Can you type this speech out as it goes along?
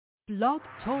Blog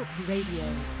Talk Radio.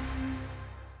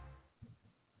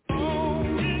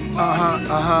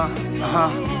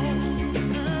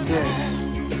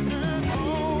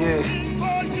 Yeah.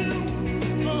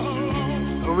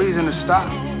 No reason to stop.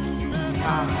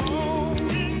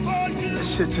 That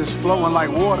shit just flowing like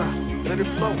water. Let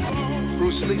it flow.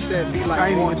 Bruce Lee said, "Be like water." I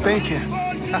ain't even thinking.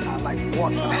 Like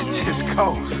water. That just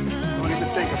goes. Don't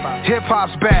even think about it. Hip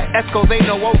hop's back. Escos ain't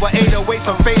no over 808,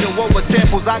 some fatal over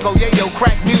samples. I go yayo,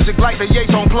 crack music like the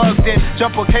Yates on plugged in.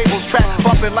 Jumper cables trapped,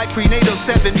 bumping like prenatal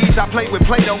 70s. I play with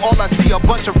Play-Doh, all I see a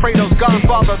bunch of Fredos.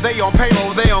 Godfather, they on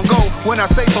payroll, they on go. When I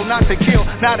say so, not to kill.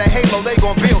 Now the halo, they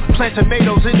gon' build. Plant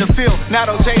tomatoes in the field. Now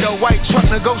those Jado, white truck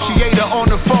negotiator on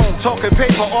the phone. Talking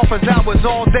paper, office hours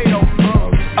all day though.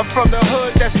 I'm from the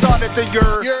hood that started the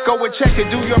yurt. Go and check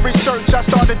it, do your research. I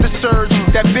started to surge.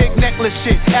 That big necklace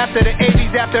shit. After the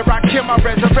 80s, after I killed, I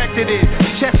resurrected it.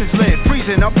 Chest is lit,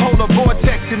 freezing, I'm polar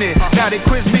vortexing it. Now they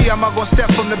quiz me, am I gonna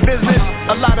step from the business?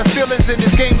 A lot of feelings in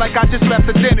this game like I just left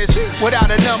the dentist.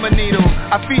 Without a number needle,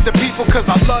 I feed the people cause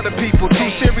I love the people.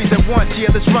 2 series at once,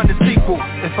 yeah, let's run the sequel.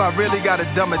 If I really gotta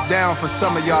dumb it down for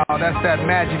some of y'all, that's that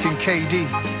Magic and KD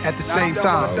at the same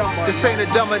time. This ain't a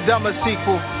Dumb and Dumber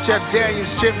sequel. Jeff Daniels,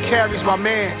 Jim Carrey's my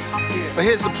man. But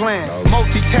here's the plan,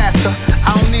 multitasker,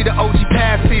 I don't need an OG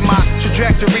pass. See, my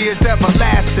trajectory is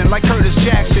everlasting, like Curtis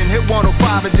Jackson. Hit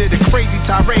 105 and did a crazy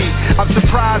tirade. I'm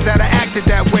surprised that I acted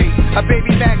that way. A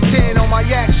baby Mac 10 on my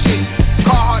yak shit.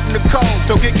 Carhartt in the cold,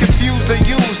 don't get confused or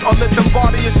used, or let them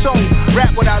bother your soul.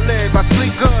 Rap what I live, I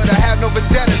sleep good, I have no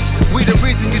vendettas. We the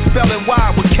reason you spelling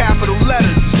Y with capital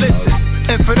letters. Listen,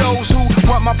 and for those who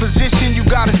want my position, you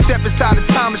gotta step inside the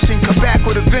time machine, come back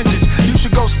with a vengeance. You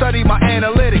should go study my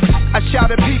analytics. I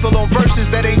shout at people on verses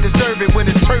that ain't deserve it. When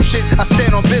it's turf shit, I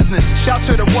stand on business. Shout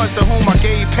to the ones to whom I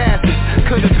gave passes.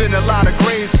 Could've been a lot of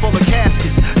graves full of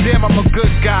caskets. Damn, I'm a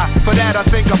good guy, for that I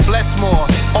think I'm blessed more.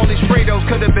 All these Fredos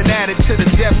could've been added to the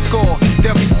depth score.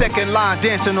 They'll be second line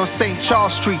dancing on St.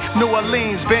 Charles Street. New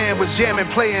Orleans band was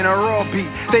jamming, playing a raw beat.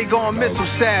 They gon' miss him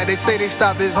sad, they say they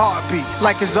stopped his heartbeat.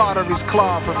 Like his arteries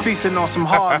clogged for feasting on some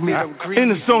hard meat.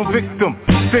 In the zone, victim,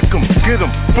 pick 'em, get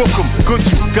 'em, book 'em, good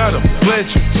you got 'em, glad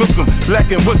you took 'em,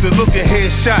 lacking wasn't looking,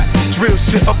 headshot, drill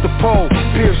shit up the pole,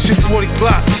 peel shit 40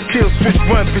 Glock, kill switch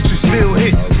run, bitches still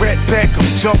hit, rat back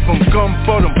 'em, jump 'em, gun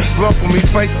butt 'em, lump 'em, he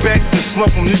fight back and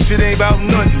slump 'em, this shit ain't about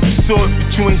nothing, you saw it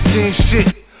but you ain't seen shit,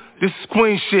 this is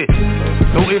queen shit,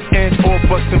 no ifs, ands, or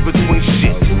buts in between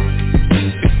shit,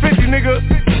 it's 50 nigga,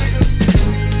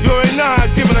 you already know how I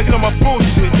give it, I get on my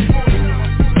bullshit,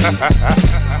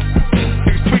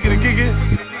 niggas tweaking and gigging,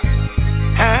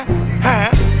 huh?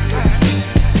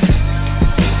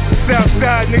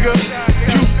 Southside nigga,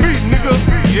 QB nigga,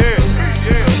 yeah.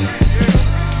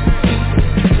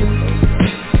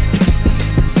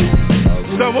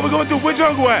 So what we gonna do? Where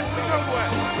Jungle at?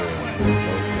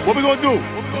 What we gonna do?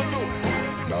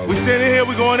 We standing here,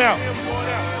 we going out.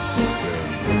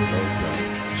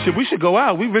 Shit, we should go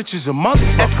out. We rich as a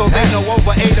motherfucker. Escos ain't no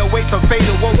over 808, some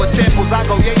fatal over samples. I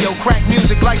go yayo, crack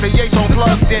music like the Yates on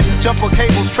plugged in. Jumper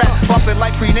cables trapped, bumping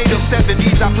like prenatal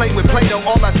 70s. I play with Play-Doh,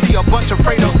 all I see a bunch of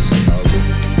Fredos.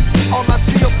 All I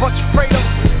see a bunch of Fredos.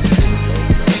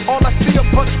 All I see a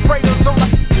bunch of Fredos.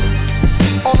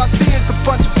 All I see is a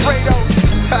bunch of Fredos.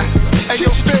 Hey yo,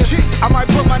 Fizz, I might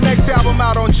put my next album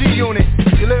out on G-Unit.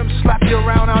 You let them slap you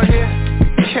around out here?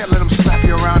 You can't let them slap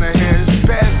you around out here. It's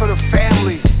bad for the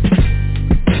family.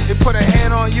 They put a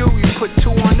hand on you, you put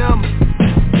 2 on them.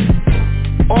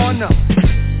 On them.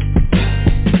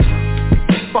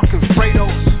 Fucking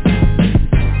Fredos.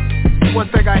 One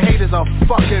thing I hate is a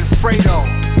fucking Fredo.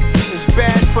 It's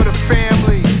bad for the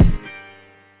family.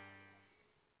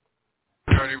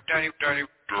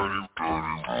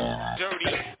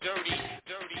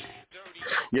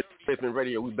 Yes, Basement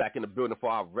Radio, we back in the building for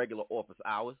our regular office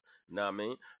hours. Know what I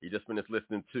mean? You just finished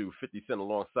listening to 50 Cent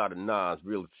alongside of Nas.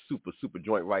 Real super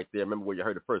joint right there. Remember where you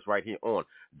heard it first right here on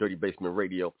Dirty Basement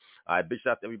Radio. Big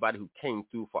shout out to everybody who came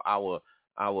through for our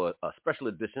special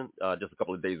edition just a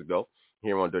couple of days ago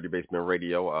here on Dirty Basement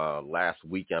Radio. Last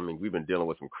week, I mean, we've been dealing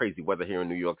with some crazy weather here in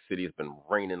New York City. It's been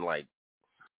raining like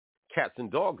cats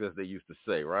and dogs, as they used to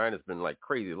say, right? It's been like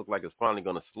crazy. It looked like it's finally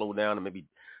going to slow down and maybe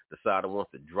decide it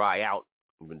wants to dry out.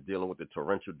 We've been dealing with the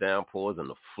torrential downpours and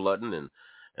the flooding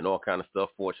and all kind of stuff.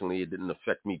 Fortunately, it didn't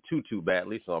affect me too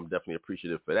badly, so I'm definitely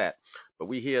appreciative for that. But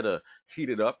we're here to heat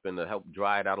it up and to help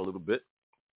dry it out a little bit.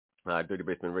 Dirty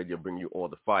Basement Radio bring you all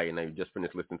the fire. Now, you just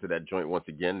finished listening to that joint once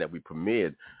again that we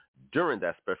premiered during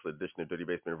that special edition of Dirty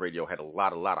Basement Radio. Had a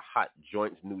lot of hot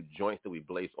joints, new joints that we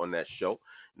blazed on that show.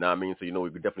 Know what I mean? So, you know, we're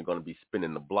definitely going to be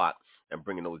spinning the block and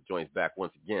bringing those joints back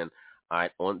once again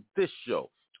on this show.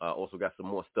 Also got some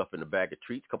more stuff in the bag of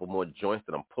treats, a couple more joints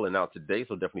that I'm pulling out today,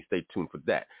 so definitely stay tuned for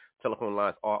that. Telephone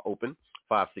lines are open,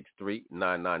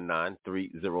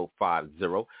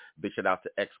 563-999-3050. Big shout out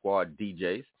to X Squad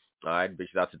DJs. All right, big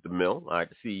shout out to DeMille, all right,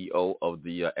 the CEO of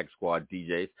the X Squad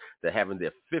DJs. They're having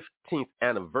their 15th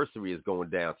anniversary is going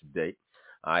down today.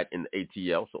 All right, in the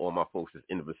ATL. So all my folks that's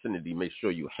in the vicinity, make sure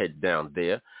you head down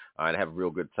there. All right, have a real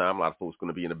good time. A lot of folks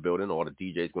going to be in the building. All the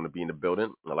DJs going to be in the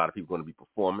building. A lot of people going to be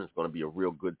performing. It's going to be a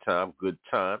real good time.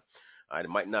 All right, it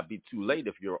might not be too late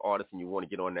if you're an artist and you want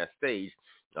to get on that stage.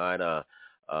 All right,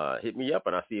 hit me up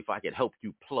and I'll see if I can help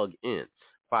you plug in.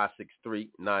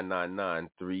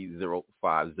 563-999-3050.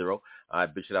 All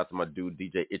right, big shout out to my dude,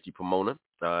 DJ Itchy Pomona.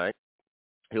 All right,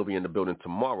 he'll be in the building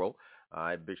tomorrow. All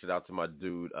right, big shout out to my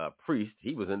dude, Priest.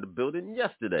 He was in the building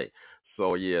yesterday.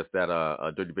 So, yeah, it's that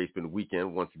Dirty Basement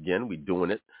weekend. Once again, we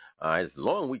doing it. It's a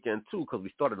long weekend, too, because we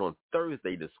started on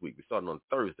Thursday this week. We started on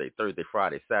Thursday,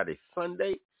 Friday, Saturday,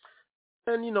 Sunday.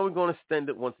 And, you know, we're going to extend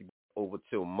it once again over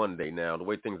till Monday. Now, the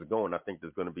way things are going, I think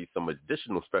there's going to be some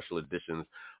additional special editions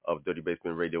of Dirty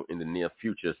Basement Radio in the near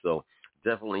future. So,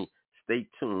 definitely stay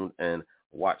tuned and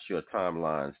watch your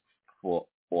timelines for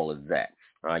all of that.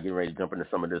 All right, get ready to jump into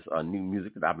some of this new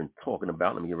music that I've been talking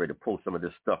about. Let me get ready to pull some of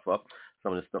this stuff up,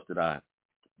 some of the stuff that I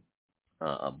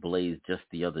blazed just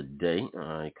the other day. All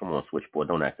right, come on, switchboard,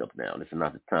 don't act up now. This is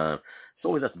not the time. It's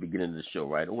always at the beginning of the show,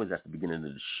 right? Always at the beginning of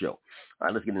the show. All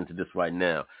right, let's get into this right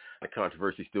now. The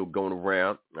controversy still going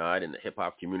around, all right, in the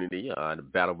hip-hop community, the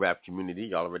battle rap community.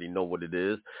 Y'all already know what it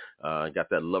is. Got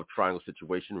that love triangle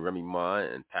situation, Remy Ma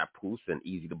and Papoose and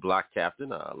Easy the Block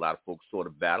Captain. A lot of folks saw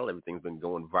the battle. Everything's been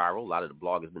going viral. A lot of the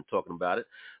bloggers been talking about it.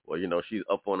 Well, you know, she's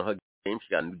up on her game. She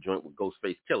got a new joint with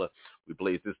Ghostface Killer. We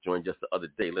blazed this joint just the other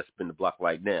day. Let's spin the block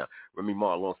right now. Remy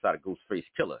Ma alongside of Ghostface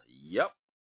Killer. Yep.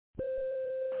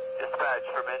 Dispatch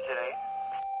from Engine 8.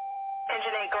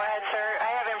 Engine 8, go ahead, sir.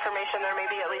 I have information there may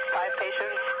be at least 5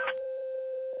 patients.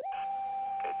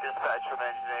 Okay, dispatch from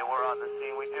Engine 8. We're on the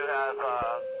scene. We do have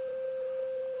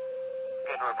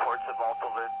getting reports of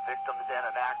multiple victims and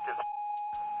an active.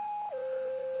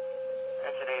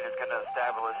 Engine 8 is going to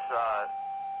establish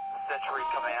Century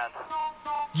Command.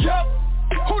 Yup.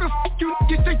 Who the f***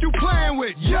 you think you playing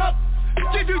with? Yup.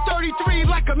 Give you 33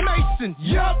 like a Mason.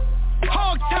 Yup.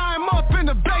 Hog time up in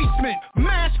the basement.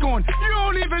 Mask on. You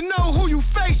don't even know who you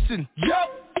facing. Yup.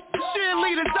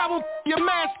 Cheerleaders, I will your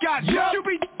mascot. Yup. You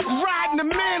be riding the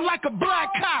man like a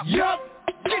black cop. Yup.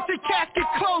 Get your casket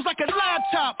closed like a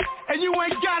laptop. And you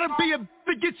ain't gotta be a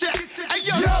to get your. Hey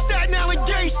yo, yup. Staten Island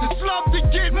gangsters love to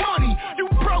get money. You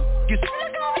broke.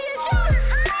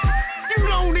 You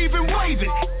don't even wave it.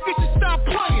 You should stop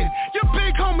playing. Your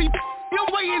big homie, you're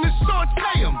waiting to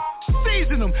saute him.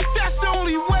 Season them, that's the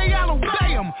only way I'll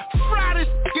obey them. Fry this,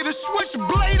 get a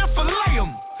switchblade or fillet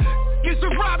them. Get to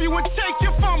rob you and take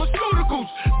your pharmaceuticals.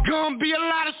 Gonna be a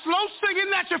lot of slow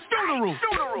singing at your funeral.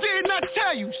 Didn't I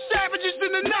tell you, savages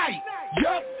in the night.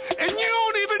 Yup, and you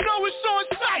don't even know it's on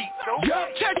sight.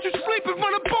 Yup, catch you sleeping,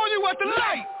 run up on you at the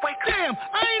light. Damn,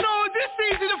 I ain't know this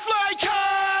easy to fly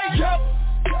kite. Yup,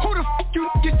 who the f***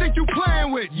 you think you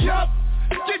playing with? Yup,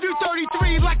 give you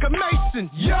 33 like a Mason.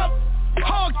 Yup.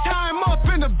 Hog time up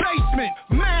in the basement.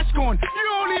 Mask on, you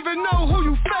don't even know who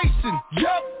you facing.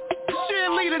 Yup.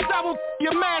 Cheerleaders, I will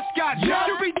your mascot. Yup.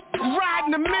 You be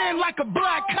riding the man like a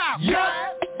black cop.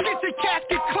 Yup. Get your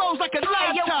casket closed like a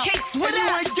laptop. Hey, yo, and you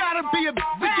ain't gotta be a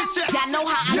bitch. Y'all know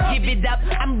how I give it up.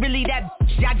 I'm really that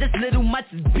bitch. Y'all just little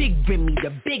much is big Remy,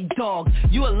 the big dog.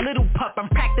 You a little pup, I'm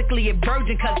practically a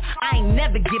virgin, cause I ain't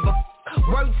never give a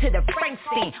word to the Frank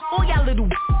stand. All y'all little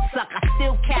suck, I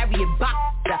still carry a box.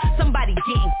 Somebody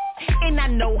getting, and I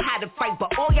know how to fight,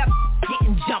 but all y'all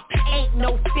getting jumped. Ain't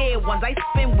no fair ones. I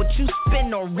spend what you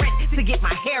spend on rent to get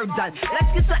my hair done.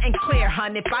 Let's get something clear,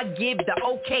 hun. If I give the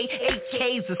okay,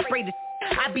 AKs to spray the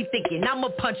I be thinking I'ma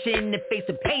punch you in the face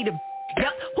and pay the.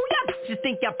 Yup, who y'all bitches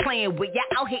think y'all playing with?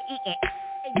 Y'all out here eating.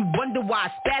 You wonder why I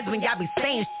spaz when y'all be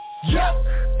saying. Yup,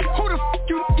 who the f***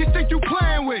 you think you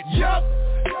playing with? Yup,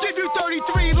 give you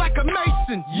 33 like a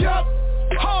Mason. Yup,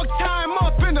 hog time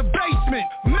up in the basement.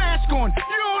 Mask on,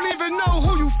 you don't even know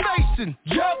who you facing.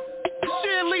 Yup,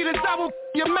 cheerleaders, I will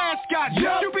your mascot.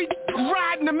 Yup, you be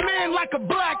riding the man like a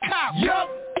black cop. Yup,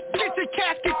 get your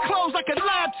casket closed like a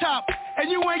laptop. And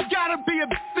you ain't gotta be a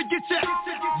to get your.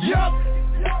 Yup.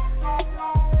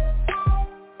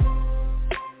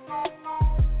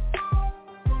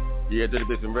 Yeah, Dirty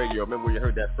Basement Radio. Remember where you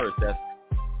heard that first? That's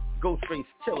Ghostface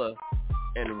Killer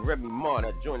and Remy Ma.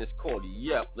 That joint is called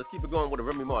Yep. Let's keep it going with a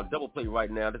Remy Ma double play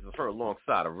right now. This is her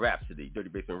alongside of Rhapsody. Dirty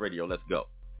Basement Radio. Let's go.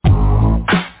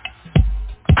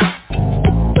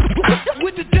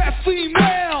 With the deaf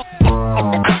female.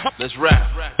 Let's rap.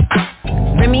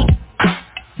 Remy.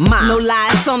 No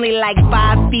lie, it's only like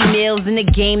 5 females in the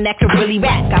game that could really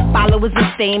rap. Got followers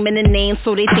and fame in the name,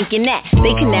 so they thinking that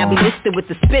they can now be listed with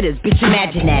the spitters. Bitch,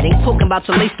 imagine that. Ain't talking about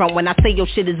your lace front when I say your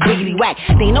shit is wiggly whack.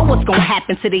 They know what's gonna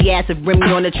happen to the ass if Remy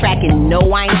on the track. And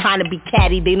no, I ain't trying to be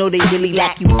catty. They know they really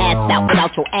lack you ass out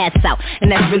without your ass out.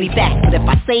 And that's really fact. But if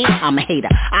I say it, I'm a hater.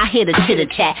 I hear the chitter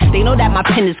chat. They know that my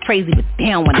pen is crazy, but they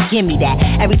don't wanna give me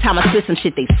that. Every time I spit some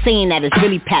shit, they saying that it's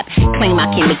really pap. Claim I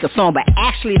can't make a song, but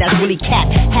actually that's really cap.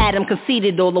 Had them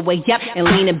conceited all the way up and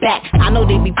leaning back. I know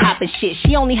they be popping shit.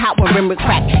 She only hot when rim with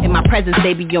crack. In my presence,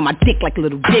 they be on my dick like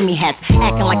little Jimmy hats.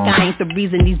 Acting like I ain't the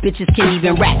reason these bitches can't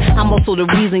even rap. I'm also the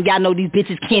reason y'all know these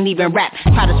bitches can't even rap.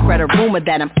 Try to spread a rumor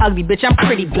that I'm ugly, bitch, I'm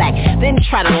pretty black. Then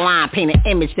try to line paint an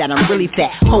image that I'm really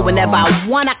fat. Oh, whenever I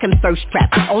want, I can thirst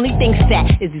trap. Only thing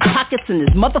sad is these pockets and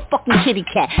this motherfucking kitty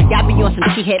cat. Y'all be on some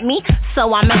she hit me,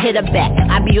 so I'ma hit her back.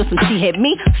 I be on some she hit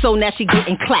me, so now she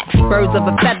getting clapped. Birds of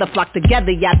a feather flock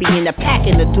together, y'all be in the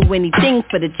packing to do anything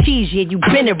for the cheese. Yeah, you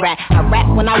been a rat. I rap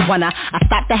when I wanna. I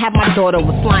stopped to have my daughter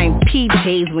with flying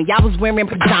PJs when y'all was wearing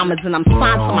pajamas, and I'm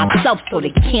signed to myself so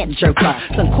they can't jerk her.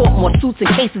 Done caught more suits and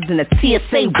cases than a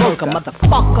TSA worker,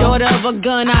 motherfucker. Daughter of a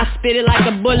gun, I spit it like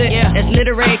a bullet. Yeah. That's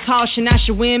literary caution, I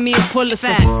should win me a Pulitzer.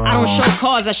 I don't show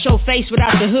cars, I show face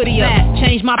without the hoodie up.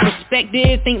 Change my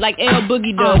perspective, think like L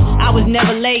Boogie does. I was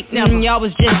never late, y'all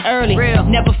was just early. Real.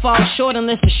 Never fall short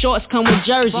unless the shorts come with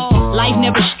jerseys. Life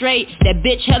never straight, that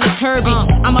bitch hella curvy.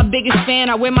 I'm my biggest fan,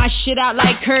 I wear my shit out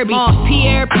like Kirby.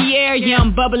 Pierre, yeah,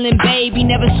 I'm bubbling, baby.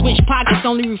 Never switch pockets,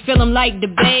 only refill them like the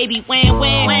baby. Wham.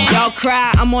 Y'all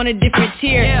cry, I'm on a different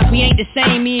tier. We ain't the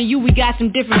same, me and you, we got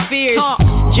some different fears.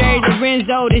 Jerry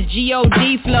Lorenzo, this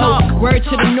G.O.D. flow. Word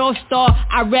to the North Star,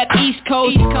 I rep East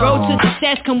Coast. Road to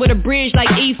success come with a bridge like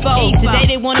EFO. Today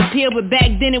they want to peel, but back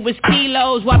then it was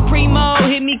kilos. Why Primo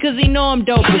hit me cause he know I'm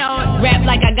dope. Rap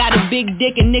like I got a big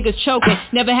dick and niggas choking.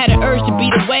 Never had an urge to be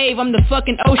the wave, I'm the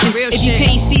fucking ocean. If you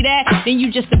can't see that, then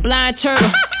you just a blind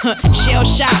turtle.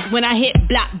 Shell shot when I hit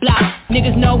block.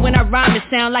 Niggas know when I rhyme it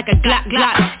sound like a glock.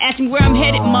 Ask me where I'm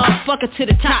headed, motherfucker, to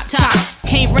the top.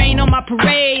 Can't rain on my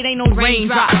parade, ain't no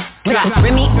raindrop.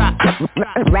 Remy,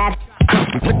 rap.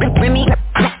 Remy,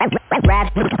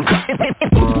 rap.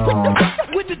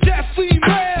 With the deaf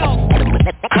female.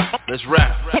 Let's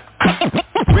rap.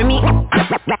 Remy,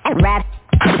 rap.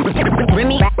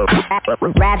 Remy,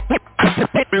 rap.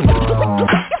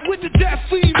 With the deaf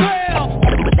female.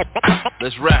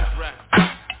 Let's rap.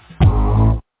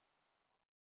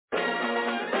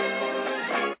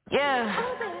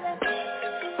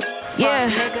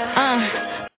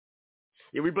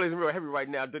 Yeah, we blazing real heavy right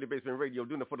now. Dirty Basement Radio,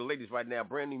 doing it for the ladies right now.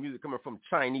 Brand new music coming from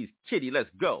Chinese Kitty. Let's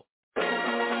go.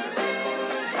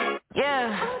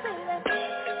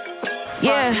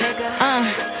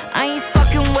 I ain't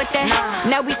fucking with that.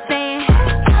 Now we saying,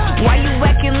 why you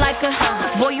acting like a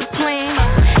boy you playing?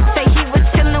 Say he was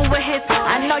chilling with his,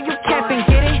 I know you capping,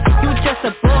 get it? You just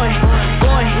a boy.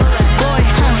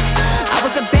 I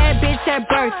was a bad bitch at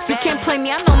birth. You can't play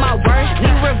me, I know my worth.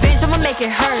 Need revenge, I'ma make it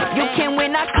hurt. You can't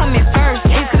win, I come in first.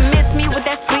 You can miss me with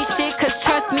that sweet shit, cause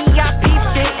trust me, I peep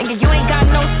shit. And you ain't got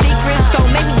no secrets, so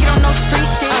maybe you don't know street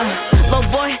shit. Little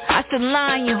boy, I should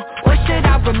line you. What should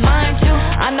I remind you?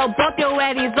 I know both your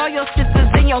addies, all your sisters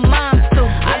and your moms too.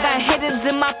 I got hitters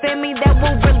in my family that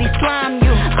will really slime you.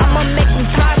 I'ma make them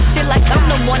drop shit like I'm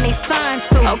the one they signed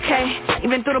to. Okay,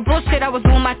 even through the bullshit I was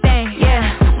doing my thing.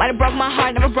 Yeah, might have broke my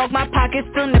heart, never broke my pocket,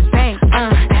 still in the bank.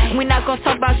 We not gonna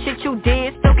talk about shit you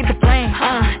did, still get the blame.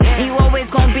 And you always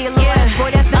gonna be a little ass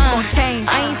boy, that's not gonna change.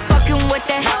 I ain't fucking with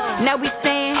that. Now we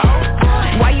saying,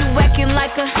 why you acting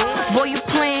like a boy you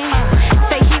playing?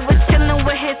 Say he was chilling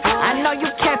with his, I know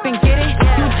you capping, get it?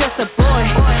 You just a boy.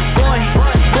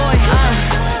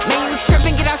 Man, you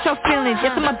tripping, get out your feelings.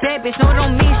 Yes, I'm a bad bitch, no, it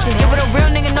don't mean shit. Get with a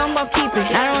real nigga, know I'm gon' keep it.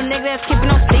 Not on a nigga that's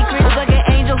keeping no secrets. Look like an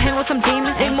angel, hang with some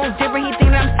demons. They move different, he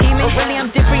think that I'm scheming. But really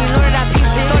I'm different, you know that I piece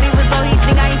it. Thought he was low, he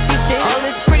think I ain't see shit. All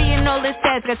this pretty and all this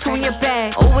sad, got two in your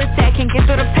bag. Always sad, can't get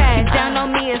through the past. Down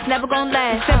on me, it's never gon'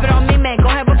 last. Step it on me, man,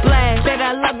 gon' have a blast. Said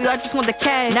I love you, I just want the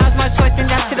cash. Now it's my choice and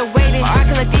I should've waited. Or I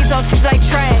can let these all treat like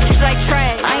trash.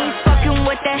 I ain't fucking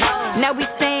with that. Now we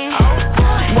saying,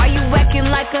 why you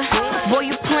acting like a boy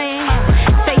you playing?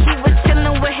 Say he was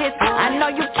chilling with his, I know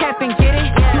you capping, get it?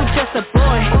 You just a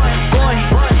boy.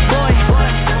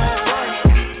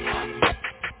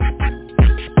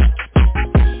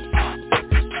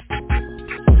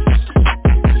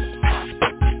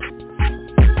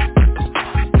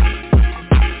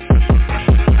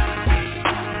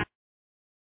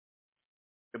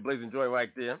 Blazing joint right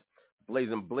there.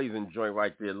 Blazing joint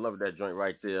right there. Love that joint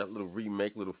right there. Little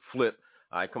remake, little flip.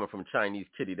 All right, coming from Chinese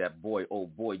Kitty, that boy,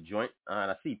 old boy joint.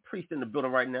 And I see Priest in the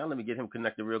building right now. Let me get him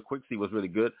connected real quick, see what's really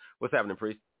good. What's happening,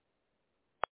 Priest?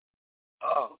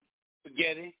 Oh,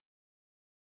 spaghetti.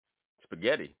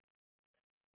 Spaghetti?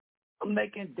 I'm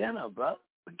making dinner, bro.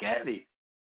 Spaghetti.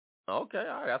 Okay,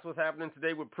 all right. That's what's happening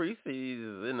today with Priest. He's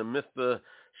in the midst of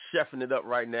chefing it up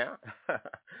right now.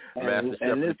 and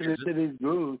listening to these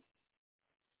grooves.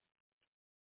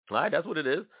 All right, that's what it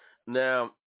is.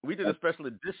 Now, we did a special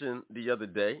edition the other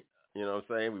day. You know what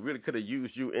I'm saying? We really could have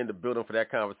used you in the building for that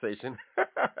conversation.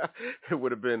 It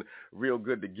would have been real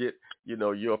good to get,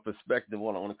 your perspective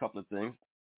on a couple of things.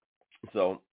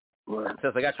 So,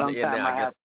 since I got you in the air now, I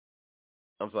guess.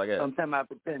 I'm sorry, Sometimes I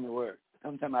pretend to work.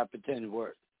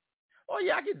 Oh,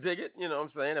 yeah, I can dig it. You know what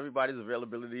I'm saying? Everybody's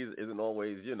availability isn't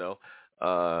always,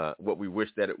 what we wish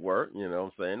that it were. You know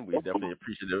what I'm saying? We're definitely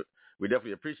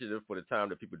appreciative for the time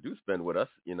that people do spend with us.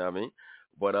 You know what I mean?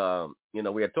 But,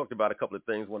 we had talked about a couple of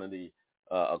things. One of the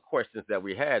questions that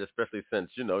we had, especially since,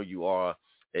 you are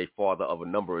a father of a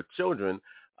number of children,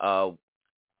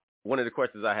 one of the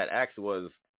questions I had asked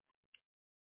was,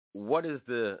 what is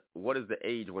the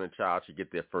age when a child should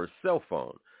get their first cell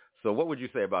phone? So what would you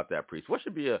say about that, Priest? What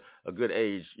should be a good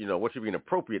age, what should be an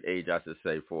appropriate age, I should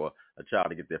say, for a child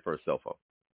to get their first cell phone?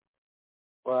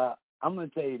 Well, I'm going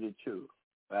to tell you the truth,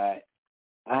 right?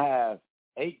 I have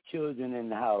 8 children in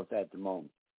the house at the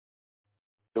moment.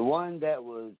 The one that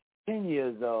was 10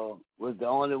 years old was the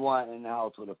only one in the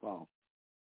house with a phone.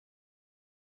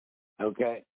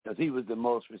 Okay? Because he was the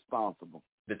most responsible.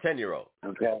 The 10-year-old.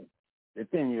 Okay? The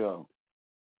 10-year-old.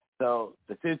 So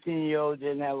the 15-year-old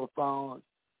didn't have a phone.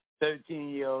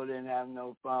 13-year-old didn't have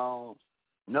no phone.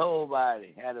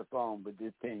 Nobody had a phone but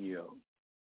this 10-year-old.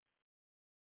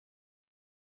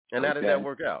 And how did that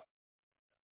work out?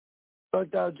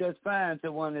 Worked out just fine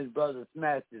until one of his brothers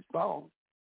smashed his phone.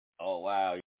 Oh,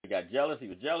 wow. He got jealous? He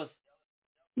was jealous?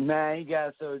 Man, he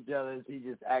got so jealous he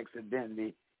just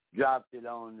accidentally dropped it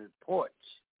on the porch.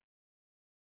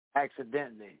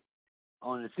 Accidentally.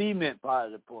 On the cement part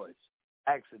of the porch.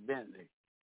 Accidentally.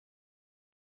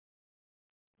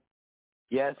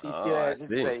 Yes, he still has his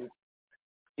face.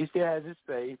 He still has his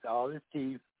face, all his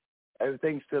teeth.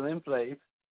 Everything's still in place.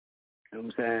 You know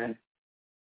what I'm saying?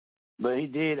 But he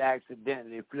did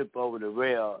accidentally flip over the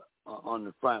rail on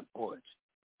the front porch.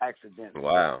 Accidentally.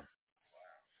 Wow.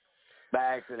 By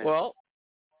accident. Well,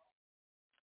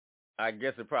 I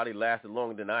guess it probably lasted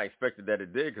longer than I expected that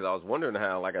it did, because I was wondering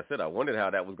how, like I said, I wondered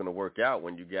how that was going to work out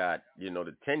when you got, the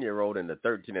 10-year-old and the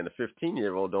 13 and the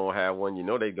 15-year-old don't have one.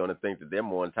 They're going to think that they're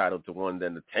more entitled to one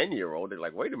than the 10-year-old. They're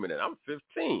like, wait a minute, I'm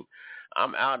 15.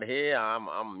 I'm out here. I'm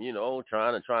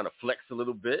trying to flex a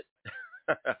little bit.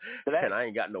 And I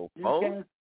ain't got no phone.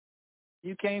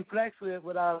 You can't flex with it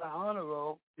without an honor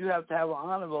roll. You have to have an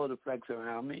honor roll to flex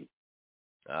around me.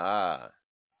 You got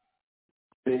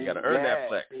to earn that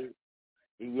flex.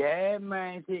 Yeah,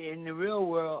 man. See, in the real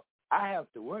world, I have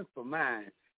to work for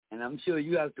mine, and I'm sure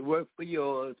you have to work for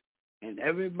yours, and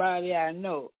everybody I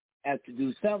know has to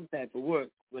do some type of work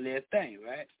for their thing,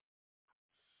 right?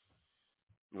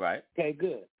 Right. Okay,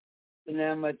 good. So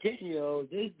now my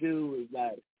 10-year-old, this dude was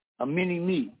like a mini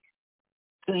me,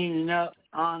 cleaning up,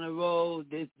 on the road,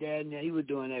 this, that, and that. He was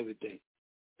doing everything.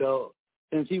 So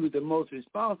since he was the most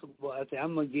responsible, I said,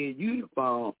 I'm going to give you the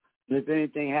phone. And if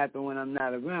anything happened when I'm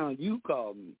not around, you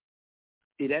call me.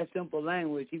 See, that simple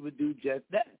language, he would do just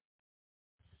that.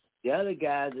 The other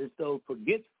guys are so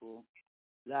forgetful,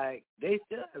 like they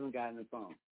still haven't gotten a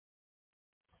phone.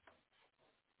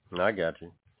 I got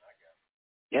you.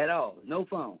 At all. No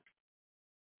phone.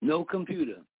 No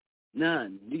computer.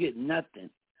 None. You get nothing.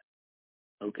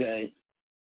 Okay?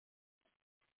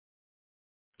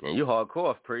 And you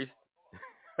hardcore, Priest.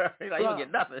 You don't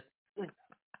get nothing.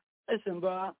 Listen,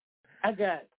 bro. I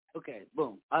got,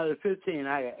 boom. Out of 15,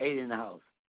 I got 8 in the house.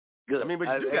 Good. I mean,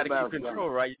 but you do got to keep control,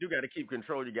 right? You do got to keep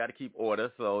control. You got to keep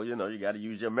order. So, you got to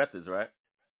use your methods, right?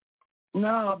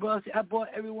 No, bro. See, I bought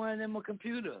every one of them a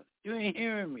computer. You ain't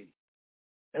hearing me.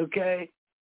 Okay?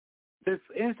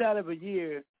 Inside of a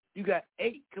year, you got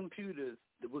 8 computers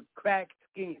that would crack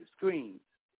screens.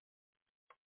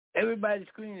 Everybody's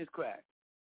screen is cracked.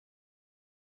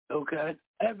 Okay?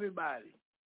 Everybody.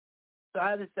 So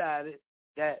I decided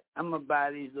that I'm going to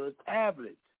buy these little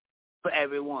tablets for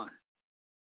everyone.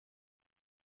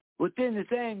 Within the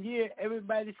same year,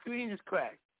 everybody's screen is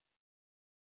cracked.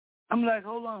 I'm like,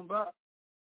 hold on, bro.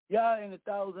 Y'all in the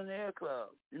Thousand Air Club.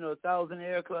 You know the Thousand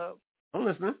Air Club? I'm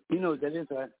listening. You know what that is,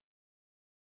 right?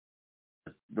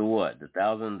 The what? The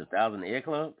Thousand Air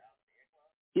Club?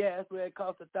 Yeah, that's where it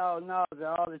costs $1,000 and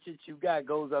all the shit you got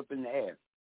goes up in the air.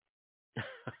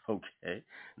 Okay.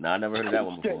 No, I never heard of that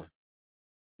one before.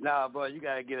 Nah, bro, you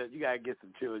gotta get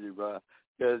some children, bro.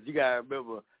 Because you gotta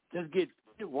remember, just get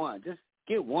one. Just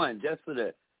get one, just for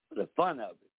the fun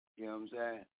of it. You know what I'm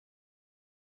saying?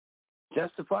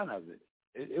 Just the fun of it.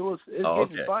 It's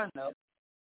getting fun though.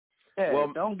 Yeah,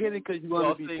 well, don't get it because you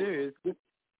want to be serious.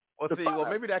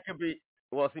 Maybe that could be.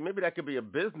 Well, see, maybe that could be a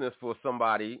business for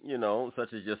somebody, you know,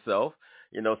 such as yourself.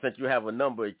 You know, since you have a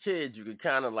number of kids, you could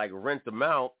kind of like rent them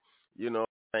out. You know,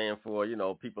 saying for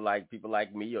people like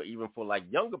me, or even for like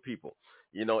younger people.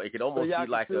 You know, it could almost be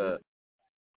like a.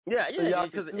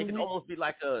 Because it could almost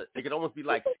be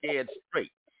like Scared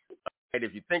Straight. And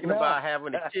if you're thinking about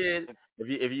having a kid,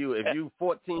 if you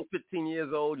 14, 15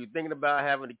 years old, you're thinking about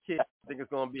having a kid, I think it's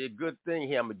going to be a good thing.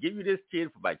 Here, I'm going to give you this kid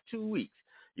for like 2 weeks.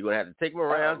 You're going to have to take him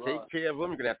around, take care of him.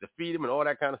 You're going to have to feed him and all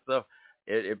that kind of stuff.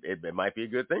 It might be a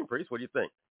good thing, Priest. What do you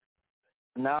think?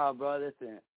 No, bro,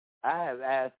 listen. I have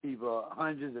asked people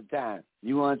hundreds of times,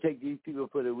 you want to take these people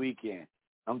for the weekend?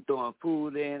 I'm throwing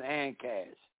food in and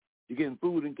cash. You're getting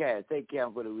food and cash. Take care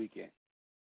of them for the weekend.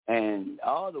 And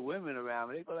all the women around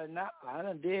me, they go like, nah, I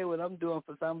done did what I'm doing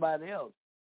for somebody else.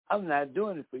 I'm not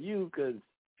doing it for you because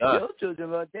your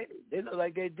children, they look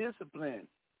like they're disciplined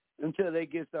until they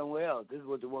get somewhere else. This is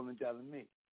what the woman telling me.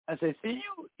 I say, see,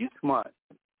 you smart.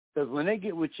 Because when they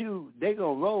get with you, they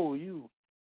going to roll you.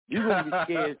 You're going to be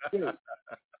scared too.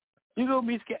 You're going to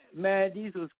be scared. Man,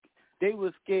 they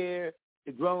were scared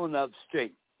the grown-ups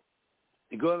straight.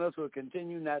 The grown-ups will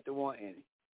continue not to want any.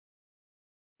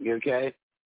 You okay?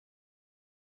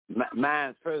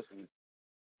 Mine's personal.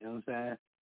 You know what I'm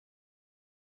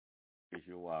saying?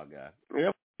 You're a wild guy.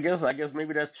 Yeah, I guess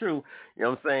maybe that's true. You know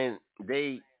what I'm saying?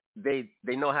 They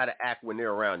know how to act when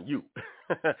they're around you.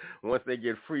 Once they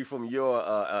get free from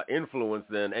your influence,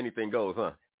 then anything goes,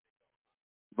 huh?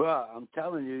 Bro, I'm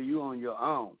telling you, you on your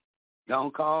own.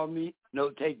 Don't call me.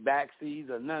 No take backseats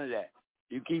or none of that.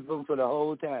 You keep them for the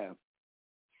whole time.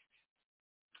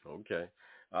 Okay.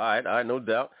 All right, no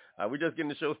doubt. We're just getting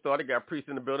the show started. Got Priest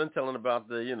in the building telling about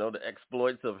the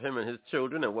exploits of him and his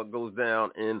children and what goes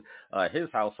down in his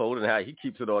household and how he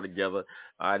keeps it all together.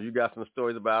 You got some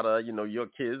stories about, your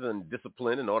kids and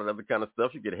discipline and all that other kind of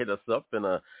stuff. You can hit us up and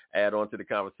add on to the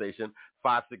conversation.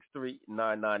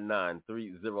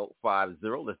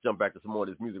 563-999-3050. Let's jump back to some more of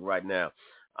this music right now.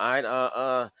 All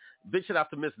right, big shout out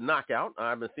to Miss Knockout.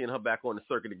 I've been seeing her back on the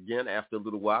circuit again after a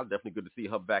little while. Definitely good to see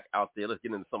her back out there. Let's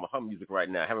get into some of her music right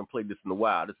now. Haven't played this in a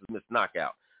while. This is Miss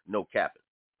Knockout. No capping.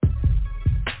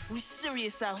 We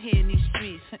serious out here in these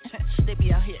streets. They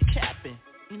be out here capping.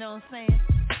 You know what I'm saying?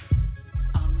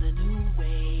 I'm the new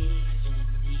wave in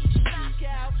these streets.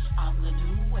 Knockout. I'm the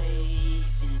new wave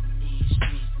in these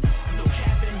streets now. No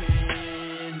capping,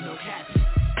 man. No capping.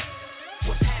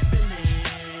 What's happening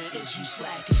is you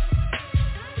slacking.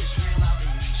 It's real out in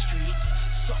these streets.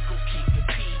 Suckers keep the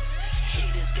peak.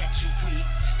 Haters got you weak.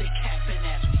 They capping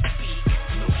as we speak.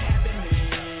 No capping,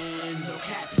 man. No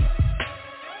capping.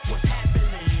 What's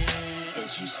happening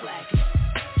is you slacking.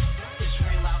 It's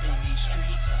real out in these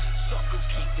streets. Suckers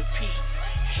keep the peak.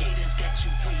 Haters got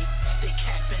you weak. They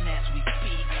capping as we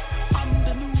speak. I'm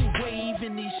the new wave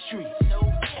in these streets. No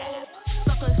cap.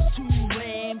 Suckers too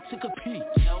lame to compete.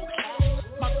 No cap.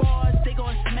 My bars, they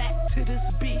gon' smack to this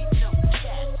beat. No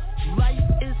cap. Life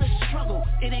is a struggle,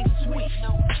 it ain't sweet.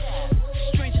 No cap.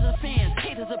 Strangers are fans,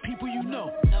 haters are people you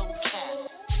know. No cap.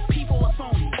 People are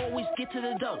phony, always get to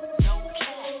the dough. No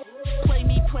cap. Play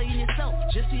me, playing yourself,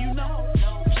 just so you know.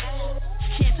 No cap.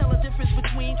 Can't tell the difference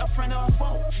between a friend or a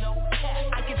foe. No cap.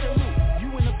 I get the loot,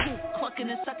 you in the coop, clucking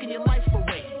and sucking your life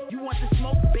away. You want the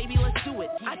smoke, baby, let's do it.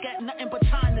 I got nothing but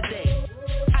time today.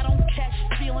 I don't catch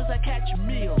feelings, I catch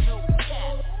meals. No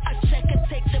cap. I check and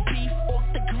take the beef off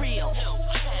the grill. No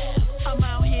cap. I'm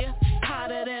out here,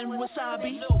 hotter than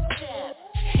wasabi. No cap.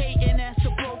 Hating, that's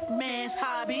a broke man's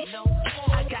hobby. No cap.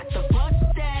 I got the bust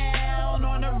down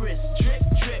on the wrist. Drip,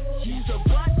 drip, use a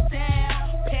bust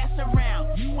down. Pass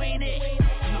around, you ain't it.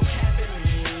 No capping,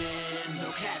 man,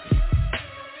 no capping.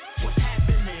 What's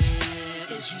happening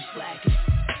is you slacking.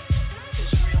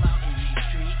 It's real out in these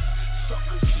streets.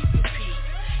 Suckers keep the peak.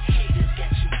 Haters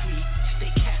got you weak.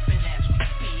 They capping as we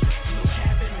speak. No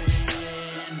capping,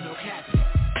 man, no capping.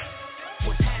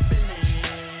 What's happening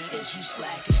is you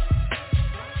slacking.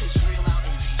 It's real out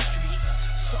in these streets.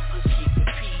 Suckers keep the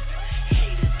peak.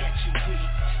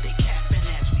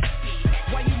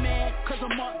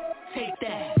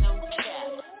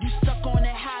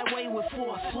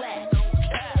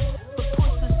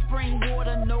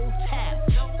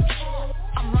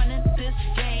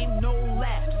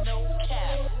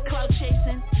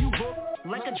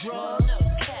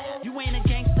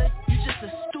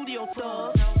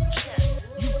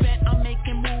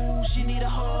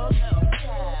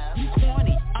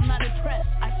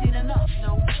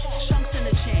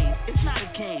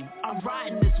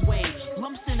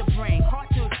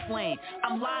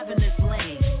 I'm live in this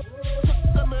lane.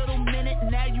 Took a little minute,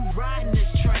 now you riding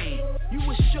this train. You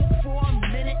was shook for a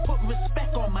minute, put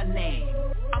respect on my name.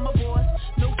 I'm a boss,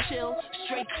 no chill,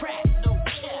 straight crack, no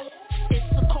cap. It's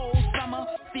a cold summer,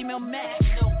 female Mac,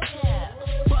 no cap.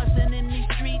 Buzzing in these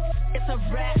streets, it's a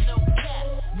rap, no cap.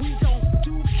 We don't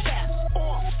do caps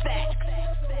or facts.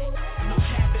 No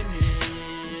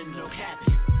capping, no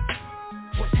capping.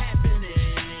 What's happening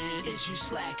is you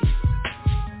slacking.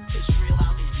 It's real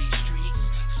out in these streets.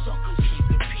 Suckers keep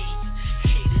the peace.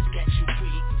 Haters got you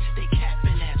weak. They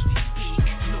capping as we speak.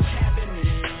 No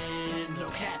capping, no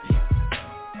capping.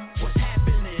 What's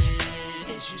happening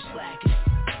is you slacking.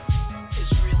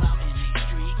 It's real out in these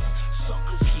streets.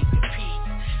 Suckers keep the peace.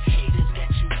 Haters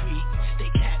got you weak. They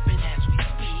capping as we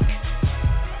speak.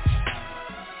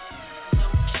 No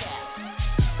cap.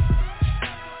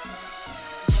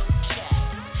 No cap.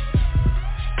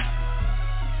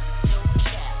 No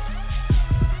cap.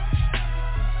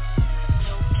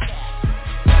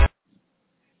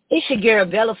 It's your girl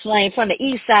Bella Flame from the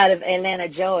east side of Atlanta,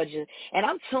 Georgia. And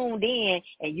I'm tuned in,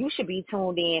 and you should be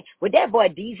tuned in with that boy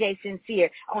DJ Sincere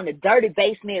on the Dirty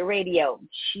Basement Radio.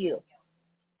 Chill.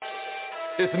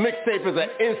 This mixtape is an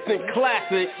instant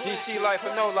classic. DC life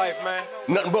or no life, man.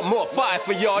 Nothing but more fire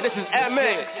for y'all. This is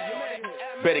MX.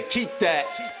 Better keep that.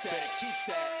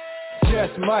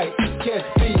 Just might catch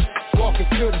beat, walking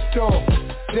to the store.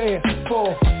 There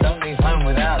for Don't leave home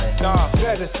without it. nah,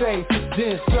 better safe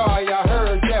than sorry. I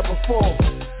heard that before.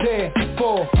 There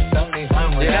for Don't leave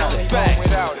home without it.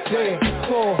 Without it. there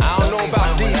for I don't know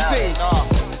about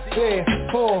DC. there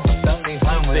for Don't leave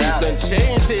home Things without done it.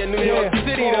 changed here in New York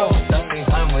City though. Don't leave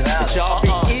home without But it.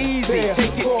 y'all be easy. There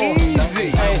Take it for Don't leave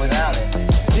easy. home without it.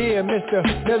 Dear Mr.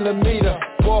 Millimeter,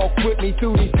 walk with me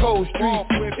through these cold streets.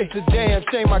 It's a damn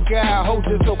shame my guy holds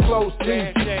you so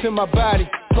closely to my body.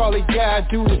 Probably guys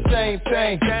do the same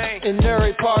thing in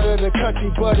every part of the country,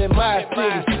 but in my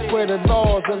city, where the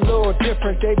laws are a little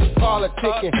different, they be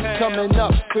politicking, coming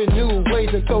up with new ways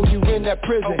to throw you in that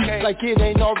prison, like it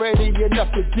ain't already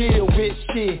enough to deal with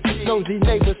shit. Nosy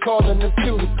neighbors calling them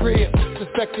to the crib,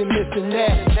 suspecting this and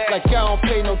that, like I don't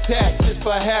pay no taxes,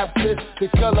 perhaps it's the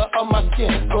color of my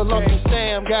skin. Well, Uncle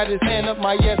Sam got his hand up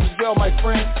my ass as well, my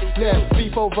friend. Let's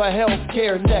beef over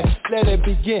healthcare next, let it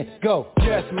begin, go.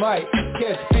 Just might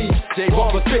catch beef. J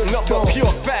Bubba sitting up with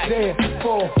pure facts.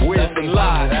 Where's the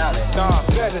lie? Nah,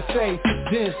 better say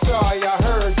than sorry. I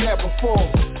heard that before.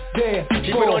 There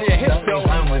Keep it on your hips though.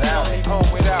 Don't leave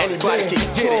home without it. Anybody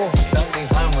can get it. Don't leave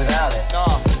home without it.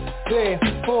 There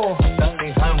Don't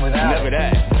leave home without Never it.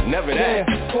 that. Never that.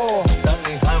 Don't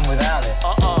leave home without it.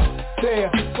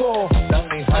 Don't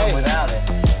leave home without it.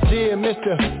 Dear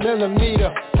Mr.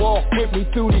 Millimeter, walk with me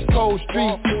through these cold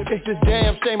streets. It's a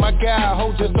damn shame my guy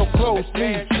holds you so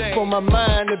closely. For my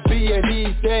mind to be at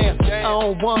ease, damn. I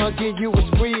don't wanna give you a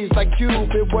squeeze like you.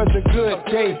 It was a good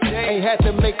day. Ain't had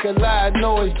to make a loud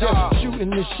noise, just shooting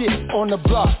the shit on the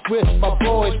block with my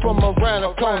boys from around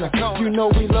the corner. You know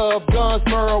we love guns,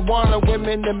 marijuana,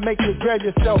 women that make you grab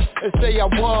yourself and say I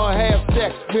wanna have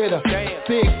sex with her.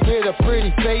 Big with a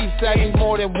pretty face, I need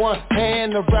more than one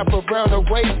hand to wrap around her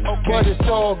waist. But it's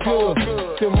all good,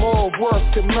 the more work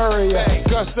the merrier.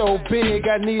 Gun so big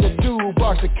I need a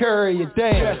toolbox to carry it.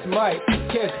 Damn, just might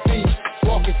catch beat,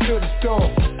 walking to the store.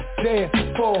 There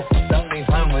for Don't leave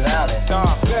home without it.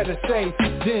 better say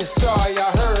than sorry.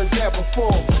 I heard that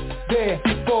before. There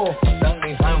for Don't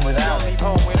leave home without it.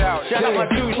 Shout out my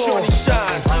dude Shorty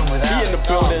Shine. He in the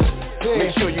building.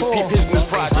 Make sure you peep his new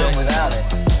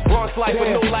project. Bronx Life with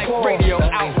No Life Radio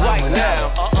out right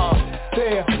now.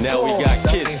 Now we got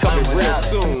kids coming real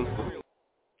soon.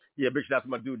 Yeah, big shout out to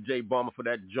my dude Jay Bomber for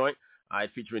that joint. Alright,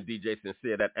 featuring DJ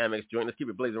Sincere, that Amex joint. Let's keep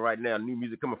it blazing right now. New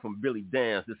music coming from Billy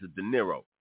Dance. This is De Niro.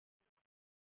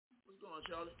 What's going on,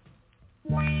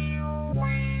 Charlie?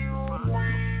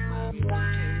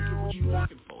 What you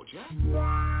looking for, Jack? Look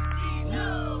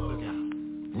out.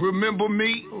 Remember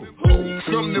me?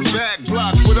 From the back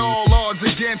block with all odds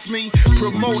against me.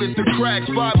 Promoted the crack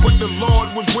spot, but the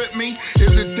Lord was with me. Is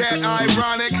it that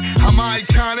ironic? I'm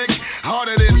iconic.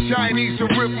 Harder than Chinese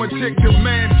arithmetic, the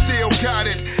man still got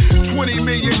it. $20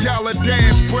 million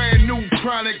dance, brand new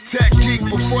chronic tech geek.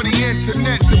 Before the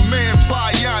internet, the man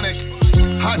bionic.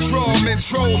 I draw them in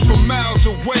trolls from miles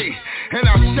away, and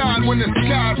I shine when the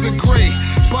skies are gray.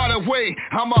 By the way,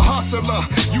 I'm a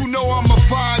hustler, you know I'ma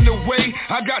find a way.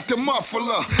 I got the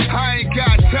muffler, I ain't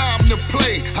got time to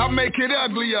play. I make it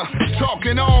uglier,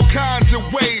 talking all kinds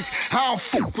of ways. I don't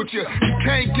fuck with you, you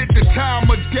can't get the time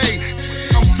of day.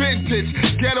 I'm vintage,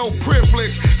 ghetto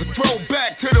privilege, throw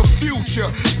back to the future,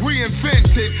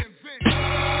 reinvented.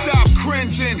 Stop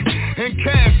cringing and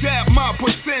cash out my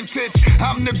percentage.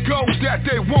 I'm the GOAT that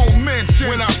they won't mention.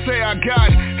 When I say I got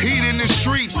heat in the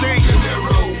street, think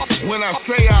when I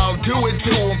say I'll do it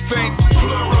to them, think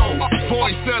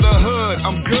voice of the hood,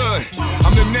 I'm good.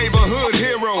 I'm the neighborhood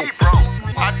hero. Hey bro,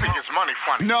 I think it's money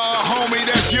funny. Nah, homie,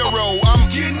 that's Euro. I'm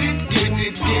getting it, getting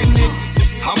it, getting it.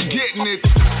 I'm getting it,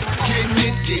 getting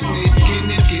it, getting it, getting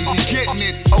it, getting it, getting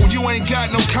it. Oh, you ain't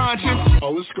got no conscience?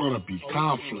 Oh, it's gonna be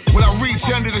conflict. When I reach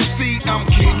under the seat, I'm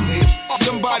getting it.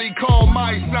 Somebody call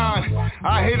my sign.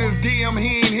 I hit his DM,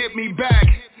 he ain't hit me back.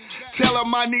 Tell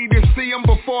him I need to see him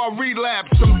before I relapse.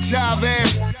 Some jive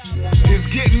ass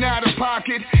is getting out of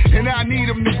pocket, and I need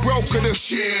him to broker the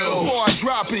chill before I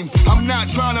drop him. I'm not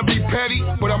trying to be petty,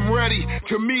 but I'm ready.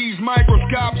 To me, he's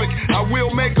microscopic. I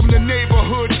will make him the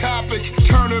neighborhood topic.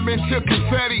 Turn him into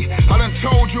confetti. I done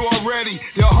told you already.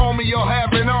 The homie, you'll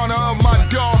have in honor of my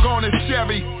dog on his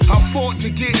Chevy. I fought to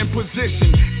get in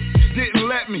position. Didn't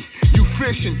let me, you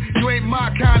fishing. You ain't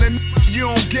my kind of you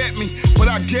don't get me, but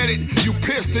I get it. You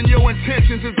pissed and your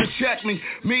intentions is to check me.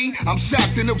 Me, I'm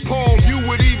shocked and appalled you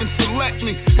would even select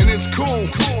me, and it's cool.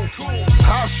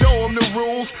 I'll show them the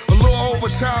rules. A little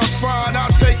overtime's fine.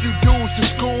 I'll take you dudes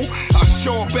to school. I'll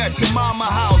show up at your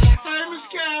mama house.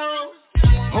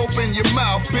 Open your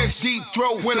mouth, bitch, deep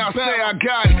throat. When I say I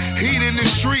got heat in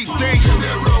the street, think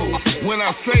when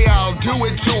I say I'll do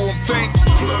it to them, think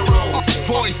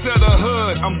voice of the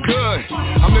hood, I'm good.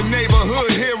 I'm the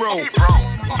neighborhood hero. Hey bro,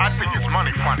 I think it's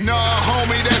money funny. Nah,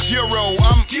 homie, that's Euro.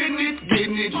 I'm getting it,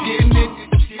 getting it, getting it.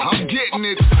 I'm getting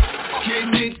it,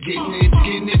 getting it, getting it,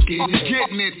 getting it, getting it,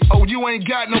 getting it. Oh, you ain't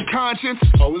got no conscience?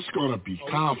 Oh, it's gonna be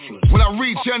conflict. When I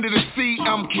reach under the seat,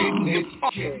 I'm getting it,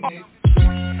 getting it.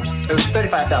 It was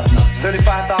 $35,000.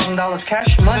 $35,000 cash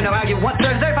money? No, I get one.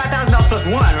 There's $35,000 plus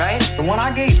one, right? The one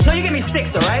I gave. No, you gave me six,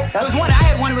 though, right? That was one. I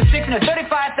had one. It was six, and it's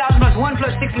 $35,000 plus one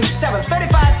plus six is seven.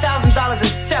 $35,000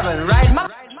 is seven, right?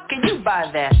 Can you buy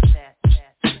that?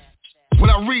 When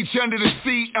I reach under the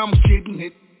seat, I'm getting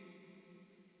it.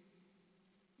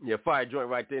 Yeah, fire joint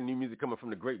right there. New music coming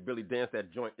from the great Billy Dance.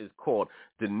 That joint is called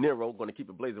De Niro. Going to keep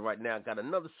it blazing right now. Got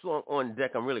another song on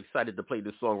deck. I'm really excited to play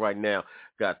this song right now.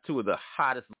 Got two of the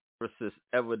hottest lyricists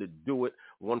ever to do it.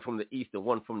 One from the East and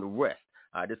one from the West.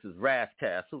 This is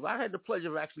Razzcast, who I had the pleasure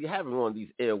of actually having on these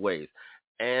airwaves.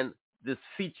 And this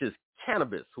features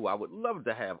Cannabis, who I would love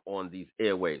to have on these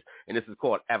airwaves. And this is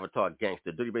called Avatar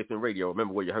Gangster. Dirty Basement Radio.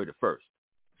 Remember where you heard it first.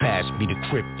 Pass me the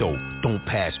crypto, don't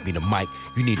pass me the mic.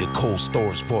 You need a cold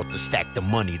storage vault to stack the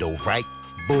money though, right?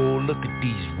 Bull, look at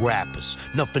these rappers,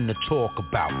 nothing to talk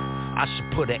about. I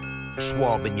should put a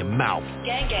swab in your mouth.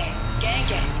 Gang gang, gang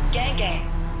gang, gang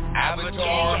gang.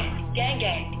 Avatar. Gang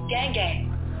gang, gang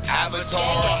gang.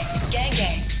 Avatar. Gang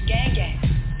gang, gang gang.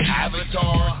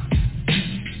 Avatar.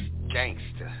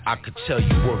 Gangster. I could tell you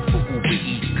work for Uber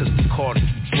Eats, cause the car that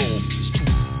you drove is too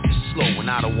slow and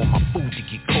I don't want my food to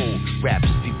get cold.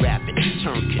 Rappers be rapping,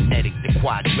 turn kinetic to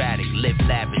quadratic. Live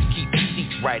lavish, keep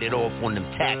receipts, write it off on them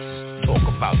taxes. Talk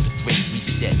about the great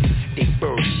reset. They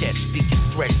bird chest,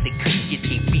 speaking threats. They couldn't get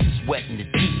their beats wet in the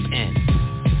deep end.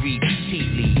 Read the tea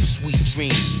leaves, sweet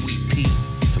dreams, sweet pea.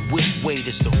 And which way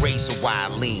does the razor wire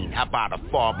lean? How about a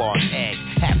far-bar egg,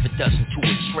 half a dozen to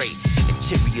a tray?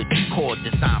 Interior decor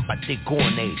designed by Dick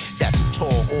Gournay. That's a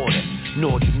tall order.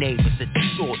 Naughty neighbors at the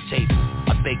short table.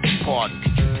 I beg your pardon,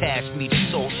 could you pass me the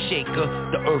salt shaker?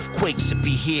 The earthquakes should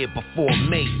be here before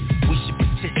May. We should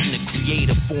petition the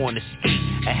creator for an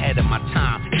escape ahead of my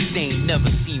time. If they ain't never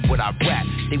seen what I rap,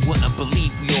 they wouldn't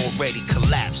believe we already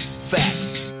collapsed.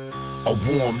 Facts. A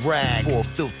warm rag for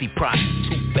a filthy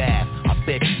prostitute bath. I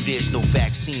bet you there's no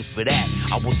vaccine for that.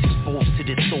 I was exposed to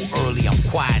this so early, I'm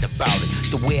quiet about it.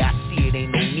 The way I see it,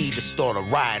 ain't no need to start a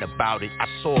riot about it. I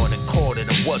saw it and caught it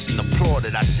and wasn't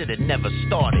applauded. I should've never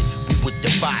started. We were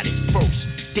divided first,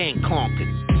 then conquered.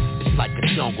 It's like a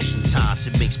jungle sometimes.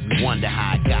 It makes me wonder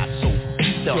how I got so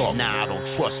stuck. Now I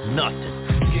don't trust nothing.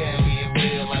 Yeah, we ain't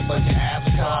real like bunch of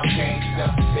Avatar gangsta.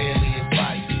 Barely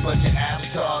advice, bunch of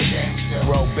Avatar gangsta.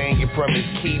 Bro banging from his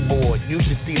keyboard. You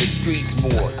should see the streets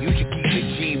more. You should keep the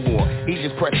G more. He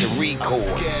just pressing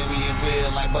record. Yeah, we ain't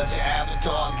real like bunch of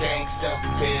Avatar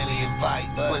gangsta. Barely advice,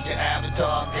 bunch of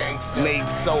Avatar gangsta. Made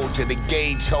soldier, the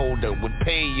gauge holder with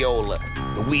payola.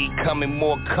 The weed coming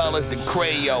more colors than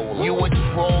Crayola. You a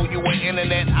troll, you an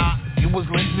internet op. You was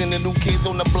listening to New Kids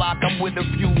on the Block. I'm with a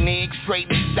few niggas, straight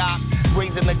in stock.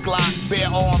 Raising the Glock, bare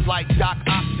arms like Doc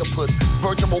Octopus.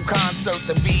 Virtual concerts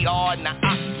and VR and the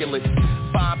Oculus.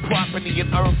 Find property in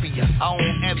Earthia, I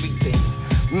own everything.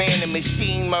 Man and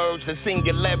machine merge the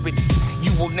singularity.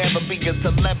 You will never be a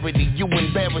celebrity. You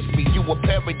embarrass me, you a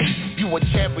parody. You a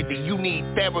charity, you need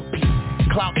therapy.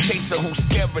 Clout chaser who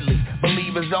scarily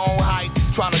believe his own hype,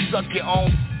 trying to suck your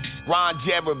own. Ron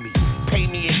Jeremy, pay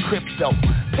me in crypto,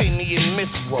 pay me in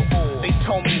misro. They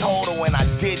told me hold on and I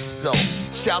did so.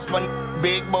 Shouts my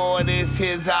big boy, this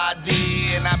his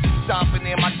idea. And I be stomping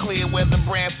in my clear weather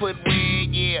brand footwear.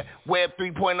 Yeah, Web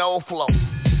 3.0 flow.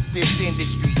 This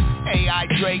industry, AI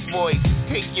Drake voice,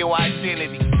 take your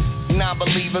identity.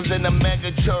 Non-believers in the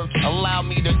mega church, allow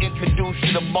me to introduce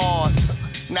you to bars.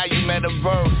 Now you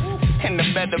metaverse, in the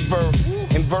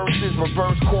metaverse. In verses,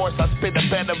 reverse course, I spit a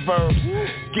better verse.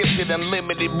 Gifted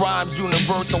unlimited rhymes,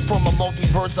 universal from a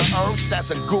multiverse of earth. That's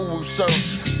a guru search.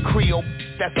 Creole,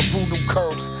 that's a voodoo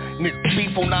curse.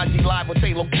 Beef on Nazi Live with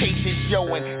they location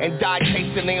showing. And die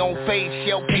chasing their own face,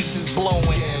 shell cases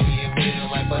blowing. Yeah, we feel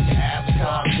like bunch of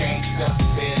Avatar gangsters.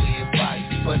 Barely a fight,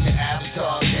 bunch of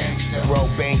Avatar gangsters.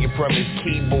 Bro banging from his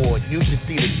keyboard. You should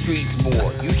see the streets more.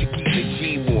 You should keep the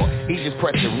G more. He just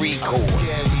pressed the record.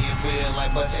 Yeah, we feel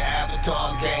like bunch of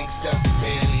Avatar gangsters.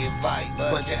 Barely a fight,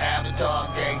 bunch of Avatar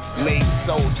gangsters. Made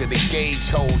soldier, the gauge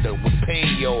holder with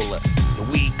payola. The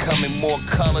weed coming more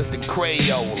colors than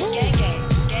Crayola. Gang gang,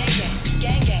 gang gang,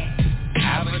 gang gang.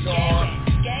 Avatar.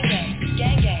 Gang gang,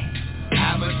 gang gang.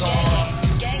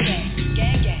 Avatar. Gang gang,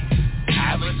 gang gang.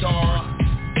 Avatar.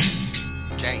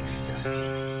 Gangsta.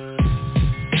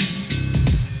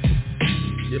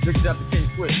 Yeah, big shout out to K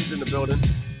Swift, he's in the building.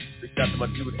 Big shout out to my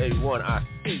dude A1, I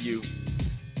see you.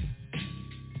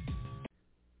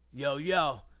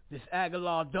 Yo, this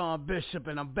Aguilar Don Bishop,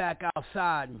 and I'm back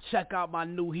outside. And check out my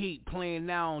new heat playing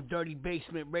now on Dirty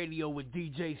Basement Radio with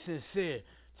DJ Sincere.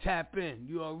 Tap in,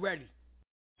 you already.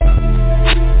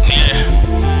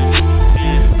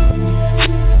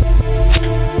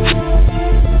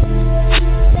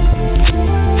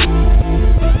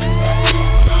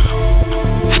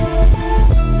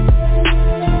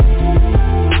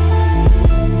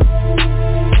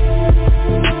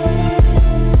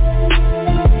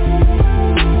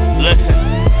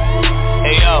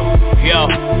 Yo,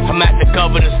 I'm at the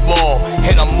governor's ball,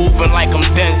 and I'm moving like I'm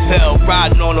Denzel,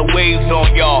 riding on the waves on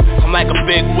y'all. I'm like a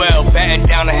big whale, batting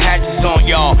down the hatches on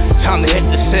y'all. Time to hit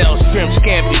the cell, shrimp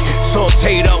scampi,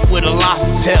 sauteed up with a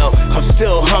lobster tail. I'm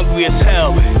still hungry as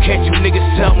hell. Can't you niggas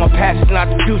tell my past is not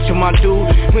the future, my dude?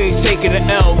 We ain't taking the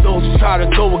L. Those who try to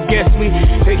go against me,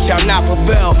 they shall not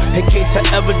prevail. In case I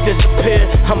ever disappear,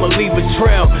 I'ma leave a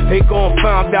trail. They gon'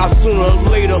 find out sooner or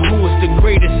later who is the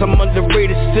greatest. I'm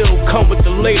underrated, still come with the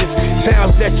latest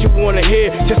sounds that you wanna hear,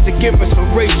 just to give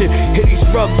inspiration. In these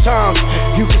rough times,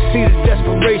 you can see the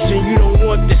desperation. You don't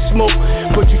want this smoke,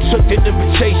 but you took the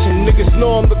invitation. Niggas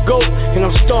know I'm the GOAT, and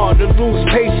I'm starting to lose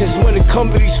patience. When it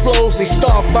comes to these flows, they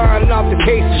start finding out the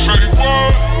cases.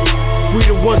 We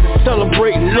the ones that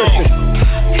celebrate and listen.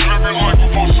 Living life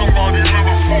before somebody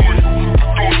living for you. I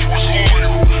thought you was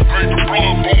loyal, made the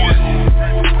blood boil.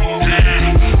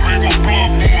 Yeah, made my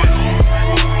blood boil.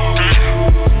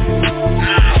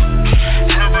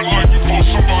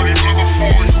 Somebody living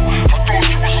for you. I thought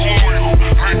you was loyal.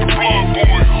 Made the blood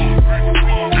boil.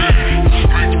 Yeah,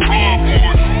 made the blood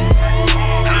boil.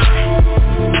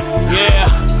 Yeah,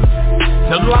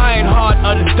 the lion heart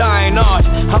of the dying art.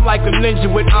 I'm like a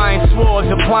ninja with iron swords,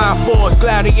 applying force,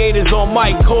 gladiators on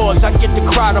mic cords. I get the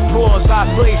crowd applause, I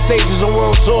slay stages on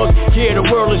world tours. Yeah, the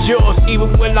world is yours,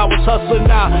 even when I was hustling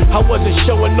out, I wasn't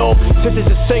showing off. Since it's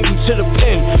a single to the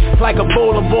pin, like a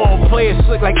bowling ball, playing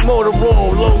slick like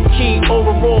Motorola. Low key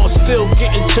overall, still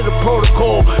getting to the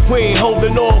protocol. We ain't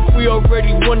holding off, we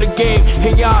already won the game,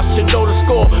 and y'all should know the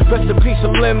score. Rest in peace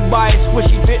of Lim Bias,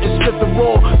 wish he didn't slip the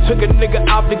roll. Took a nigga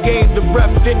out the game, the ref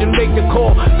didn't make the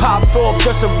call. Popped off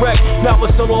just a wreck, now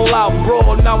it's all out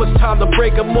brawl. Now it's time to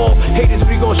break them off. Haters,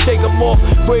 we gon' shake them off.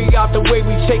 Way out the way,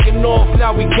 we taking off.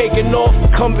 Now we taking off.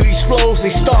 Come to these flows,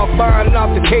 they start finding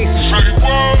out the cases.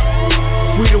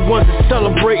 We the ones that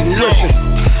celebrate and listen.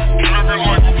 Living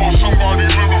life before somebody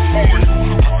living for you.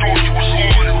 I thought you was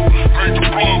loyal. Made the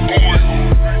blood boil.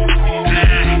 Yeah,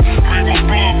 made my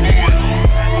blood boil.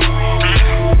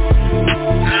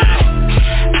 Yeah,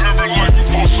 living life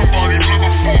before somebody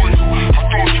living for you. I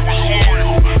thought you was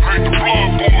loyal. Made the blood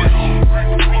boil.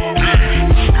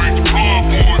 Yeah, made the blood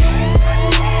boil.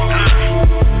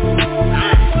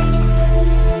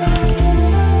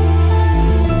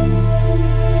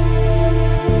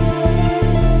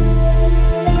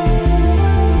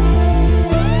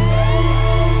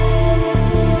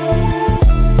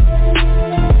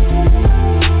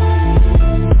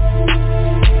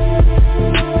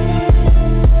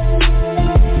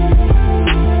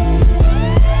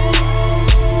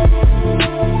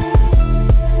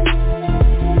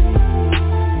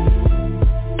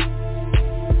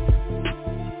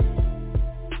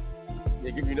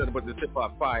 nothing but this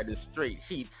hip-hop fire, this straight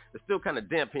heat. It's still kind of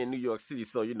damp here in New York City,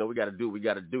 so, you know, we got to do what we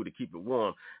got to do to keep it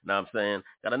warm. Know what I'm saying?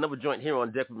 Got another joint here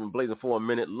on deck. We've been blazing for a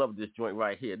minute. Love this joint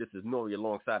right here. This is Nori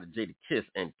alongside of Jada Kiss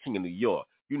and King of New York.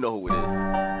 You know who it is.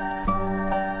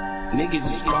 Niggas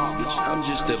is garbage. I'm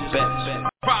just the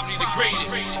best. Probably the greatest.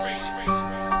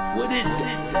 What is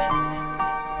that?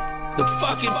 The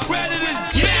fucking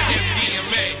predators. Yeah.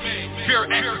 MDMA,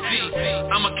 pure ecstasy.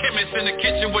 I'm a chemist in the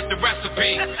kitchen with the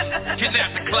recipe.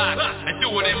 Kidnap the clock and do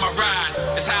it in my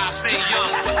ride. It's how I stay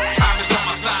young. Time is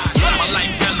on my side. My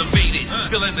life elevated,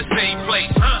 still in the same place.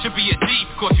 Should be a deep,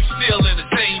 cause you still in the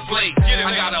same place.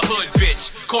 I got a hood bitch,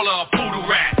 call her a poodle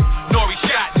rat. Nori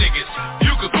shot niggas,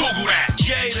 you could Google that.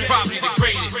 Probably the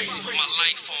greatest.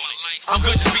 I'm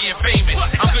good just being famous.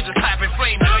 I'm good just clapping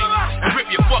flaming. And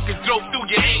rip your fucking throat through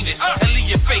your anus. And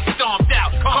leave your face stomped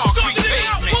out. Concrete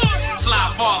basement.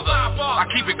 Sly father. I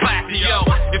keep it classy, yo.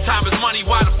 If time is money,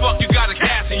 why the fuck you gotta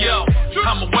cash it, yo?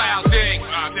 I'm a wild thing.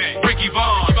 Ricky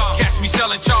Vaughn. Catch me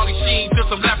selling Charlie Sheen to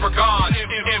some leprechauns.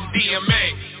 MDMA.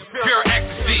 Pure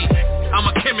ecstasy. I'm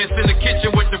a chemist in the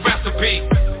kitchen with the recipe.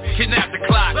 Kidnap the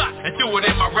clock and do it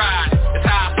in my ride. It's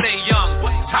how I stay young.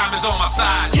 Time is on my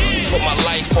side. Put my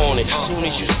life on it. As soon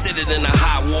as you sit it in the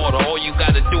hot water, all you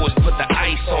gotta do is put the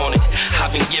ice on it.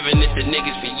 I've been giving it to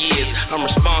niggas for years. I'm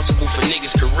responsible for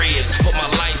niggas' careers. Put my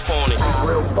life on it.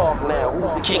 Real talk now.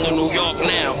 King of New York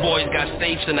now. Boys got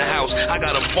safes in the house. I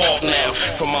got a vault now.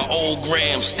 From my old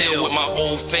gram, still with my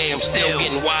old fam, still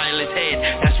getting wireless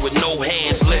head. That's with no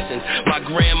hands. Listen, my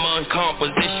grandma's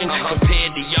composition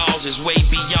compared to y'all's is way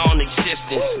beyond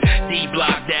existence.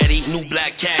 D-Block Daddy, new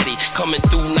black caddy, coming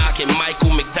through knocking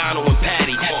Michael McDonald and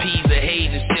Patty. P's and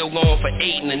Hayes is still going for 8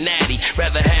 in the natty.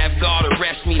 Rather have God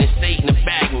arrest me than Satan to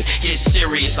bag me. Get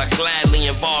serious, I gladly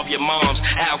involve your moms.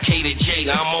 Al-Qaeda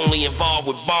Jada, I'm only involved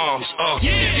with bombs.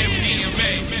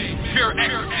 MDMA, pure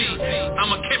ecstasy.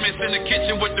 I'm a chemist in the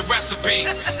kitchen with the recipe.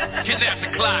 Kidnap the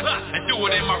clock and do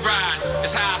it in my ride.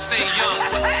 It's how I stay young.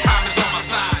 Time is on my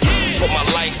side. Put my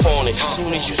life on it. As soon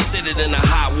as you sit it in the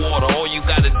hot water, all you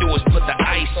gotta do is put the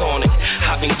ice on it.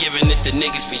 I've been giving it to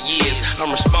niggas for years. I'm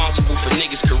responsible for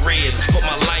niggas' careers. Put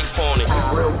my life on it.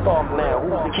 Real talk now.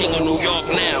 King of New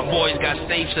York now. Boys got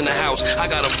safes in the house. I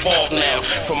got a vault now.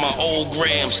 From my old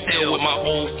gram, still with my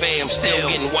old fam, still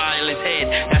getting wireless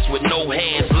head. That's with no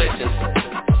hands. Listen.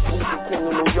 King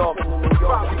of New York.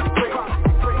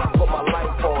 Put my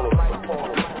life on it.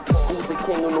 Who's the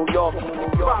king of New York?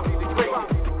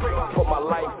 Put my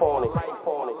life on it.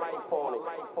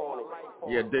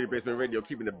 Yeah, Dirty Basement Radio,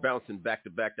 keeping it bouncing back to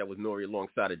back. That was Nori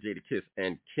alongside of Jada Kiss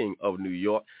and King of New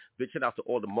York. Big shout out to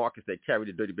all the markets that carry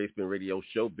the Dirty Basement Radio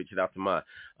show. Big shout out to my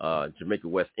Jamaica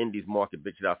West Indies market.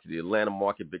 Big shout out to the Atlanta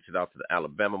market. Big shout out to the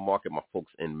Alabama market. My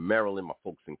folks in Maryland. My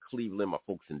folks in Cleveland. My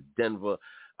folks in Denver.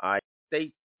 All right,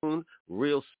 stay tuned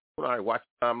real soon. All right, watch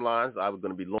the timelines. I was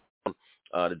going to be long.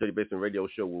 The Dirty Basement Radio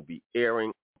show will be airing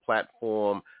on the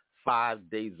platform 5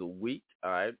 days a week.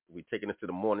 All right, we're taking this to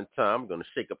the morning time. We're going to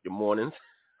shake up your mornings.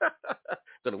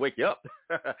 Going to wake you up.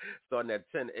 Starting at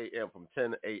 10 a.m. from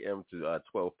 10 a.m. to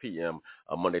 12 p.m.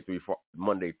 Monday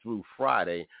through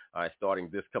Friday. All right, starting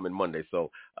this coming Monday.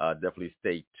 So definitely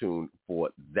stay tuned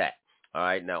for that. All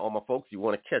right, now all my folks, you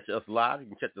want to catch us live, you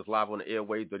can catch us live on the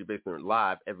airwaves, Dirty Basement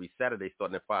Live every Saturday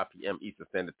starting at 5 p.m. Eastern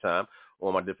Standard Time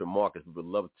on my different markets. We would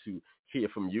love to hear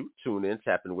from you. Tune in,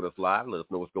 tap in with us live. Let us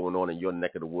know what's going on in your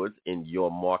neck of the woods, in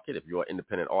your market. If you're an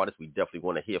independent artist, we definitely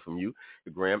want to hear from you.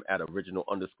 The gram at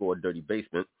original_Dirty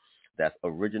Basement. That's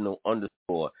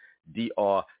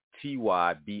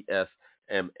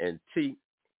original_DRTYBSMNT.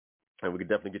 And we can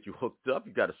definitely get you hooked up.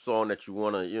 You got a song that you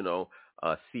want to,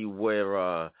 see whether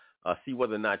or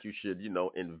not you should,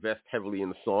 invest heavily in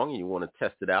the song, and you want to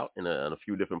test it out in a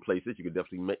few different places. You could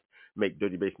definitely make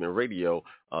Dirty Basement Radio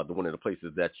the one of the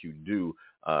places that you do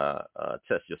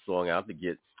test your song out to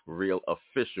get real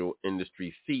official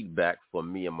industry feedback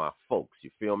from me and my folks.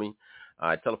 You feel me? All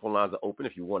right, telephone lines are open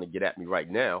if you want to get at me right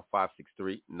now,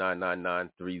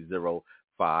 563-999-3050.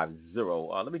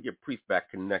 Let me get Priest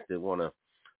back connected. I want to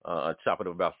chop it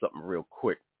up about something real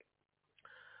quick.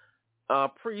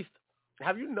 Priest,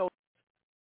 have you noticed?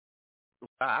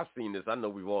 I've seen this. I know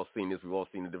we've all seen this. We've all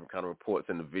seen the different kind of reports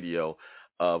in the video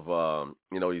of,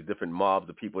 these different mobs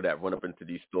of people that run up into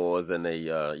these stores and they,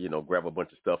 grab a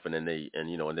bunch of stuff and then they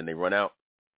run out.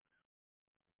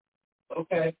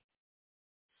 Okay.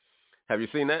 Have you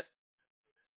seen that?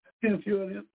 I've seen a few of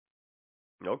them.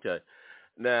 Okay.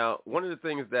 Now, one of the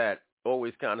things that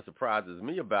always kind of surprises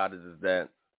me about it is that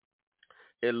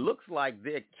it looks like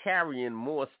they're carrying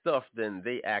more stuff than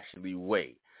they actually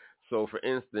weigh. So, for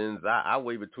instance, I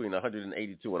weigh between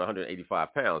 182 and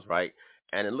 185 pounds, right?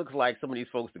 And it looks like some of these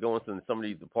folks that go into some of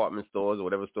these department stores or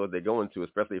whatever stores they go into,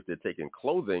 especially if they're taking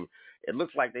clothing, it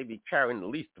looks like they be carrying at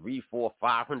least 300, 400,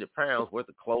 500 pounds worth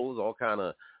of clothes, all kind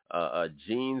of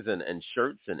jeans and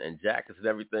shirts and jackets and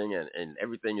everything, and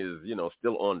everything is,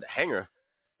 still on the hanger.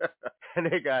 And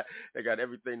they got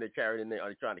everything they carried in there.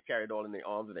 They're trying to carry it all in their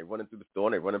arms, and they're running through the store,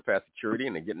 and they're running past security,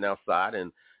 and they're getting outside,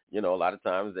 and a lot of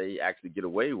times they actually get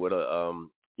away with with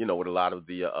a lot of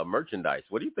the merchandise.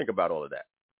 What do you think about all of that?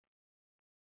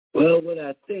 Well, what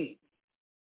I think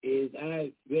is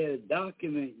I read a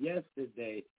document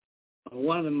yesterday on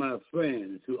one of my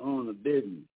friends who own a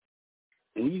business,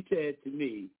 and he said to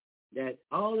me that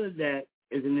all of that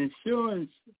is an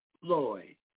insurance ploy,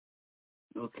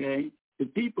 okay? The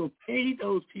people pay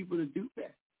those people to do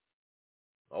that.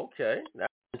 Okay,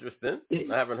 that's interesting.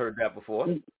 I haven't heard that before.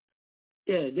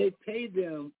 Yeah, they pay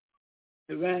them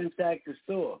to ransack the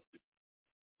store.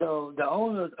 So the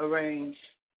owners arrange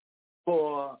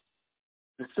for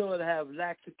the store to have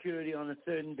lax security on a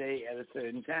certain day at a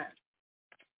certain time.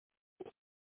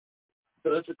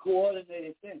 So it's a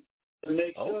coordinated thing to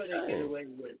make sure they get away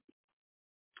with it.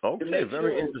 Okay,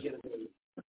 very interesting.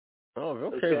 Oh,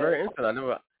 okay, very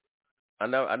interesting.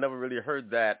 I never really heard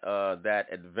that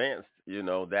advanced,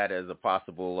 that as a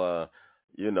possible,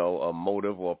 a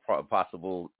motive or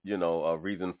possible, a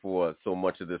reason for so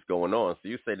much of this going on. So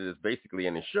you say that it's basically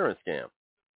an insurance scam.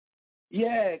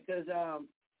 Yeah, because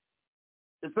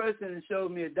the person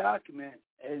showed me a document,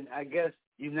 and I guess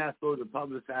you're not supposed to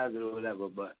publicize it or whatever,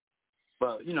 but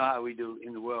you know how we do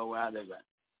in the world where I live at.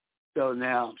 So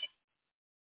now,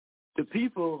 the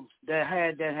people that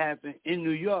had that happen in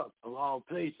New York, of all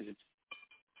places,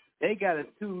 they got a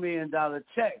 $2 million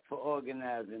check for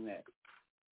organizing that.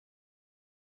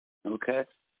 Okay?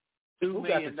 $2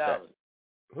 million.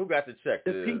 Who got the check?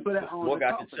 The people that own the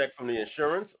got company. the check from the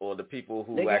insurance, or the people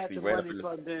who they actually ran got the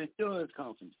money from the insurance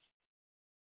company.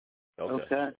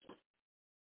 Okay.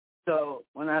 So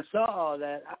when I saw all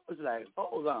that, I was like,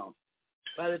 hold on.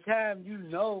 By the time you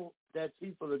know that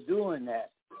people are doing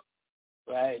that,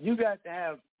 right, you got to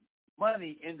have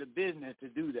money in the business to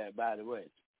do that, by the way.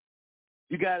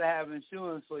 You got to have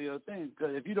insurance for your thing,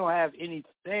 because if you don't have any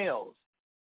sales,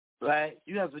 right,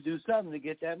 you have to do something to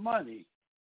get that money,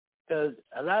 because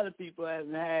a lot of people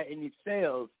haven't had any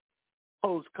sales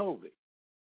post-COVID.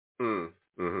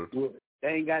 Mm-hmm. They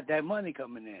ain't got that money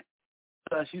coming in.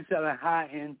 Plus, you selling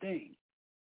high-end things.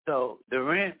 So the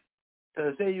rent,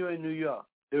 so say you're in New York,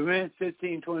 the rent's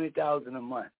 $15,000, $20,000 a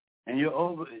month, and you're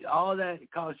over, all that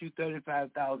costs you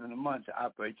 $35,000 a month to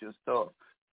operate your store.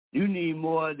 You need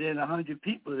more than 100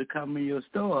 people to come in your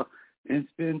store and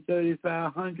spend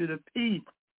 $3,500 a piece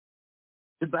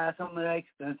to buy some of that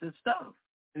expensive stuff.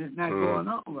 And it's not going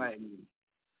on right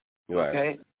now. Right.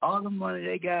 Okay? All the money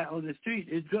they got on the street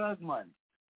is drug money.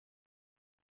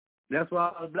 That's why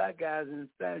all the black guys in the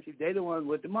Spanish, they the ones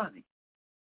with the money.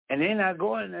 And they're not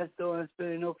going in that store and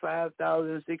spending no $5,000,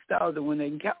 $6,000 when they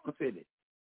can counterfeit it.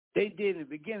 They did in the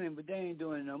beginning, but they ain't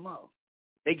doing it no more.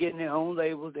 They getting their own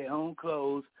labels, their own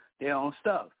clothes, their own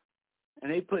stuff.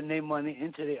 And they putting their money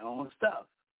into their own stuff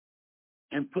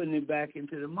and putting it back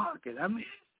into the market. I mean,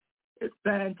 it's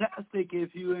fantastic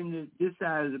if you're in this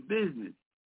side of the business,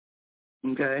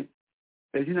 okay?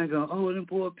 Because you're not going, oh, them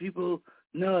poor people.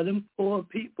 No, them poor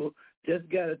people just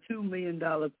got a $2 million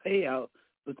payout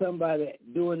for somebody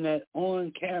doing that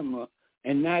on camera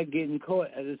and not getting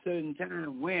caught at a certain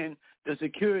time when the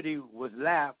security was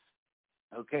lapsed,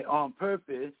 okay, on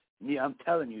purpose. Yeah, I'm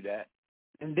telling you that.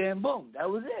 And then, boom, that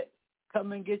was it.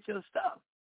 Come and get your stuff.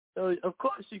 So, of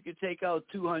course, you could take out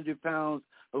 200 pounds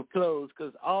of clothes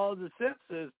because all the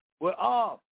sensors were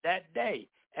off that day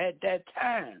at that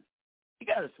time. You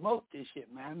got to smoke this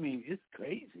shit, man. I mean, it's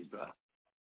crazy, bro.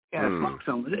 You got to smoke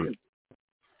some of this.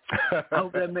 I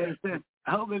hope that makes sense.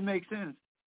 I hope it makes sense.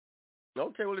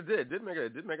 Okay, well, it did. It did make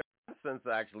sense,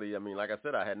 actually. I mean, like I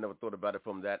said, I had never thought about it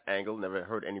from that angle, never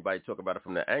heard anybody talk about it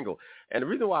from that angle. And the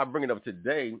reason why I bring it up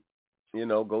today,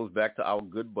 goes back to our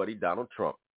good buddy Donald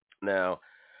Trump. Now,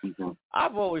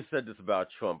 I've always said this about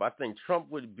Trump. I think Trump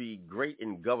would be great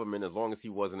in government as long as he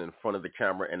wasn't in front of the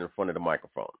camera and in front of the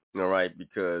microphone. All right,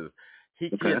 because he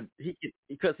could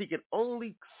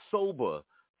only sober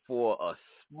for a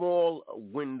small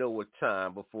window of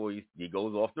time before he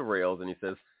goes off the rails and he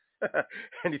says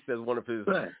one of his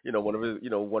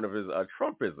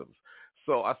Trumpisms.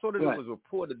 So I saw that it was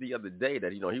reported the other day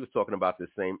that he was talking about this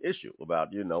same issue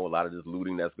about a lot of this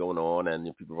looting that's going on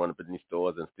and people running up in these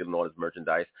stores and stealing all this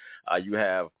merchandise. You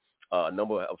have a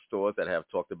number of stores that have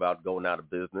talked about going out of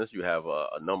business. You have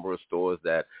a number of stores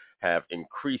that have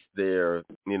increased their,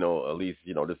 at least,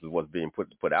 this is what's being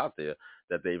put out there,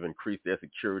 that they've increased their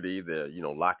security. They're,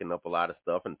 locking up a lot of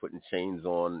stuff and putting chains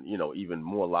on, even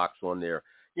more locks on their,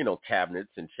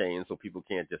 cabinets and chains, so people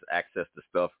can't just access the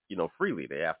stuff, freely.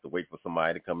 They have to wait for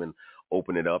somebody to come and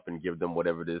open it up and give them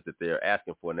whatever it is that they're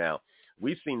asking for. Now,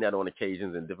 we've seen that on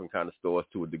occasions in different kind of stores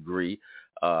to a degree.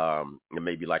 It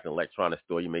may be like an electronic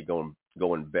store. You may go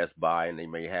in Best Buy, and they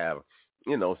may have,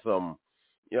 some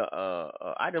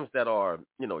items that are,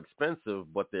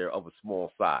 expensive, but they're of a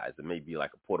small size. It may be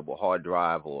like a portable hard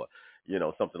drive or,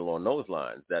 something along those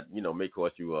lines that, may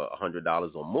cost you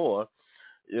 $100 or more.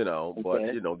 But,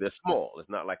 they're small. It's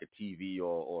not like a TV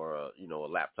or a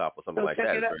laptop or something like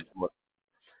that. It's very small,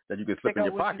 that you can slip in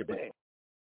your pocket. But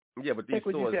these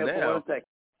stores now.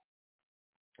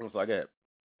 What's like that?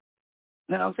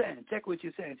 No, I'm saying, check what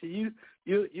you're saying. So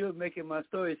you're making my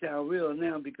story sound real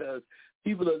now, because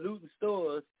people are looting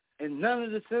stores and none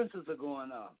of the sensors are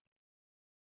going off.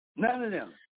 None of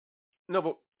them. I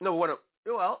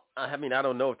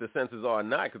don't know if the sensors are or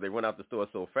not, because they went out the store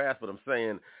so fast. But I'm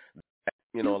saying,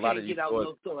 a lot of these stores. You can't get out stores.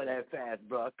 no store that fast,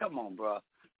 bro. Come on, bro.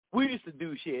 We used to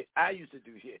do shit. I used to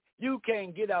do shit. You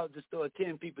can't get out the store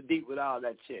 10 people deep with all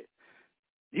that shit.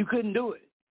 You couldn't do it.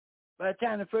 By the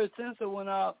time the first sensor went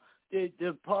off,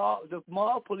 the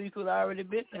mall police would already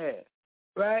been there,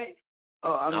 right?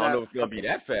 I don't know if it's going to be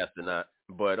that fast or not,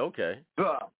 but okay.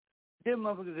 Bro, them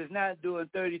motherfuckers is not doing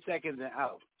 30 seconds and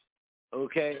out,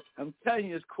 okay? I'm telling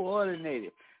you, it's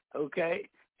coordinated, okay?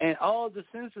 And all the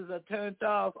sensors are turned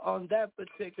off on that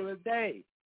particular day.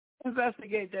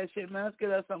 Investigate that shit, man. Let's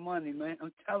get us some money, man.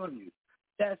 I'm telling you.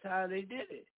 That's how they did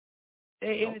it.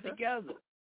 They in it together,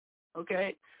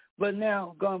 okay? But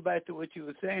now, going back to what you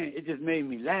were saying, it just made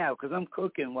me laugh, because I'm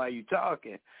cooking while you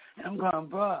talking. And I'm going,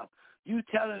 bro, you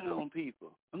telling on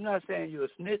people. I'm not saying you're a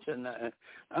snitch or nothing.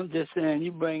 I'm just saying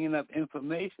you bringing up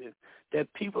information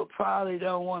that people probably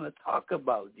don't want to talk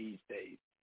about these days.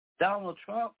 Donald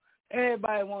Trump,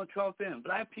 everybody want Trump in.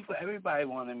 Black people, everybody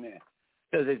want him in.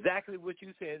 Because exactly what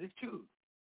you said is true.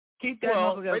 Keep that.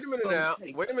 Well, wait a minute now.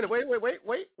 Wait a minute.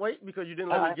 Wait, because you didn't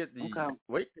let me get the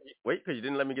because you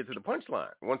didn't let me get to the punchline.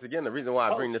 Once again, the reason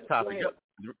why I bring this topic up,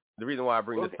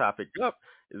 this topic up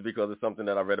is because it's something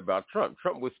that I read about Trump.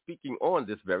 Trump was speaking on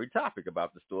this very topic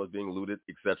about the stores being looted,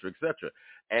 et cetera,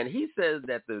 and he says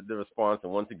that the response,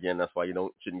 and once again, that's why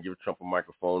shouldn't give Trump a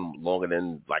microphone longer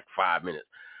than like 5 minutes.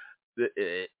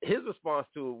 His response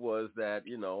to it was that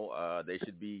they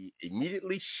should be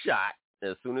immediately shot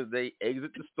as soon as they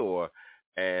exit the store,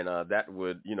 and that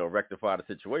would, rectify the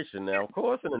situation. Now, of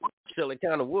course, in a nutshell, it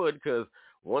kind of would, because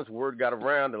once word got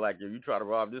around, they're like, if you try to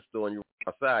rob this store and you're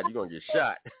outside, you're gonna get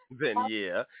shot. Then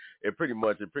yeah, it pretty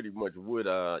much would,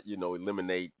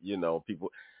 eliminate,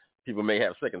 people may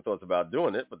have second thoughts about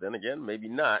doing it, but then again, maybe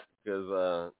not,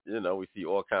 because we see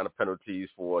all kind of penalties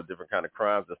for different kind of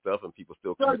crimes and stuff, and people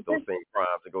still commit those same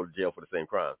crimes and go to jail for the same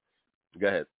crimes. Go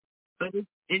ahead. But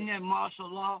isn't that martial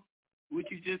law? What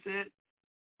you just said?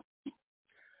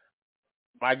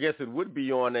 I guess it would be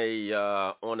on a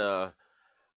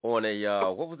what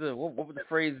would the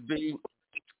phrase be?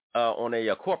 On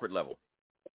a corporate level.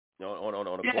 On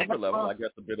a corporate level, I guess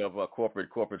a bit of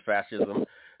corporate fascism.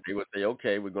 They would say,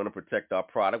 okay, we're going to protect our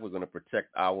product, we're going to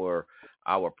protect our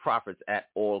profits at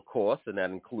all costs, and that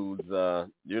includes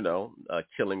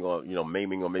killing or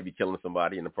maiming or maybe killing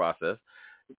somebody in the process.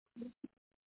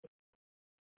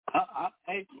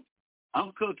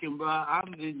 I'm cooking, bro.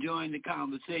 I'm enjoying the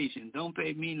conversation. Don't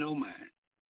pay me no mind.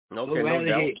 Okay, no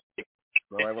doubt.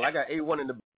 All right, well, I got A1 in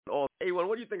the A1.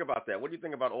 What do you think about that? What do you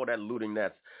think about all that looting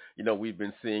that's we've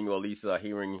been seeing, or at least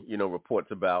hearing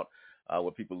reports about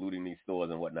with people looting these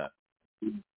stores and whatnot?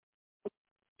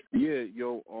 Yeah,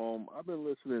 I've been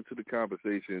listening to the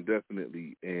conversation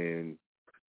definitely, and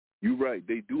you're right.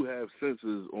 They do have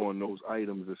sensors on those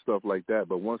items and stuff like that,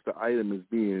 but once the item is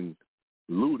being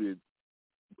looted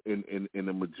in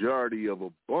a majority of a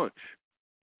bunch,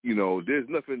 there's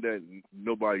nothing that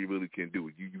nobody really can do.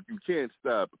 You can't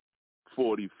stop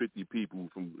 40, 50 people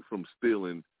from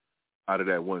stealing out of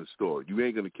that one store. You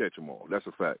ain't going to catch them all. That's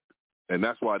a fact. And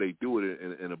that's why they do it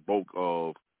in a bulk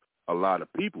of a lot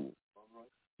of people.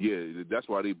 Yeah, that's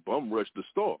why they bum rush the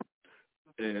store.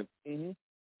 And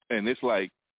it's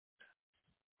like,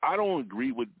 I don't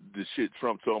agree with the shit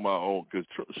Trump talking about, because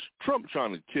Trump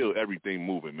trying to kill everything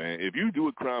moving, man. If you do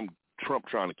a crime, Trump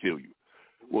trying to kill you.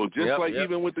 Well,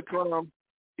 even with the crime,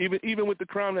 even with the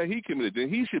crime that he committed, then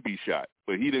he should be shot.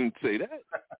 But he didn't say that.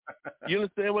 You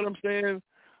understand what I'm saying?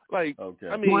 Like, okay.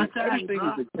 I mean, everything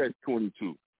is a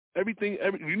catch-22.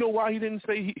 You know why he didn't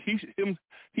say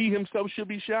he himself should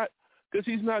be shot? Because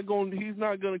he's not going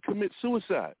to commit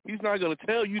suicide. He's not going to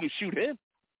tell you to shoot him,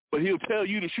 but he'll tell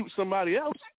you to shoot somebody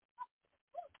else.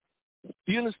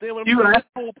 You understand what I'm saying? This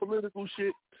whole political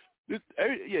shit.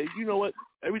 You know what?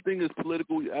 Everything is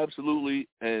political, absolutely,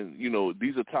 and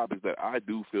these are topics that I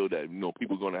do feel that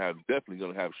people are definitely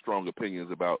going to have strong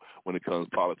opinions about when it comes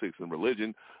to politics and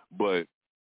religion. But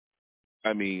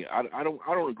I mean, I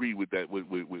don't agree with that with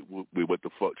what the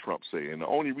fuck Trump saying. The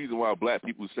only reason why black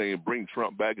people saying bring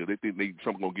Trump back is they think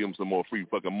Trump gonna give them some more free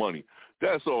fucking money.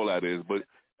 That's all that is. But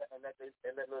and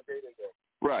that little data game.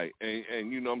 Right,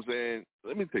 and you know what I'm saying.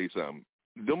 Let me tell you something.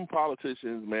 Them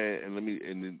politicians, man,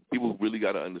 and people really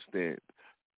got to understand.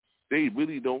 They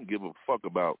really don't give a fuck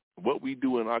about what we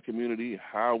do in our community,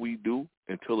 how we do,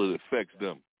 until it affects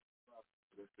them.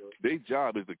 Their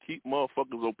job is to keep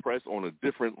motherfuckers oppressed on a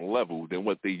different level than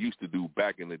what they used to do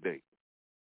back in the day.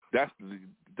 That's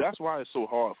why it's so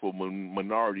hard for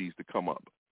minorities to come up.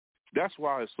 That's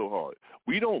why it's so hard.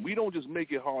 We don't just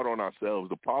make it hard on ourselves.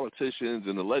 The politicians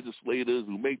and the legislators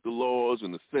who make the laws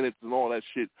and the Senate and all that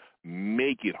shit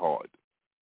make it hard.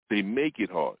 They make it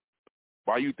hard.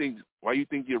 Why you think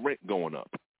your rent going up?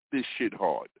 This shit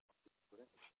hard.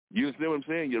 You understand what I'm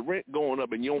saying? Your rent going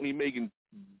up and you're only making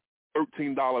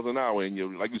 $13 an hour,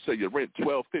 and like you said, your rent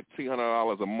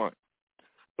 $1,500 a month.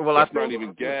 Well, that's not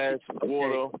even gas,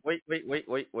 water. Wait,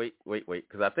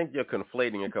 because I think you're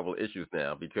conflating a couple of issues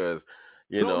now. Because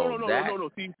no.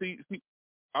 See,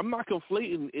 I'm not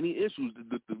conflating any issues.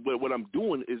 What I'm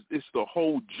doing is it's the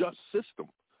whole just system.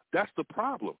 That's the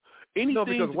problem.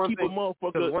 Anything to keep a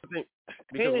motherfucker.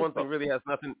 Because one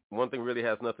thing really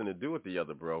has nothing to do with the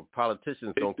other, bro.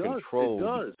 Politicians don't control. It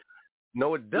does.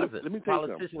 No, it doesn't. Let me tell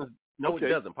you something. Okay. It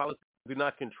doesn't. Politicians do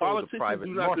not control the private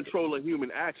market. Politicians do not control the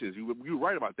human actions. You're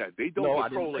right about that. They don't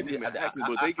control the human actions,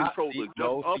 but they control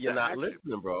you're not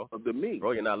listening, bro. Of the means.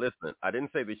 Bro, you're not listening. I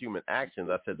didn't say the human actions.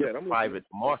 I said the private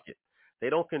market. They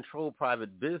don't control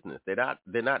private business. They're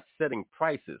not setting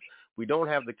prices. We don't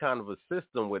have the kind of a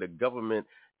system where the government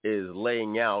is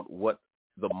laying out what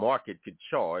the market could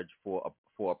charge for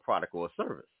a product or a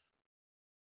service.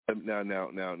 Now,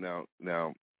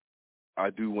 I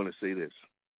do want to say this.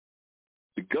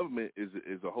 The government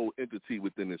is a whole entity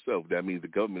within itself. That means the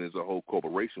government is a whole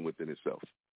corporation within itself.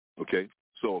 Okay?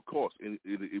 So, of course,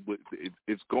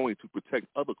 it's going to protect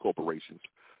other corporations.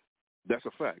 That's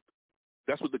a fact.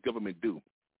 That's what the government do.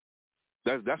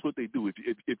 That's what they do.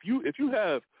 If you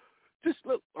have just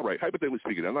look, all right, hypothetically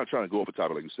speaking, I'm not trying to go off the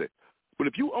topic like you said, but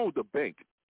if you own the bank,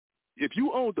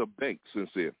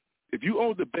 Sincere, if you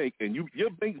own the bank and your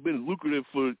bank's been lucrative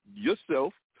for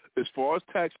yourself as far as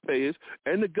taxpayers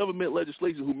and the government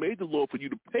legislation who made the law for you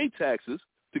to pay taxes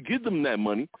to give them that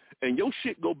money, and your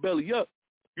shit go belly up,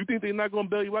 you think they're not going to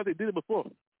belly you out? They did it before.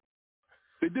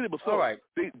 All right.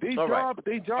 Their job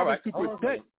is to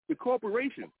protect the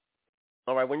corporation.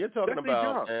 All right, when you're talking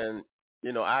about, and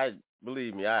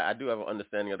believe me, I do have an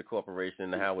understanding of the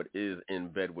corporation and how it is in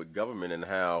bed with government and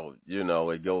how,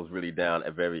 it goes really down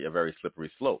a very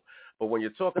slippery slope. But when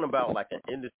you're talking about like an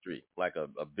industry, like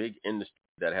a big industry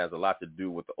that has a lot to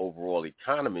do with the overall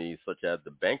economy, such as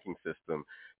the banking system,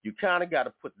 you kind of got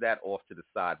to put that off to the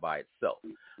side by itself.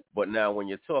 But now when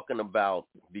you're talking about,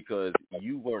 because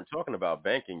you weren't talking about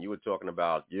banking, you were talking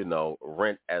about,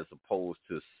 rent as opposed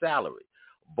to salary.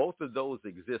 Both of those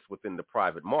exist within the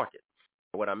private market.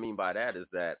 What I mean by that is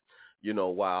that,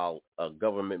 while a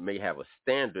government may have a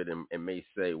standard and may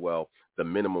say, well, the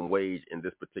minimum wage in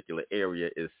this particular area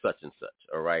is such and such,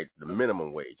 all right, the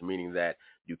minimum wage, meaning that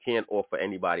you can't offer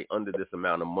anybody under this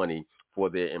amount of money for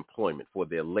their employment, for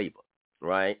their labor,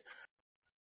 right?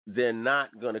 They're not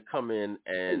going to come in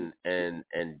and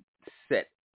set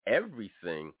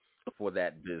everything for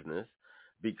that business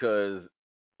because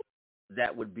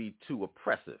that would be too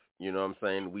oppressive. You know what I'm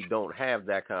saying? We don't have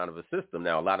that kind of a system.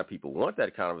 Now, a lot of people want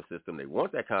that kind of a system. They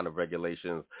want that kind of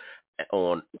regulations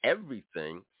on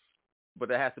everything, but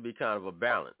there has to be kind of a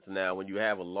balance. Now, when you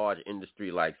have a large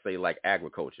industry like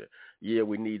agriculture, yeah,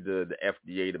 we need the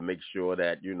FDA to make sure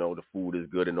that, the food is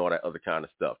good and all that other kind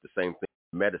of stuff. The same thing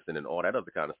with medicine and all that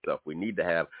other kind of stuff. We need to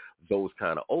have those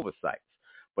kind of oversights.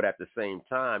 But at the same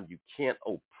time, you can't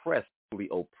oppress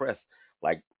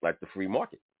like the free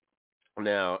market.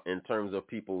 Now, in terms of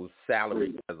people's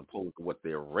salary as opposed to what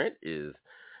their rent is,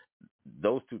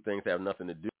 those two things have nothing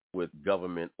to do with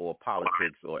government or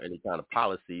politics or any kind of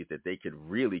policies that they could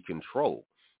really control.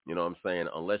 You know what I'm saying?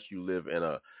 Unless you live in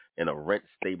a rent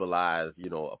stabilized,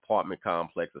 apartment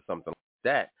complex or something like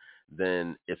that,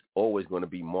 then it's always going to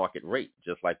be market rate,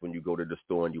 just like when you go to the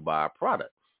store and you buy a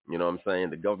product. You know what I'm saying?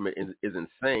 The government isn't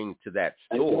saying to that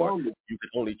store, you can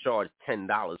only charge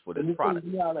 $10 for this product.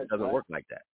 It doesn't work like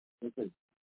that.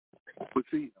 But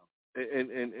see,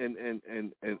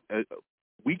 and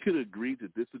we could agree to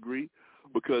disagree,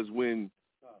 because when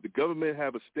the government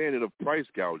have a standard of price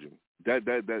gouging, that's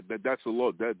a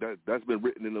law that's been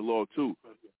written in the law too.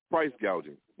 Price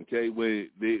gouging, okay? Where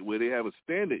they have a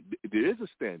standard, there is a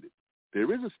standard.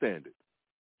 There is a standard.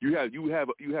 You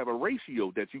have a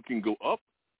ratio that you can go up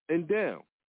and down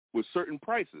with certain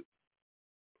prices.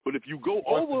 But if you go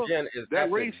over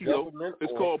that ratio,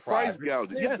 it's called price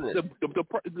gouging. Yes,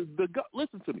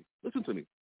 listen to me.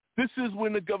 This is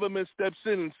when the government steps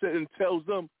in and tells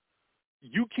them,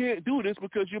 you can't do this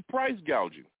because you're price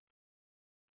gouging.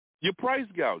 You're price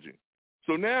gouging.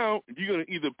 So now you're going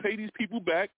to either pay these people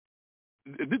back.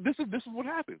 This is what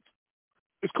happens.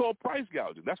 It's called price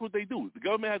gouging. That's what they do. The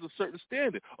government has a certain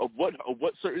standard of what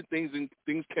certain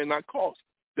things cannot cost.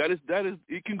 That is,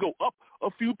 it can go up a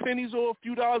few pennies or a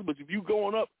few dollars, but if you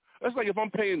going up, that's like if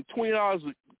I'm paying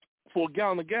 $20 for a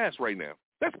gallon of gas right now.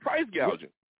 That's price gouging.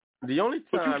 The only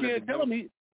time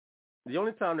The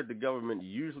only time that the government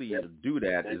usually do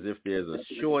that is if there's a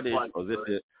shortage,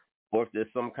 or if there's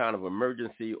some kind of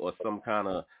emergency or some kind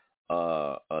of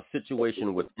a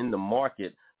situation within the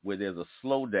market where there's a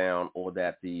slowdown, or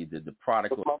that the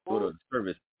product or the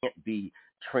service can't be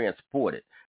transported.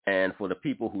 And for the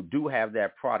people who do have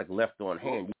that product left on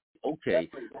hand, okay,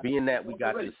 being that we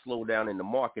got this slowdown in the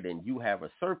market and you have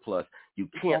a surplus, you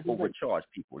can't overcharge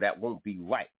people. That won't be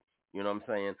right. You know what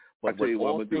I'm saying? But I tell you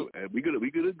what I'm gonna do. And we could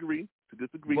agree to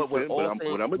disagree. But what I'm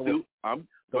gonna do,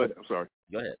 go ahead. I'm sorry.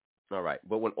 Go ahead. All right.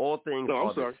 But when all things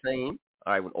are the same,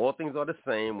 all right. When all things are the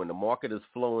same, when the market is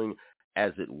flowing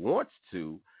as it wants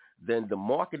to, then the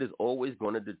market is always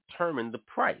going to determine the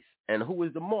price. And who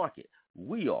is the market?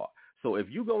 We are. So if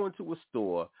you go into a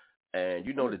store and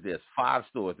you know that there's 5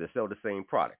 stores that sell the same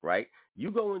product, right? You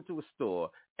go into a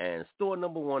store and store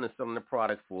number 1 is selling the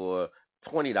product for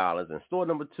 $20, and store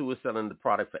number 2 is selling the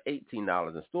product for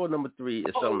 $18, and store number 3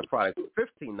 is selling the product for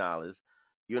 $15.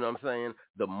 You know what I'm saying?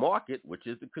 The market, which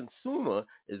is the consumer,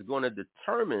 is going to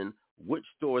determine which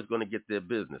store is going to get their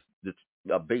business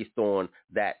based on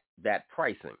that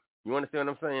pricing. You understand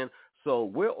what I'm saying? So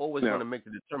we're always going to make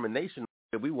the determination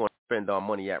that we want to spend our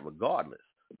money at regardless.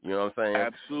 You know what I'm saying?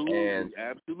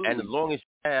 Absolutely. And as long as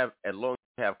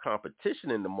you have competition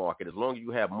in the market, as long as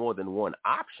you have more than one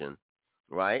option,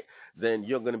 right, then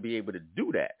you're going to be able to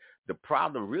do that. The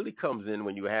problem really comes in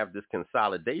when you have this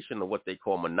consolidation of what they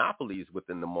call monopolies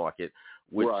within the market,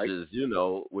 which is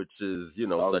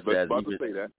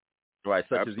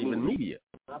such as even media,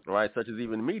 right? Such as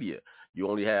even media. You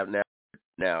only have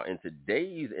now in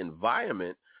today's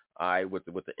environment, with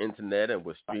the internet and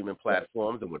with streaming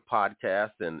platforms and with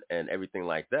podcasts and everything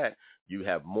like that, you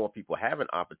have more people having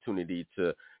opportunity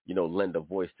to, lend a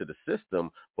voice to the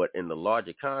system. But in the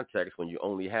larger context, when you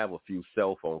only have a few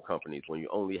cell phone companies, when you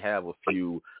only have a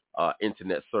few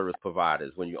internet service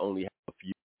providers, when you only have a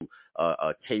few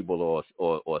cable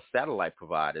or satellite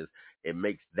providers, it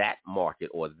makes that market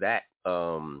or that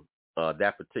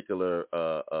particular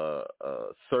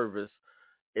service,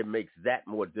 it makes that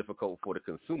more difficult for the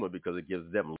consumer because it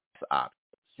gives them less options.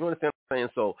 You understand what I'm saying?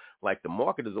 So, like, the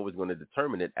market is always going to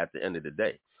determine it at the end of the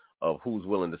day of who's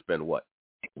willing to spend what.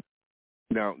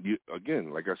 Now,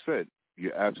 again, like I said,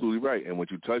 you're absolutely right. And what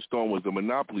you touched on was the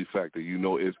monopoly factor.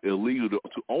 It's illegal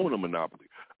to own a monopoly.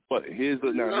 But here's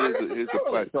the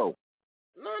plateau.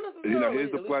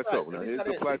 Here's the plateau. Here's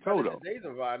the plateau, though. In today's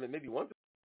environment, maybe one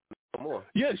more.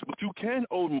 Yes, but you can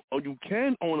own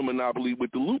a monopoly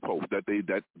with the loopholes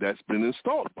that's been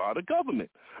installed by the government.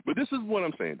 But this is what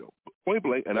I'm saying, though, point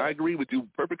blank, and I agree with you.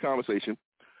 Perfect conversation.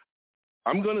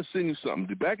 I'm gonna send you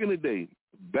something. Back in the day,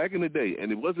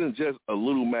 and it wasn't just a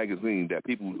little magazine that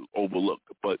people overlooked,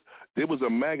 but there was a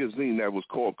magazine that was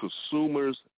called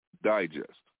Consumers Digest.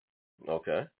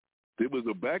 Okay. There was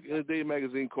a back in the day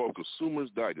magazine called Consumers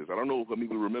Digest. I don't know if some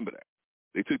people remember that.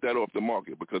 They took that off the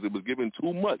market because it was giving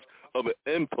too much of an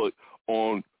input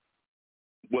on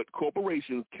what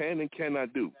corporations can and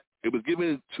cannot do. It was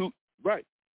giving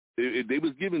they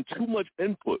was giving too much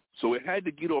input, so it had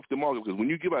to get off the market. Because when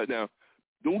you give out now,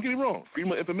 don't get me wrong,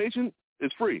 freedom of information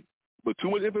is free, but too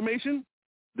much information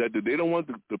that they don't want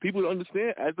the people to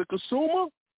understand as the consumer,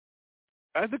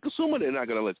 they're not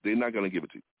gonna give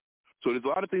it to you. So there's a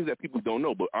lot of things that people don't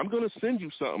know. But I'm gonna send you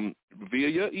something via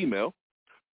your email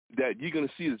that you're going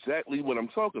to see exactly what I'm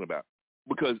talking about,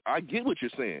 because I get what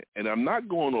you're saying, and I'm not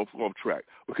going off track,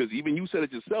 because even you said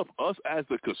it yourself, us as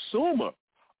the consumer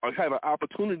have an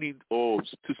opportunity to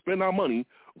spend our money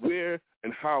where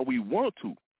and how we want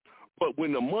to. But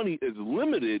when the money is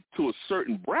limited to a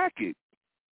certain bracket,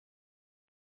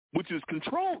 which is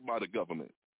controlled by the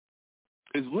government,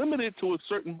 is limited to a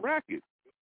certain bracket,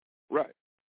 right?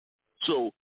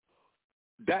 So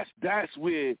that's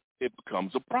where it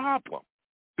becomes a problem.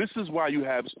 This is why you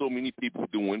have so many people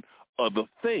doing other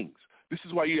things. This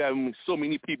is why you have so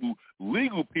many people,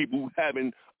 legal people,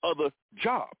 having other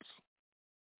jobs.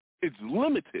 It's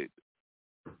limited.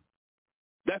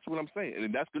 That's what I'm saying,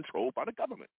 and that's controlled by the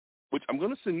government, which I'm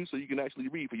going to send you so you can actually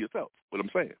read for yourself what I'm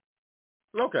saying.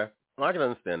 Okay, well, I can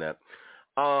understand that.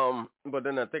 But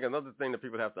then I think another thing that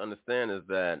people have to understand is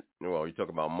that, well, you talk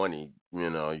about money, you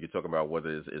can talk about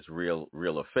whether it's real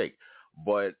or fake.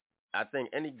 But I think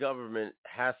any government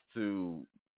has to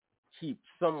keep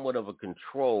somewhat of a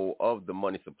control of the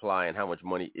money supply and how much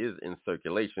money is in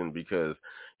circulation, because,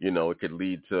 it could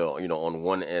lead to, on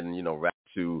one end, right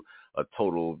to a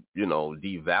total,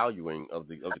 devaluing of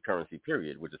the currency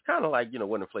period, which is kind of like,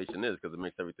 what inflation is, because it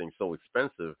makes everything so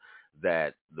expensive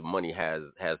that the money has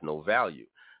no value.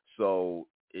 So,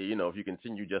 if you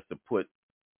continue just to put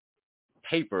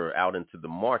paper out into the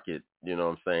market,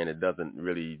 it doesn't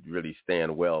really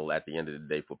stand well at the end of the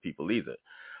day for people either.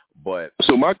 But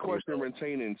so my question,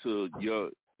 retaining to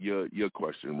your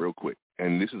question real quick,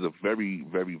 and this is a very,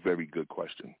 very, very good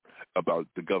question about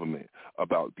the government,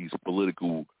 about these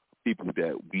political people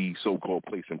that we so-called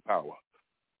place in power.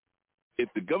 If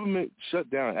the government shut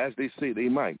down, as they say they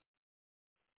might,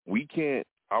 we can't,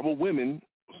 our women,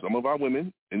 some of our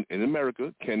women in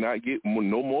America cannot get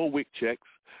no more WIC checks.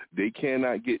 They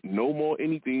cannot get no more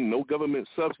anything, no government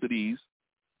subsidies.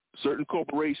 Certain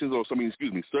corporations,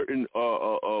 certain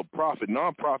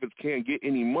nonprofits can't get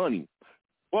any money.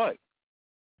 But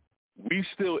we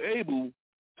still able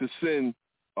to send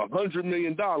 $100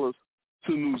 million to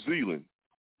New Zealand,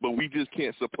 but we just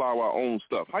can't supply our own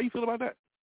stuff. How you feel about that?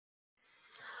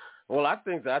 Well, I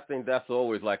think that's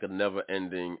always like a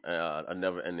never-ending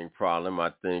problem.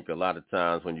 I think a lot of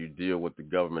times when you deal with the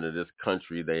government of this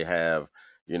country, they have,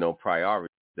 priorities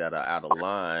that are out of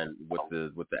line with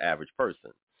the average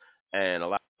person. And a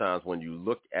lot of times when you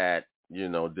look at,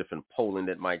 different polling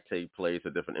that might take place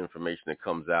or different information that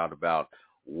comes out about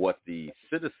what the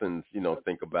citizens,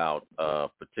 think about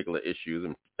particular issues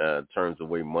in terms of the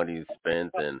way money is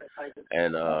spent and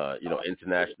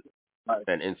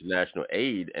international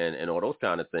aid and all those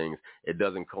kind of things, it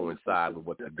doesn't coincide with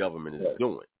what the government is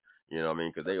doing.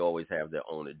 Because they always have their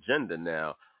own agenda.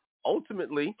 Now,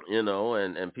 ultimately,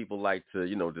 and people like to,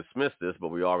 dismiss this, but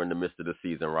we are in the midst of the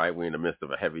season, right? We're in the midst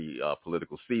of a heavy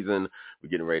political season. We're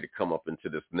getting ready to come up into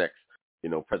this next,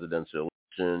 presidential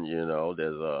election.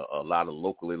 There's a lot of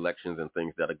local elections and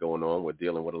things that are going on. We're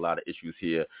dealing with a lot of issues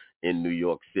here in New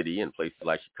York City and places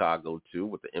like Chicago, too,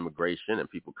 with the immigration and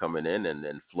people coming in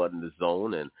and flooding the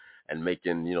zone and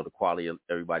making, the quality of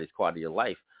everybody's quality of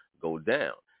life go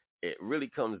down. It really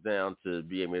comes down to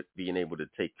being able to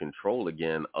take control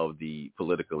again of the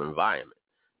political environment.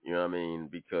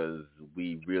 Because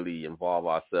we really involve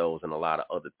ourselves in a lot of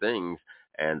other things,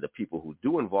 and the people who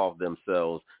do involve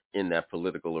themselves in that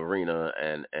political arena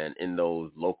and in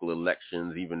those local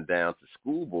elections, even down to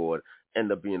school board,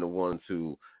 end up being the ones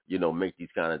who, make these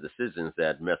kind of decisions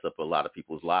that mess up a lot of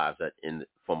people's lives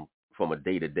from a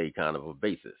day-to-day kind of a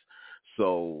basis.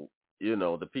 So,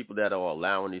 the people that are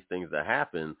allowing these things to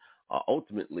happen are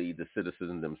ultimately the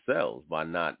citizens themselves by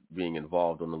not being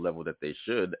involved on the level that they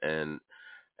should and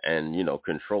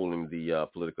controlling the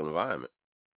political environment.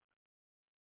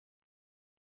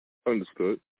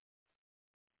 Understood.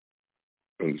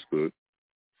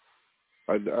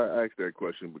 I asked that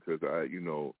question because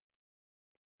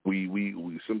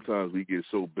we sometimes we get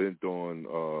so bent on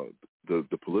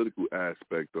the political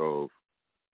aspect of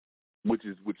which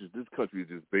is this country is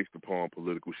just based upon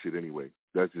political shit anyway.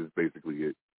 That's just basically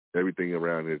it. Everything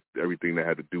around it, everything that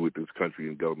had to do with this country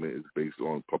and government is based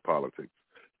on politics.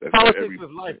 That's politics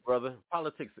is life, brother.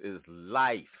 Politics is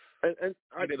life. And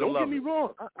don't get me wrong.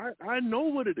 I know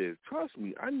what it is. Trust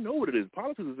me. I know what it is.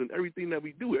 Politics is in everything that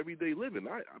we do, everyday living.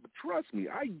 Trust me.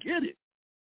 I get it.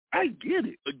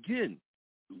 Again,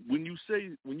 when you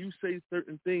say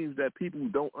certain things that people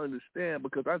don't understand,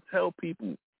 because I tell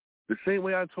people the same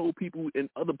way I told people in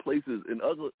other places, in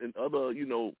other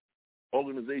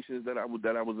organizations that I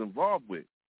was involved with.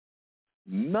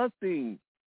 Nothing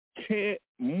can't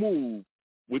move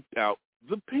without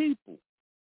the people.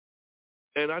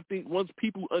 And I think once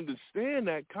people understand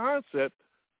that concept,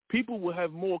 people will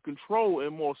have more control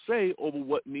and more say over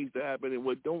what needs to happen and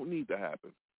what don't need to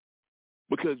happen.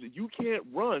 Because you can't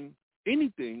run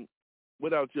anything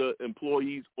without your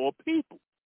employees or people.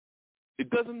 It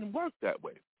doesn't work that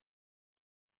way.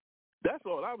 That's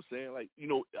all I'm saying. Like,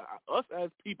 us as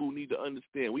people need to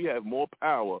understand we have more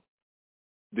power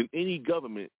than any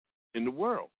government in the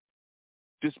world,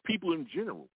 just people in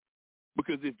general.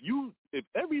 Because if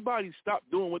everybody stopped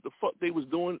doing what the fuck they was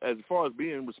doing as far as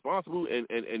being responsible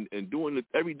and doing the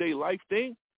everyday life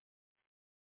thing,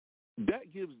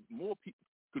 that gives more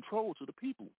control to the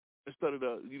people instead of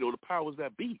the powers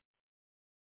that be.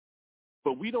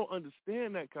 But we don't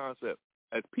understand that concept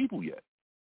as people yet.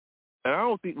 And I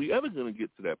don't think we ever going to get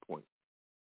to that point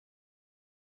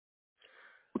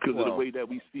because of the way that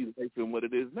we see life and what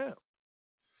it is now.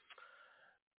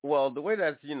 Well, the way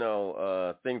that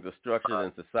things are structured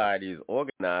and society is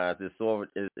organized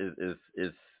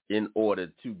is in order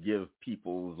to give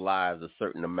people's lives a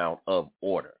certain amount of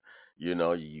order.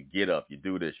 You get up, you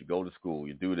do this, you go to school,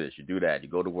 you do this, you do that, you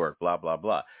go to work, blah, blah,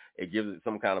 blah. It gives it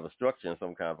some kind of a structure and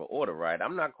some kind of an order, right?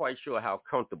 I'm not quite sure how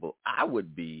comfortable I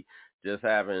would be just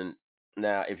having,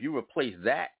 now, if you replace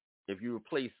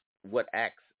what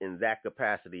acts in that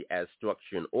capacity as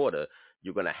structure and order,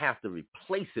 you're going to have to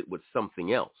replace it with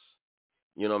something else.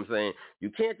 You know what I'm saying? You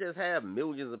can't just have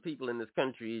millions of people in this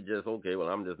country just, okay, well,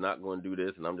 I'm just not going to do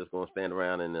this and I'm just going to stand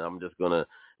around and I'm just going to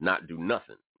not do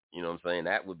nothing. You know what I'm saying?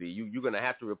 That would be, you're going to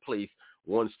have to replace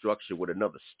one structure with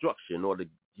another structure in order,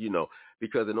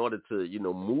 because in order to,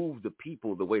 move the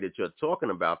people the way that you're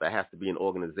talking about, there has to be an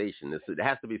organization. There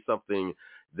has to be something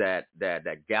that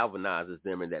galvanizes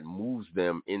them and that moves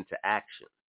them into action.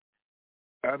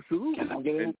 Absolutely.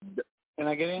 Can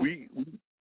I get in?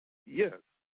 Yes.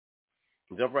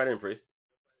 Jump right in, Priest.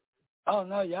 Oh,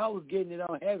 no, y'all was getting it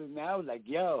on heavy, man. I was like,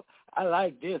 yo, I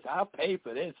like this. I'll pay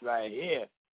for this right here.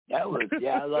 I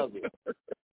love it.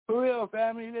 For real,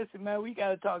 family, listen, man, we got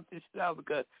to talk this shit out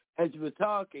because as you were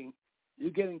talking,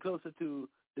 you're getting closer to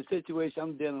the situation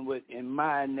I'm dealing with in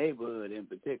my neighborhood in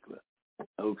particular,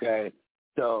 okay?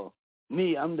 So,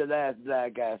 me, I'm the last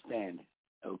black guy standing,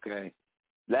 okay?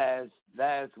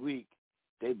 Last week,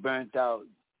 they burnt out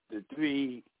the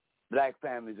 3 black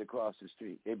families across the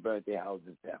street. They burnt their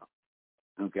houses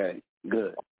down, okay?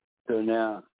 Good. So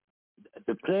now,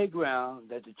 the playground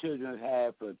that the children have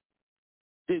had for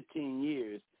 15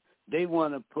 years, they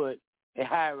want to put a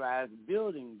high-rise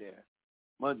building there.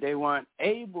 But they weren't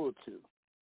able to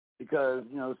because,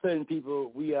 certain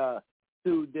people, we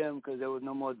sued them because there was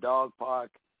no more dog park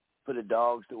for the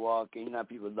dogs to walk in.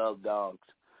 People love dogs.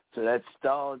 So that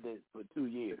stalled it for 2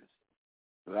 years,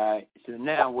 right? So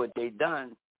now what they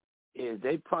done is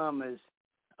they promised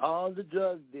all the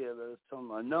drug dealers from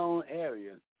a known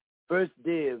area first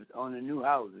dibs on the new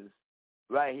houses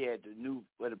right here at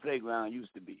where the playground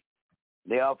used to be.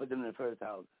 They offered them the first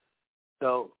houses.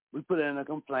 So we put in a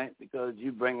complaint because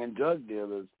you bringing drug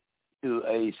dealers to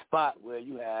a spot where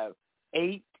you have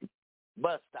 8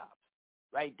 bus stops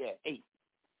right there, 8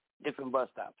 different bus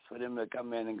stops for them to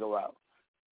come in and go out.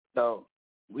 So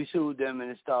we sued them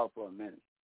and it stalled for a minute.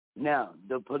 Now,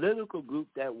 the political group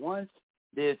that wants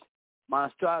this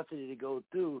monstrosity to go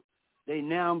through, they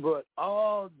now brought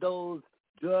all those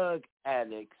drug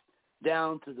addicts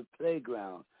down to the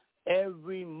playground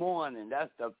every morning.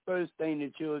 That's the first thing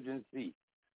the children see.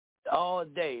 All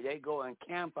day they go and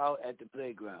camp out at the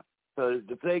playground. So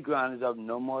the playground is of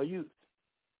no more use.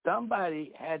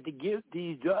 Somebody had to give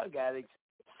these drug addicts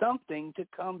something to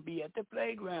come be at the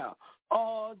playground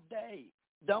all day.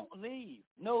 Don't leave.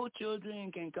 No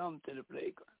children can come to the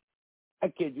playground. I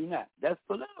kid you not. That's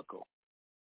political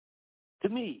to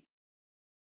me.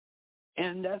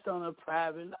 And that's on a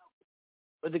private level.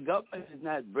 But the government is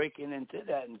not breaking into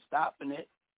that and stopping it.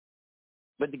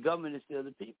 But the government is still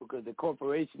the people because the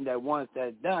corporation that wants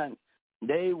that done,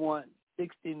 they want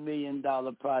 $60 million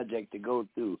project to go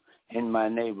through in my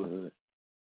neighborhood.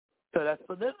 So that's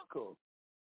political.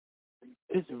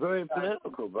 It's very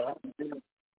political, bro.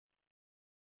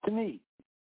 To me.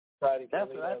 That's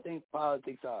what I think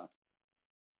politics are.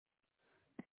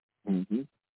 Mm-hmm.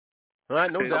 All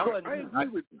right, no doubt. I agree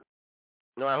with you.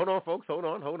 All right, hold on, folks. Hold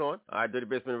on. All right, Dirty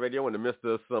Basement Radio in the midst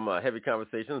of some heavy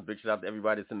conversations. Big shout out to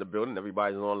everybody that's in the building.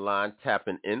 Everybody's online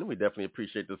tapping in. We definitely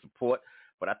appreciate the support.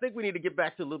 But I think we need to get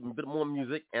back to a little bit more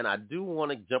music, and I do want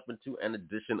to jump into an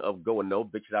edition of Go and No.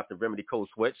 Big shout out to Remedy Cold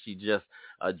Sweat. She just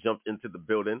jumped into the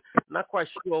building. Not quite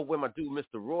sure where my dude,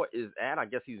 Mr. Roy, is at. I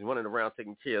guess he's running around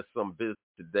taking care of some business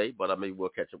today, but maybe we'll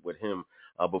catch up with him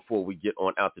before we get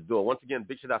on out the door. Once again,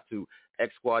 big shout out to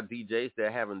X Squad DJs.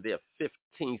 They're having their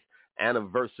 15th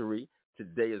anniversary.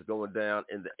 Today is going down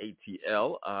in the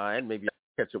ATL, and maybe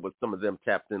I'll catch up with some of them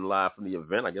tapped in live from the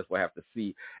event. I guess we'll have to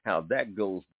see how that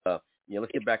goes.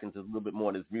 Let's get back into a little bit more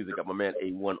of this music. Got my man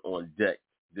A1 on deck.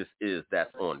 This is That's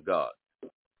on God.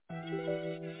 Yeah,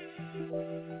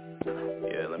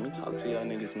 let me talk talk to y'all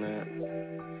niggas, man.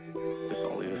 There's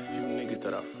only a few niggas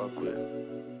that I fuck with,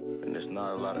 and there's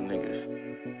not a lot of niggas.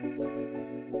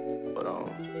 But a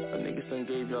niggas done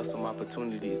gave y'all some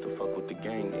opportunities to fuck with the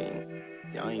gang.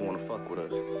 Y'all ain't wanna fuck with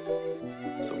us.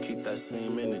 So keep that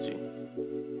same energy.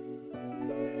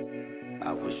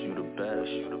 I wish you the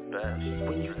best,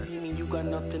 When you see me, you got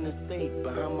nothing to say.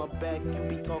 Behind my back, you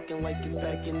be talking like it's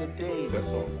back in the day. That's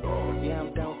on God. Yeah, I'm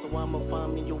down, so I'ma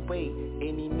find me a way.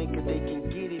 Any nigga, they can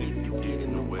get it if you get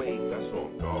in the way. That's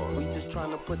on God. We just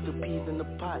tryna put the peas in the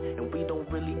pot, and we don't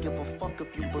really give a fuck if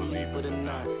you believe it or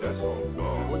not. That's on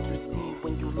God. What you see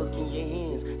when you look in your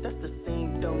hands, that's the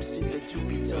same dumb shit that you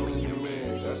be telling your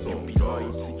man. That's on God. You be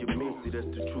lying to your man, see that's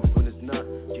the truth when it's not.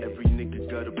 Every nigga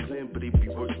got a plan, but it be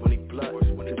worse when they plot.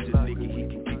 Cause this nigga, he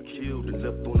can get killed and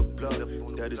left on the block.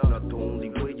 That is not the only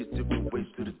way, it's different ways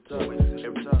to the top.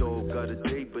 Every dog got a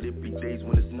day, but it be days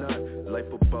when it's not.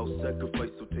 Life about sacrifice,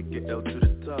 so take it L to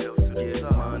the top. Yeah,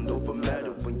 it's mind over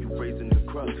matter when you raising the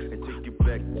crop. And take it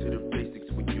back to the basics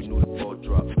when you know the ball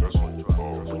drop.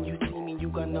 When you see me, you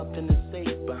got nothing to say.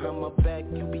 Behind my back,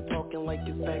 you be talking like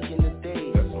it's back in the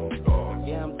day.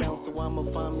 Yeah, I'm down, so I'ma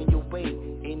find me a way.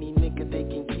 Any nigga, they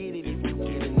can get it if you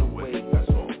get in the way.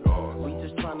 We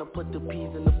just tryna put the peas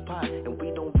in the pot, and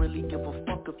we don't really give a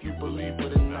fuck if you believe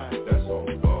it or not.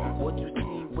 What you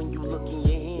see when you look in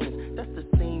your hands, that's the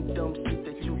same dumb shit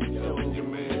that you be telling your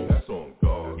man. That's on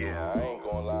God. Yeah, I ain't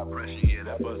gonna lie, pressure, yeah,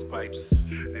 that buzz pipes.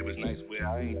 It was nice where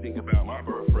I ain't think about my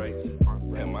birthright.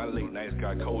 And my late nights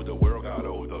got colder, the world got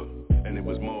older. And it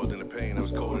was more than the pain that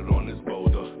was coded on this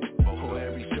boulder. For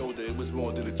every shoulder, it was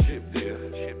more than a chip there.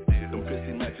 Them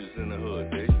pissy matches in the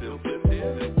hood, they still flip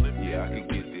there. Yeah, I can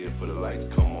get there for the lights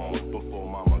come on. Before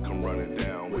mama come running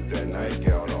down with that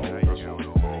nightgown on.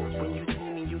 When you see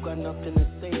me, you got nothing to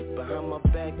say. Behind my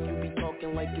back, you be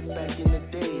talking like it's back in the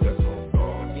day.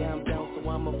 Yeah, I'm down, so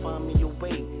I'ma find me a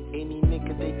way. Any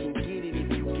nigga, they can get it if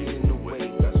you get in the way.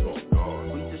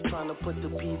 We just tryna put the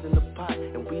peas in the pot,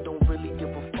 and we don't really give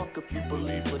a fuck if you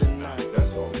believe it or not.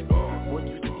 What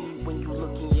you see when you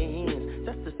look in your hands,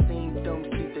 that's the same dumb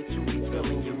shit that you be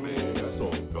telling your man. That's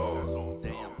on God.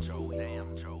 Damn, Joey.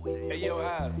 Hey, yo,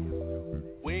 Al,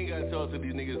 we ain't gotta talk to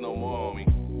these niggas no more, homie.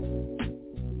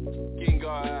 King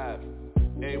God Ave,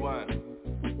 A1,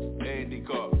 A&D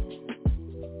Corp.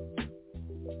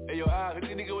 Hey, yo, Al, hit the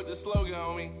nigga with the slogan,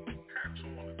 homie.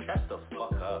 Shut the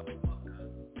fuck up.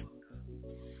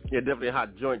 Yeah, definitely a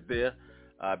hot joint there.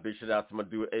 Big shout out to my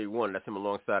dude A1. That's him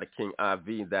alongside of King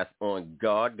IV. That's on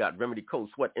guard. Got Remedy Cold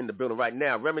Sweat in the building right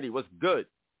now. Remedy, what's good?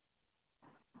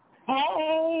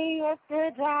 Hey, what's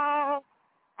good, y'all?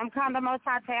 I'm kind of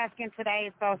multitasking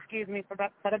today, so excuse me for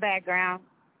the background.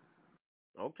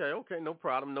 Okay, no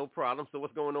problem. So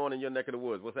what's going on in your neck of the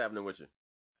woods? What's happening with you?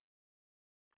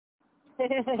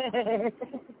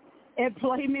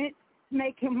 Employment,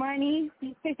 making money,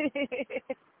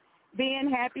 being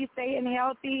happy, staying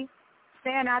healthy,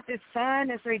 staying out the sun.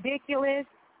 It's ridiculous.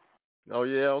 Oh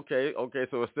yeah, okay.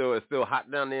 So it's still hot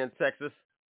down there in Texas.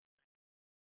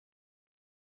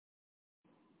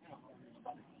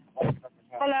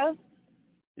 Hello?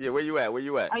 Yeah, where you at? Are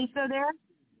you still there?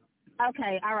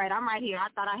 Okay, all right. I'm right here. I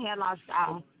thought I had lost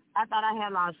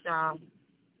y'all.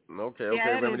 Okay.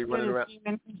 Yeah, Remedy running around.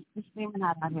 It's steaming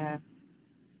hot out here.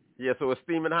 Yeah, so it's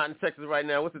steaming hot in Texas right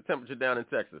now. What's the temperature down in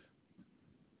Texas?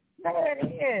 There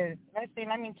it is. Let's see.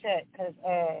 Let me check, because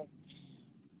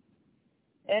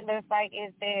it looks like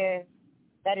it says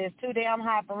that is too damn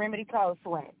hot for Remedy Cold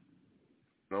Sweat.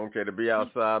 Okay, to be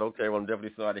outside. Okay, well, I'm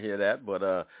definitely sorry to hear that. But,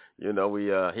 we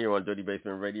here on Dirty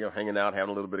Basement Radio, hanging out, having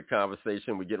a little bit of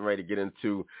conversation. We're getting ready to get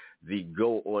into the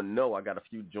go or no. I got a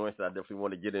few joints that I definitely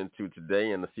want to get into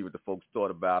today and to see what the folks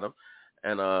thought about them.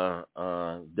 And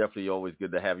definitely always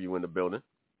good to have you in the building.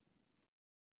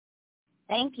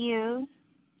 Thank you.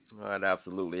 All right,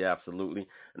 absolutely.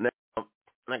 Now,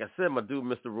 like I said, my dude,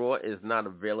 Mr. Raw, is not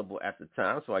available at the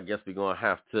time, so I guess we're going to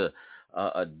have to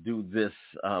do this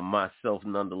myself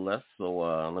nonetheless.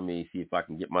 So let me see if I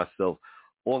can get myself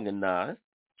organized.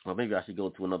 Or maybe I should go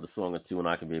to another song or two and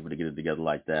I can be able to get it together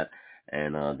like that.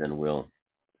 And then we'll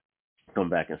come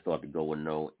back and start to go or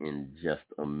no in just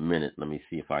a minute. Let me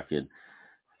see if I could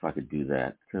do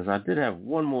that. Because I did have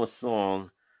one more song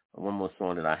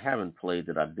that I haven't played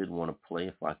that I did want to play.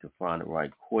 If I can find it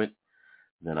right quick,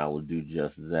 then I will do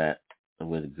just that. And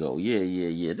where to go?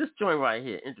 Yeah. This joint right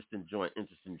here, interesting joint.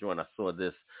 I saw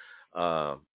this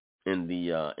in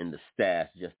the stash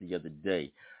just the other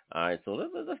day. All right, so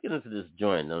let's get into this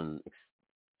joint. I'm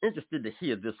interested to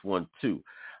hear this one too.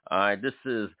 All right, this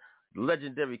is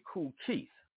legendary Kool Keith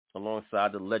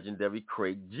alongside the legendary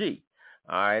Craig G.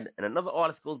 All right, and another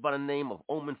artist goes by the name of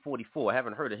Omen 44. I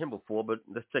haven't heard of him before, but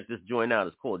let's check this joint out.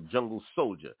 It's called Jungle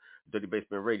Soldier. Dirty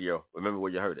Basement Radio. Remember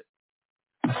where you heard it.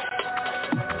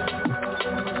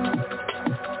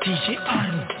 DJ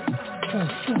Arnold,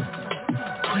 Fufu,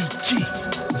 Quickie,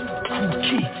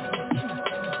 Cookie.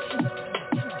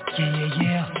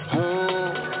 Yeah.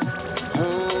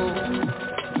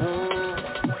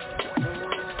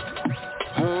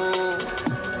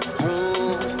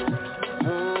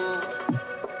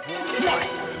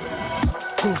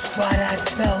 Why I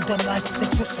spell them like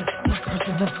citrus,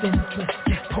 person of interest,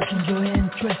 poking your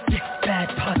interest, bad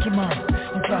Pokemon,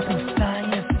 I'm dropping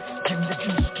science, give me the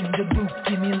juice, give me the boot,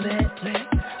 give me lit,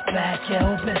 Black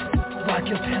Elvis, rock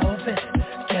your pelvis,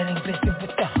 getting busy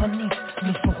with the honey,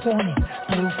 me so horny,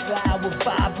 blue flower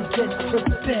vibe, get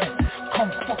prepared,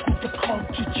 come fuck with the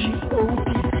culture, G.O.D.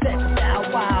 sex,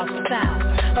 wild style,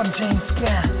 I'm James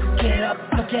Brown, get up,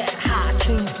 I get high,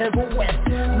 King Heroin,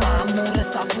 my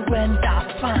modus operandi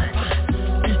fine,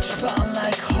 each round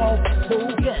like Hulk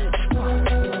Hogan,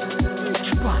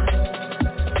 each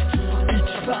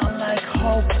round like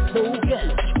Hulk Hogan,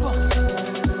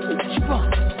 each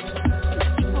round.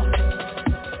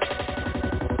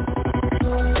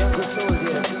 Jungle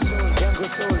soldier, jungle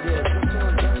soldier,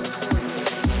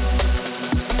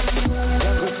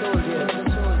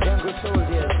 jungle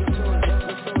soldier,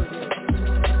 jungle soldier.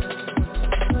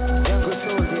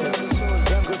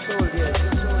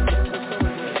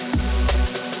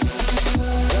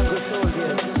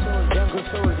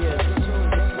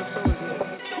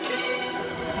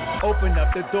 Open up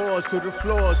the doors to the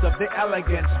floors of the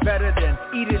elegance, better than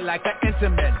eat it like an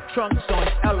intimate. Trunks on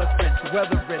elephants,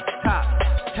 whether it's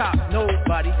top,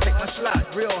 nobody take my slot.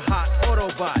 Real hot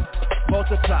Autobot,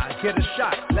 multiply, get a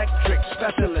shot. Electric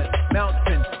specialist,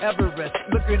 mountain, Everest,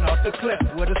 looking off the cliff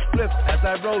with a split as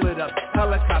I roll it up.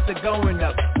 Helicopter going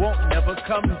up, won't never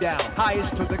come down.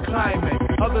 Highest to the climbing,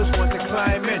 others want to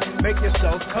climb in. Make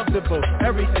yourself comfortable,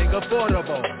 everything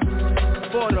affordable.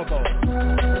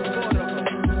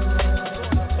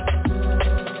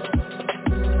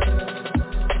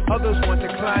 Others want to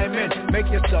climb in, make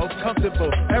yourself comfortable,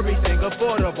 everything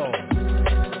affordable.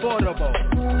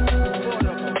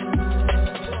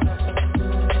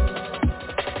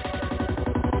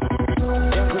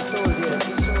 Jungle soldier,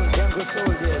 jungle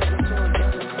soldier, jungle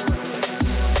soldier,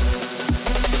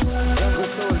 jungle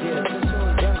soldier,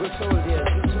 jungle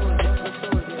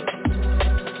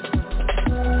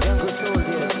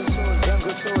soldier,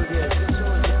 jungle soldier.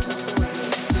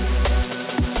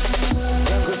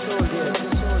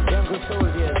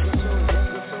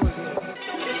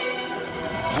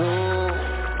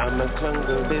 I'm a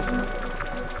jungle this.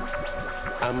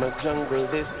 I'm a jungle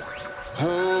this.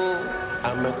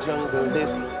 I'm a jungle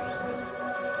this.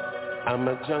 I'm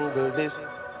a jungle this.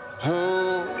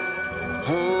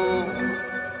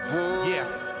 Yeah.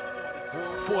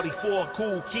 44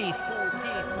 Cool Keith.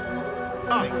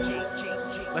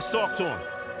 Let's talk to him.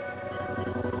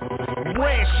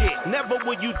 Rare shit, never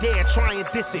would you dare try and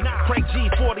diss it. Crank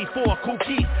G44, Cool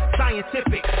Keith,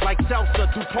 scientific, like Seltzer,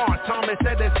 DuPont, Thomas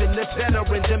Edison, the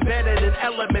veterans embedded in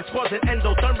elements causing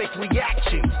endothermic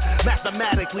reactions.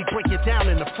 Mathematically break it down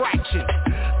into fractions.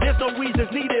 There's no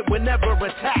reasons needed whenever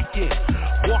attacking.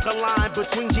 Walk a line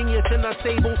between genius and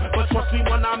unstable, but trust me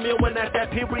when I'm ill when at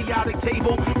that periodic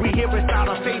table. We hear it's not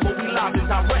a fable, we live and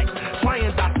direct. Try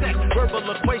and dissect verbal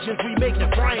equations we make to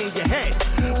fry in your head.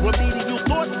 Remedial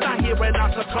thoughts I hear in our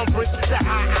circumference. That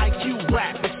high IQ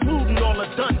rap, excluding all the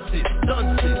dunces.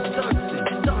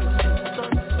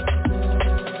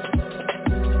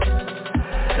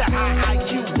 That high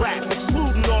IQ rap,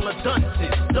 excluding all the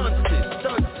dunces. Jungle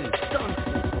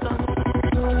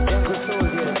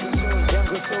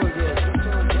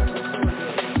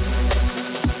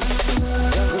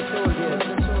soldier,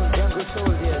 jungle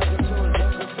soldier, jungle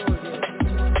soldier,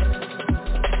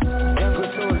 jungle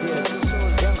soldier,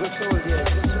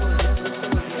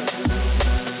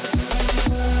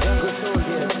 jungle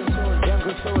soldier,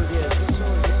 jungle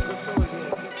soldier.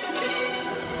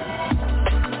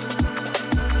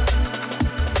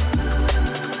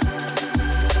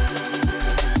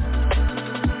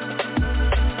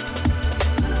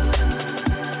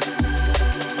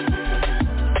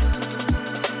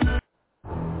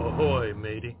 Ahoy,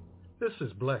 matey. This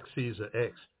is Black Caesar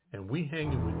X, and we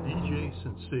hanging with DJ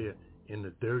Sincere in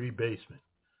the dirty basement.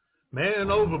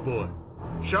 Man overboard.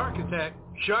 Shark attack,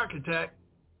 shark attack.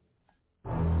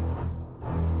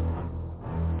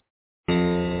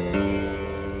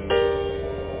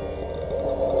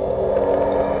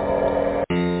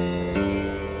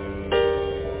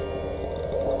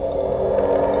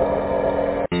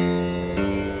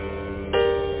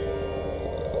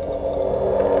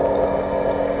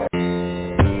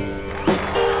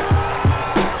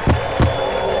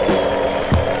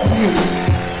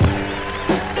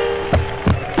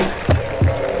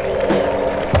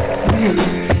 All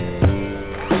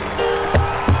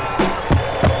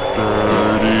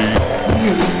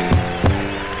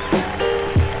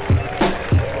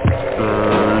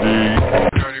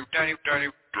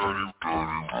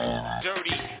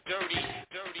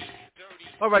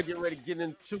right, getting ready to get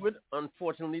into it.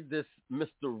 Unfortunately, this Mr.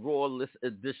 Rawless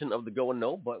edition of the Go and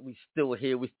No, but we still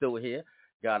here.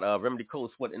 Got Remedy Cold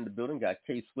Sweat in the building. Got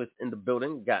K Swiss in the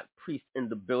building. Got Priest in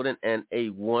the building and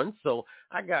A1. So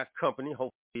I got company.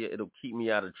 Hopefully it'll keep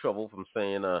me out of trouble from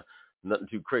saying nothing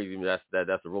too crazy. That's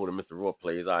the role that Mr. Raw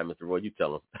plays. All right, Mr. Raw, you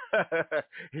tell him.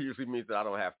 He usually means that I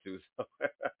don't have to. So,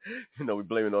 we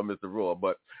blame it on Mr. Raw.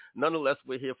 But nonetheless,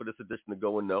 we're here for this edition of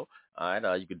Go and No. All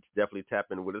right, you can definitely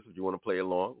tap in with us if you want to play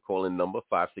along. Call in number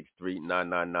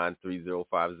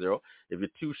 563-999-3050. If you're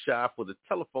too shy for the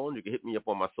telephone, you can hit me up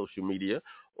on my social media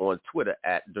on Twitter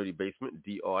at Dirty Basement,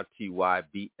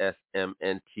 DRTYBSMNT,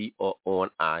 or on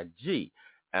IG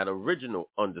at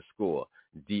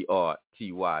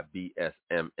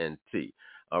original_DRTYBSMNT.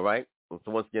 All right.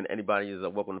 So once again, anybody is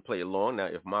welcome to play along. Now,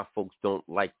 if my folks don't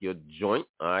like your joint,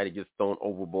 all right, it gets thrown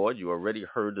overboard. You already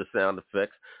heard the sound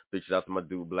effects. Big shout out to my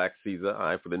dude Black Caesar, all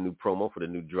right, for the new promo, for the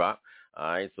new drop.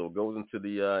 All right, so it goes into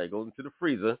the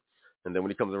freezer, and then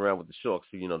when he comes around with the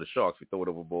sharks, the sharks, we throw it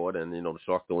overboard, and the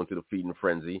sharks go into the feeding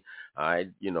frenzy. All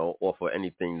right, or for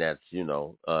anything that's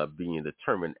being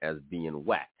determined as being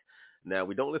whacked. Now,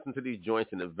 we don't listen to these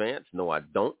joints in advance. No, I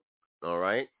don't. All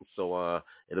right. So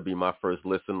it'll be my first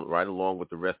listen right along with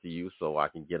the rest of you so I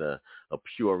can get a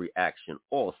pure reaction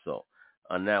also.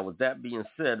 Now, with that being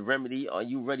said, Remedy, are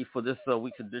you ready for this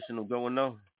week's edition of Going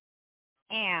No?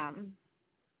 Am.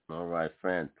 All right.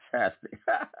 Fantastic.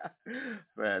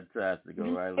 Fantastic.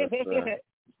 All right.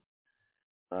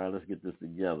 Let's get this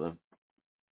together.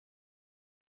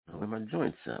 Where my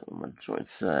joints at?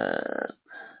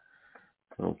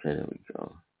 Okay, there we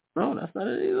go. No, that's not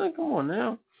it either. Come on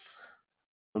now.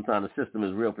 Sometimes the system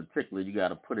is real particular. You got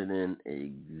to put it in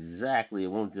exactly.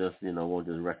 It won't just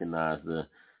recognize the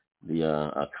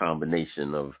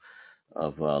combination of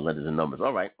letters and numbers.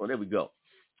 All right. Well, there we go.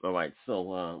 All right. So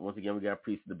once again, we got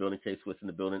Priest in the building, K Swiss in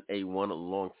the building, A1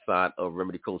 alongside of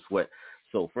Remedy Cold Sweat.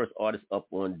 So first artist up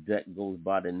on deck goes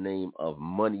by the name of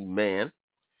Money Man.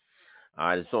 All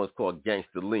right. The song is called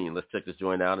Gangsta Lean. Let's check this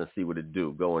joint out and see what it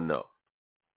do. Go and know.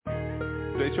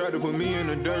 They tried to put me in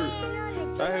the dirt.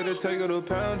 I had to take her to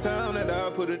Pound Town and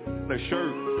I put it in a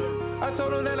shirt. I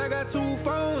told them that I got 2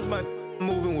 phones, my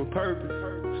moving with purpose.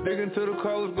 Sticking to the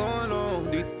call what's going on,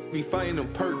 these be fighting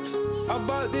them perks. I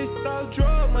bought this all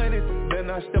drug money, then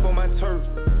I step on my turf.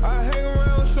 I hang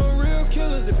around with some real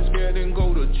killers, if you're scared then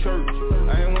go to church.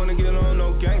 I ain't wanna get on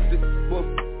no gangster, but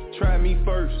try me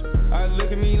first. I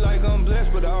look at me like I'm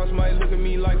blessed, but I also might look at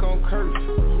me like I'm cursed.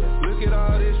 Look at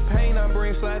all this pain I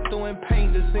bring, slide through and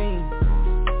paint the scene.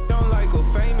 Don't like a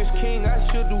famous king, I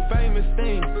should do famous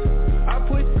things. I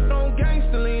put on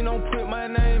gangsta lean, don't put my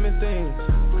name in things.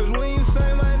 Cause when you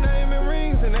say my name it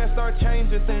rings, and that start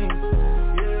changing things.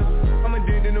 Yeah, I'm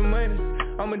addicted to money,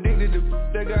 I'm addicted to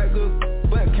that got good,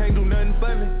 but can't do nothing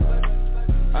for me.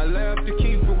 I laugh to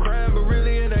keep from crying, but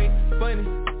really it ain't funny.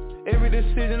 Every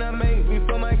decision I make be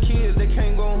for my kids, they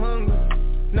can't go hungry.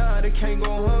 Nah, they can't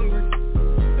go hungry.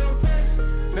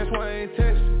 That's why I ain't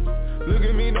texting. Look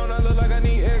at me, don't I look like I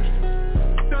need extra?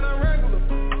 Done not regular.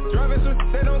 Driving so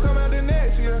they don't come out the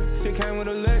next year. Shit came with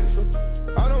Alexa.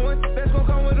 I don't want that's gonna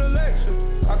come with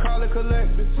Alexa. I call it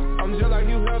collectors. I'm just like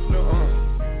you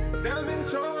Hefner,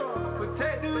 Diamond charm,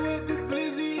 protected with the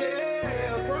glizzy,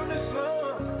 yeah. From the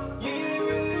slum, you ain't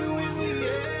really with me,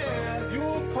 yeah. You a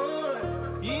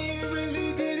pun, you ain't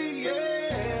really did it,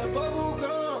 yeah. Bubble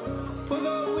gum, pull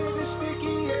up with the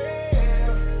sticky,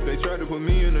 yeah. They tried to put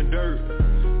me in the dirt.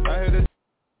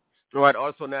 All right,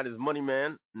 also now is Money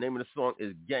Man. The name of the song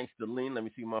is Gangsta Lean. Let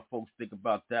me see what my folks think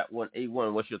about that one.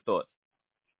 A1, what's your thoughts?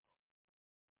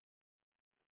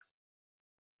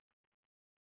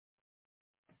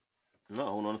 No,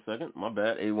 hold on a second. My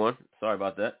bad, A1. Sorry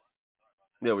about that.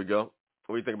 There we go.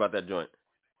 What do you think about that joint?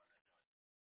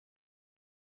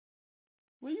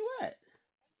 Where you at?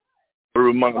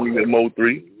 Remind me of Mo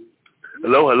 3.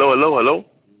 Hello.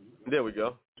 There we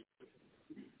go.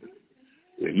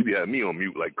 Yeah, you be having me on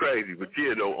mute like crazy, but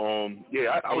yeah, though,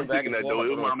 I was thinking that though. It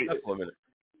remind me.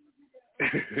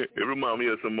 It remind me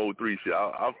of some Mo 3 shit.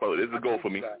 I thought it's a go for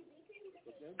me.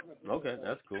 Okay,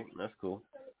 that's cool.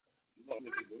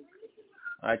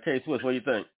 All right, K Swiss, what do you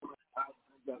think?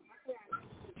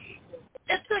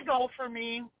 It's a go for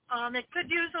me. It could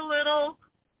use a little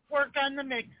work on the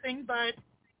mixing, but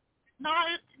not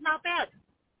bad.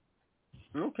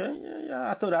 Okay, yeah.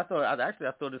 I thought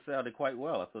it sounded quite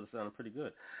well. I thought it sounded pretty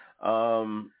good.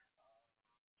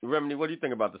 Remedy, what do you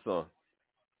think about the song?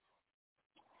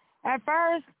 At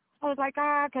first, I was like,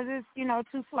 because it's,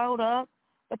 too slowed up.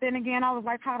 But then again, I was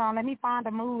like, hold on, let me find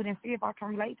a mood and see if I can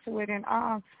relate to it. And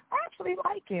I actually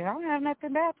like it. I don't have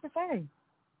nothing bad to say.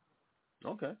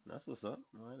 Okay, that's what's up.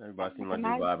 All right, everybody seems like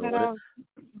they're vibing with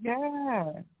it.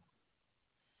 Yeah.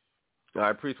 All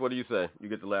right, Priest, what do you say? You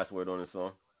get the last word on this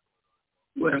song.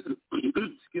 Well,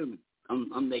 excuse me.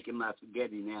 I'm making my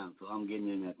spaghetti now, so I'm getting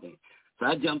in that thing. So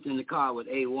I jumped in the car with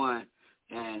A1,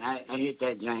 and I hit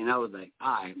that joint. I was like,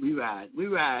 all right, we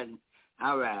riding.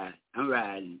 I'm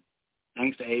riding.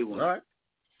 Thanks to A1. All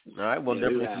right. Well,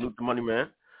 definitely salute the Money Man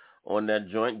on that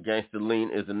joint. Gangsta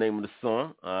Lean is the name of the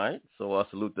song. All right. So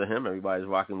salute to him. Everybody's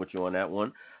rocking with you on that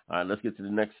one. All right. Let's get to the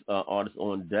next artist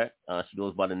on deck. She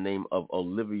goes by the name of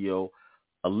Olivia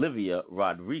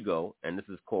Rodrigo, and this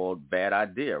is called Bad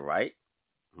Idea, right?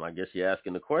 I guess you're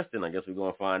asking the question. I guess we're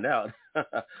going to find out.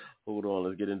 Hold on.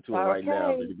 Let's get into it right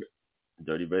now.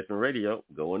 Dirty Basement Radio.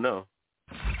 Go and know.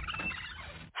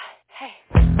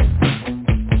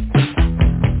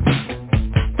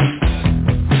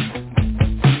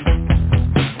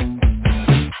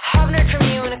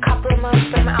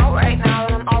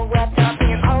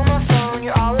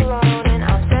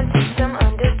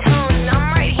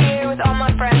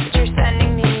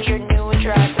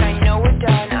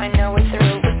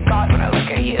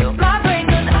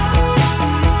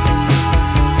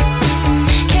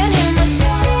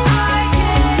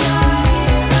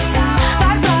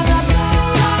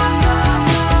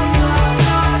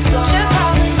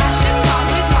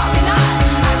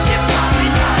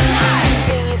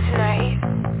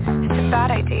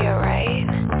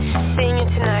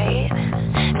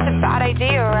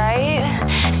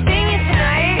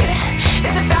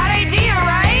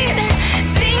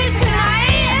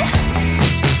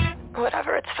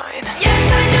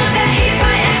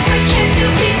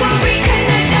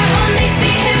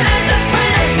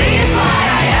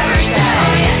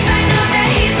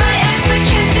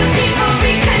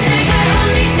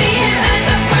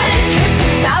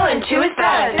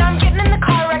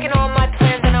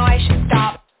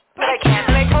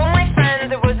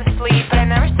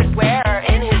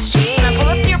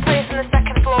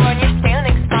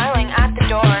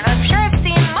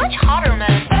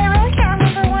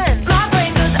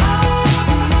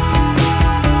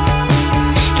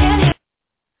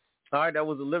 That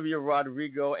was Olivia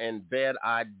Rodrigo and Bad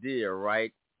Idea,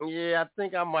 right? Yeah, I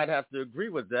think I might have to agree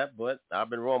with that, but I've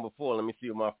been wrong before. Let me see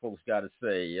what my folks got to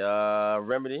say.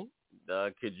 Remedy,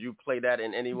 could you play that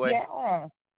in any way? Yeah.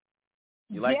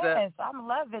 You like that? Yes, I'm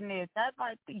loving it. That's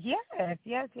like, yes.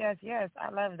 I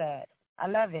love that. I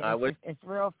love it. It's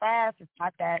real fast. It's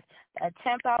got that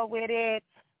tempo with it.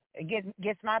 It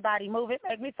gets my body moving. It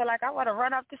makes me feel like I want to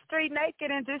run up the street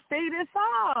naked and just sing this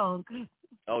song.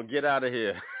 Oh, get out of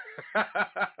here.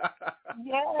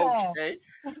 Yeah. Okay.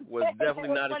 Was definitely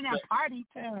not expecting party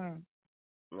tune.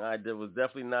 I was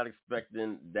definitely not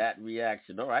expecting that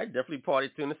reaction. All right, definitely party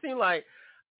tune. It seemed like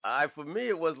for me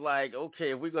it was like,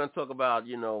 okay, if we're gonna talk about,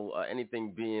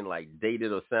 anything being like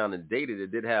dated or sounding dated,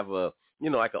 it did have a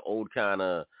like an old kind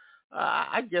of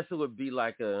I guess it would be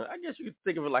like I guess you could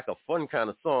think of it like a fun kind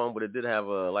of song, but it did have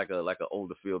like an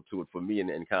older feel to it for me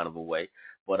in kind of a way.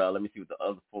 But let me see what the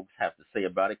other folks have to say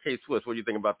about it. K-Swiss, what do you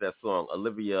think about that song,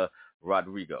 Olivia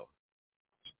Rodrigo?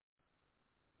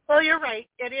 Well, you're right.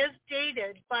 It is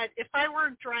dated, but if I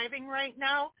weren't driving right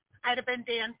now, I'd have been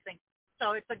dancing.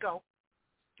 So it's a go.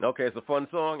 Okay, it's a fun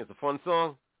song.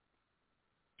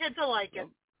 Kids will like it.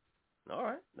 All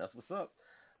right, that's what's up.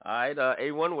 All right,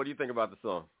 A1, what do you think about the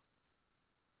song?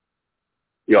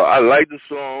 Yo, I like the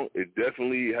song. It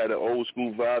definitely had an old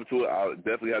school vibe to it. I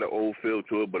definitely had an old feel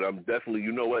to it, but I'm definitely,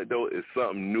 you know what, though? It's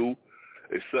something new.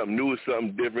 It's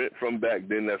something different from back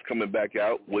then that's coming back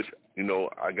out, which,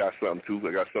 I got something, too.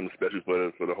 I got something special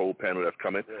for the whole panel that's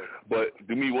coming. But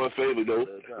do me one favor, though.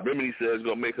 Remedy says it's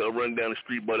going to make her run down the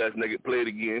street, but that's nigga, play it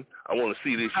again. I want to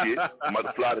see this shit. I'm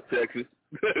about to fly to Texas.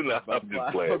 No, I'm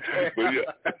just playing. Okay. But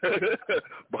yeah,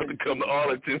 about to come to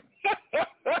Arlington.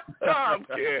 I'm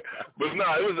scared. But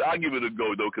I give it a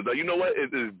go, though, because you know what?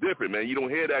 It's different, man. You don't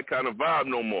hear that kind of vibe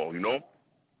no more,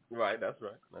 Right, that's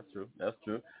right. That's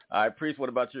true. All right, Priest, what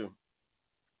about you?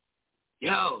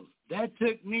 Yo, that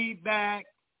took me back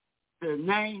to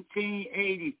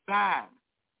 1985.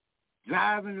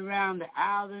 Driving around the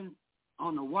island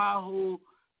on the Wahoo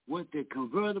with the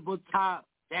convertible top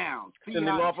down. Cyndi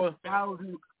Lauper? Yo,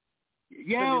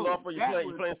 Cyndi Lauper,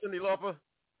 you playing Cyndi Lauper?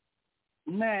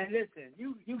 Man, listen,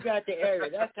 you got the area.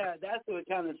 That's what it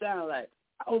kind of sounded like.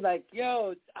 I was like,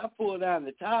 yo, I pulled down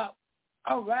the top.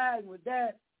 I'm riding with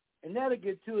that, and that'll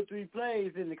get 2 or 3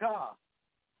 plays in the car.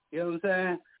 You know what I'm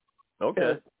saying?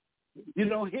 Okay. You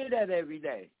don't hear that every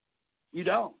day. You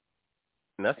don't.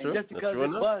 That's and true. Just because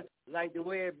it busts, like the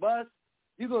way it busts,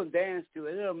 you're going to dance to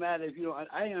it. It don't matter if you don't.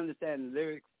 I didn't understand the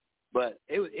lyrics, but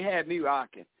it had me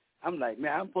rocking. I'm like,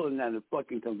 man, I'm pulling down the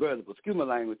fucking convertible. Excuse my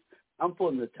language. I'm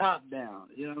pulling the top down.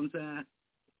 You know what I'm saying?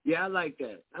 Yeah, I like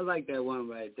that. I like that one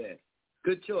right there.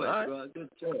 Good choice, bro. Good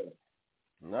choice.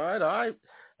 All right.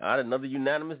 Another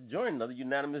unanimous joint.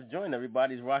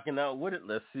 Everybody's rocking out with it.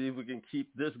 Let's see if we can keep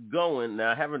this going.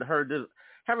 Now, I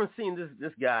haven't seen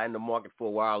this guy in the market for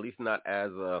a while, at least not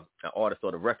as an artist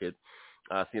or the record.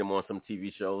 I've seen him on some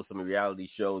TV shows, some reality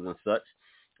shows and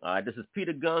such. This is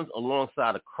Peter Guns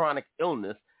alongside a Chronic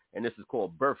Illness, and this is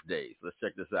called Birthdays. Let's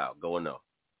check this out. Going on.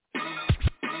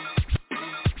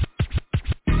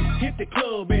 Hit the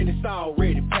club and it's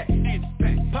already packed.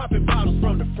 Popping bottles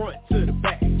from the front to the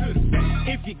back.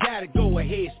 If you gotta go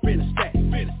ahead, spin a stack.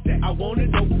 I wanna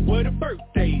know where the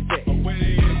birthday's at.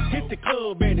 Hit the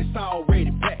club and it's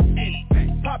already packed.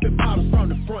 Popping bottles from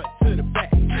the front to the back.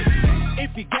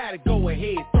 If you gotta go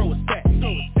ahead, throw a stack.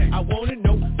 I wanna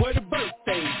know where the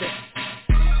birthday's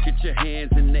at. Get your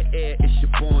hands in the air, it's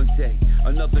your born day.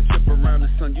 Another trip around the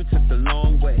sun, you took the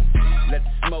long way. Let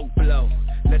the smoke blow,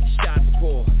 let the shots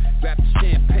pour. Grab the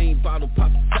champagne bottle,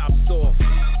 pop the tops off.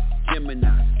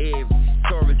 Gemini, Aries,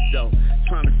 Taurus though.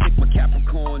 Trying to stick my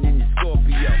Capricorn in your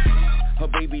Scorpio. Her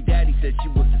baby daddy said she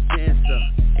was a dancer.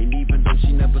 And even though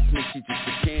she never smoked, she just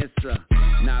a cancer.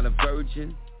 Not a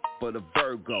virgin, but a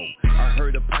Virgo. I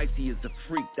heard a Pisces is a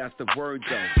freak, that's the word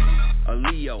though. A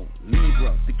Leo,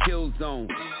 Libra, the kill zone.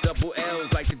 Double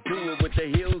L's like to do it with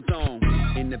the heels on.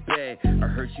 In the bed, I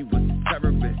heard she was a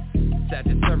terrorist.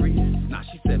 Sagittarius, nah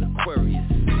she said Aquarius.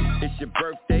 It's your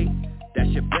birthday, that's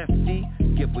your bestie.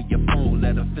 Give her your phone,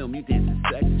 let her film you dancing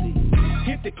sexy.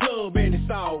 Hit the club and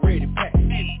it's already packed.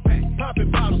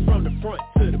 Popping bottles from the front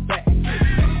to the back.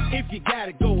 If you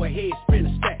gotta go ahead, spin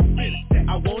a stack.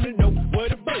 I wanna know where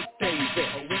the birthday's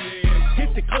at.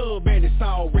 Hit the club and it's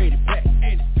already packed.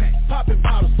 Popping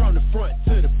bottles from the front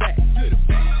to the back.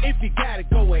 If you gotta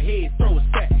go ahead, throw a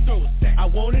stack. I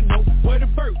wanna know where the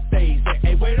birthday's at.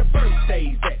 Hey, where the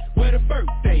birthday's at? Where the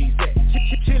birthday's at?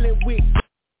 Chillin' with.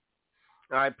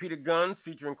 All right, Peter Guns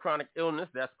featuring Chronic Illness.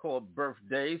 That's called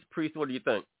Birthdays. Priest, what do you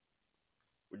think?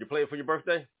 Would you play it for your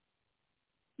birthday?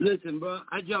 Listen, bro,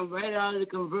 I jumped right out of the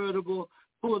convertible,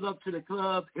 pulled up to the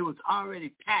club. It was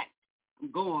already packed. I'm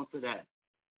going for that.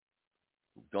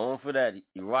 Going for that.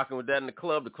 You rocking with that in the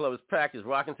club. The club is packed. Is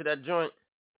rocking to that joint?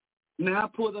 Man, I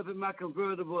pulled up in my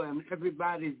convertible and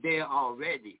everybody's there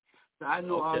already. So I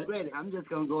know already. I'm just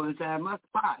going to go inside my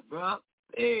spot, bro.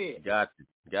 Yeah. Got you.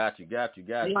 I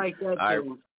like that, I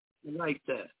like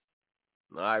that.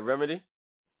 All right, Remedy?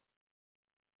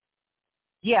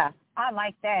 Yeah, I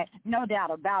like that. No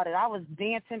doubt about it. I was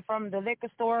dancing from the liquor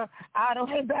store all the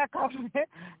way back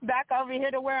over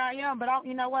here to where I am. But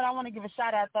you know what? I want to give a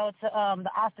shout out though to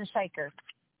the Austin Shaker.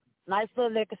 Nice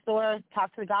little liquor store.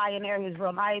 Talked to the guy in there. He was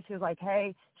real nice. He was like,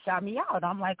 "Hey, shout me out."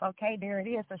 I'm like, "Okay, there it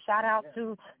is." So shout out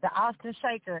to the Austin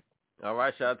Shaker. All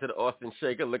right, shout out to the Austin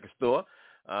Shaker liquor store.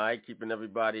 All right, keeping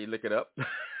everybody liquored up.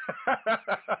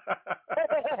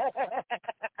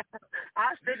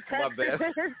 Austin, Texas.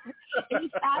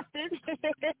 East Austin.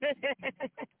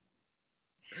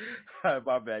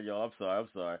 My bad, y'all. I'm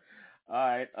sorry. All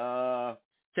right.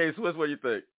 K. Swiss, what do you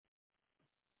think?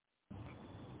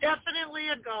 Definitely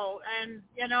a go. And,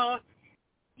 you know,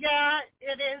 yeah,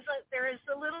 it is. There is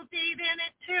a little deed in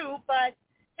it, too. But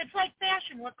it's like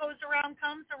fashion. What goes around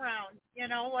comes around. You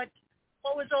know, what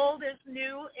was old is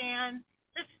new. And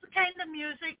this is the kind of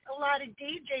music a lot of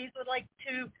DJs would like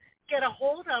to get a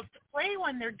hold of to play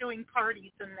when they're doing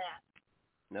parties and that.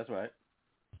 That's right.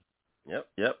 Yep.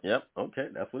 Okay,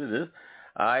 that's what it is.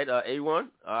 All right, A1. All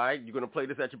right, you're going to play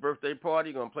this at your birthday party?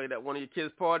 You're going to play that at one of your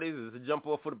kids' parties? Is it a jump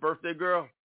off for the birthday girl?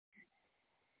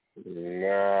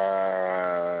 Nah.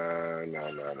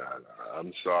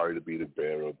 I'm sorry to be the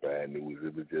bearer of bad news.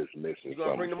 It was just missing something. You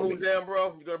going to bring the mood down,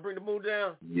 bro? You going to bring the mood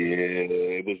down? Yeah,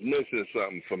 it was missing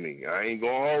something for me. I ain't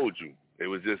going to hold you. It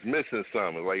was just missing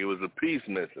something. Like it was a piece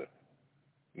missing.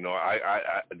 You know,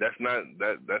 that's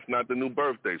not the new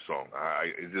birthday song.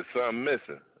 It's just something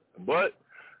missing. But,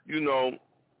 you know,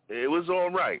 it was all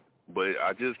right. But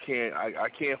I just can't. I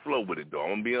can't flow with it though. I'm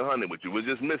gonna be 100 with you. It was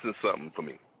just missing something for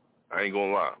me. I ain't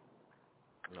gonna lie.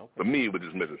 Okay. For me, it was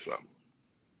just missing something.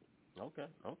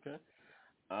 Okay.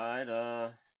 All right.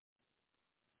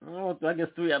 I guess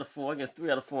 3 out of 4.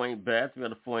 3 out of 4 ain't bad. 3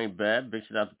 out of 4 ain't bad. Big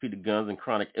shout out to Peter Guns and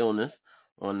Chronic Illness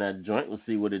on that joint. We'll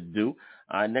see what it do.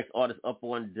 Our next artist up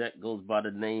on deck goes by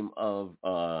the name of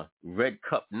Red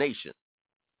Cup Nation.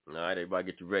 All right,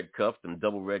 everybody get your red cups, them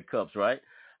double red cups, right?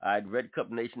 All right, Red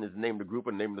Cup Nation is the name of the group,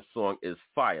 and the name of the song is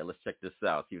Fire. Let's check this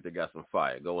out, see if they got some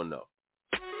fire. Go and know.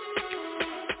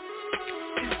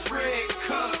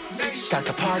 Got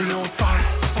the party on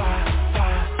fire, fire,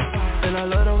 fire, fire. And I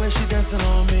love the way she dancing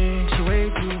on me. She way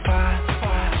too fire,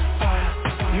 fire, fire.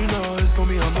 You know it's gonna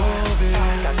be a movie.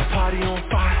 Got the party on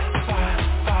fire, fire,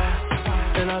 fire,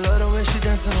 fire. And I love the way she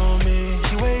dancing on me.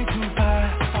 She way too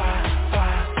fire, fire,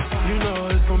 fire. You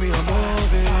know it's gonna be a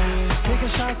movie.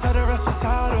 Taking shots at the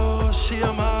Recitado. She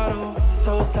a model,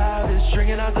 so savage,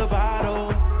 drinking out the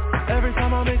bottle. Every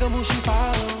time I make a move, she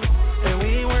follows. And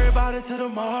we ain't worried about it till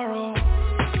tomorrow.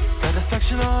 Got the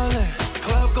section all lit,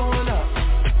 club going up,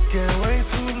 getting way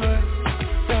too lit,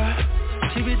 yeah.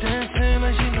 She be dancing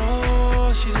like she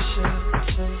knows she the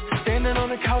shit. Standing on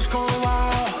the couch going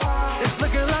wild. It's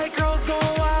looking like girls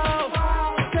going wild.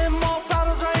 10 more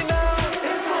bottles right now.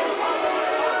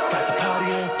 Got the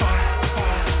party on fire,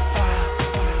 fire,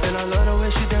 fire. And I love the way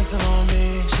she dancing on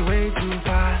me. She way too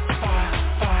fire, fire,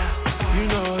 fire. You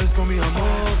know it's gonna be a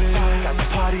movie. Got the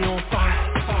party on fire,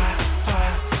 fire,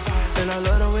 fire. And I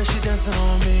love the way she dancing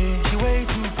on me. She way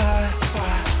too fire,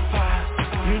 fire, fire.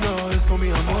 You know it's gonna be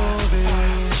a movie.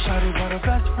 Shawty brought her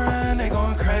best friend, they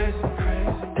going crazy, crazy.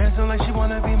 Dancing like she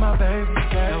wanna be my baby.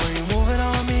 And when you moving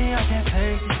on me, I can't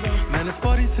take it. Man, this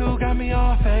 42 got me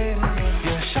all faded.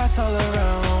 Yeah, shots all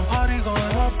around, party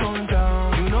going up, going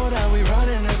down. You know that we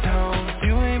running the town.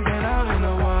 You ain't been out in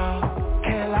a while.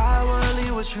 Can't lie, I wanna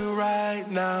leave with you right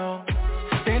now.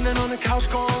 Standing on the couch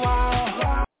going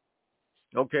wild.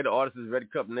 Okay, the artist is Red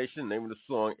Cup Nation. The name of the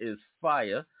song is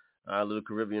Fire. A little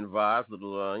Caribbean vibes,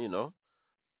 little,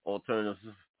 alternative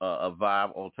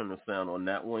vibe, alternative sound on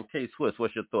that one. K-Swiss,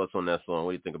 what's your thoughts on that song?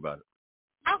 What do you think about it?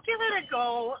 I'll give it a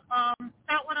go.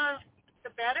 Not one of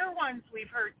the better ones we've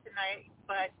heard tonight,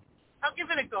 but I'll give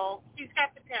it a go. She's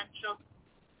got potential.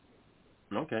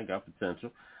 Okay, got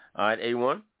potential. All right,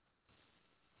 A1?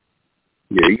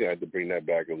 Yeah, you got to bring that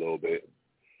back a little bit.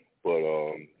 But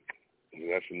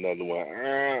that's another one.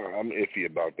 I'm iffy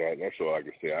about that. That's all I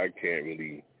can say.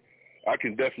 I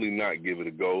can definitely not give it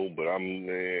a go, but I don't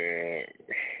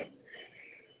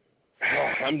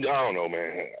know,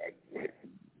 man.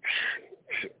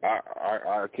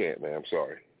 I can't, man. I'm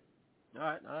sorry.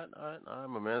 All right.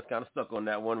 My man's kind of stuck on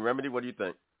that one. Remedy, what do you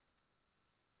think?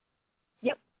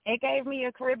 Yep. It gave me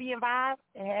a Caribbean vibe.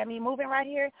 It had me moving right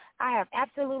here. I have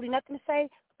absolutely nothing to say,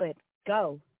 but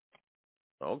go.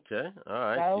 Okay. All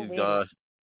right.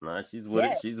 She's with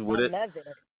yes, it. She's with it.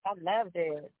 I loved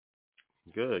it.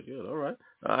 Good. All right.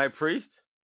 All right, Priest.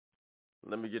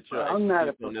 Let me get your I'm not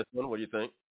on this one. What do you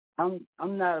think? I'm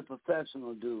not a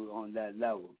professional dude on that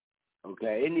level.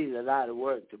 Okay, it needs a lot of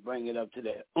work to bring it up to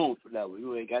that oomph level.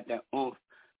 You ain't got that oomph,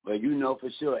 but you know for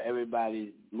sure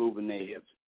everybody's moving their hips.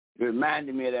 It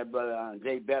reminded me of that brother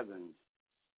Jay Bevins.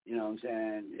 You know what I'm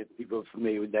saying? If people are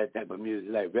familiar with that type of music,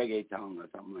 like reggaeton or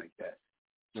something like that.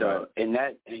 So right.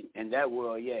 in that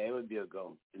world, yeah, it would be a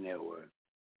go in that world.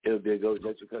 It would be a go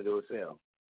just because it would sell.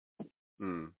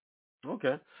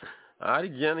 Okay. All right,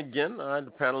 again. All right, the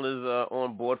panel is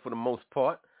on board for the most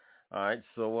part. All right,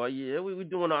 so we're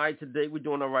doing all right today.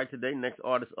 Next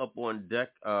artist up on deck,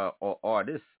 or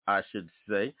artist, I should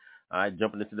say. All right,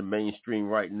 jumping into the mainstream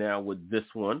right now with this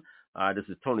one. This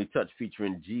is Tony Touch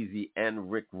featuring Jeezy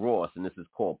and Rick Ross, and this is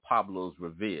called Pablo's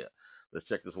Revere. Let's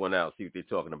check this one out, see what they're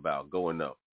talking about. Going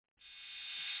up.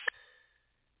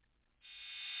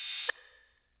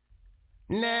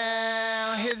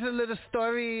 Now, here's a little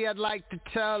story I'd like to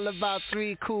tell about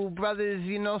three cool brothers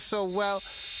you know so well.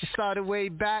 It started way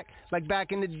back, like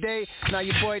back in the day. Now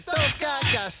your boy Dope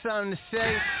got something to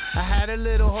say. I had a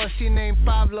little horsey named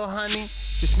Pablo, honey.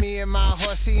 Just me and my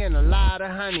horsey and a lot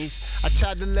of honeys. I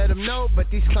tried to let him know, but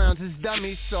these clowns is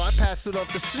dummies. So I passed it off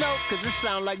to Snow, cause it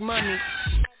sound like money.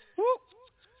 Woo!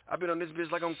 I been on this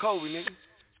bitch like I'm Kobe, nigga.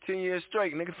 10 years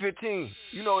straight, nigga, 15.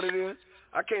 You know what it is.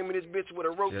 I came in this bitch with a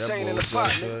rope chain and a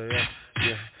pot, nigga.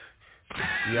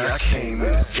 Yeah, I came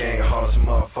in this gang hard as a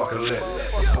motherfucker lit.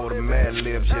 Before the Mad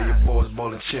Libs, yeah, your boys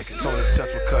bowling chicken. Tony Touch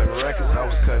was cutting records, I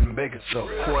was cutting bacon. So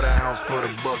quarter ounce for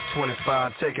the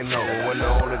 $1.25 taking over. When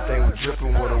the only thing was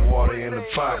dripping with the water in the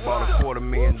pot. Bought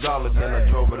 $250,000, then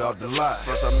I drove it off the lot.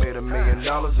 First I made $1 million,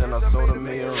 then I sold 1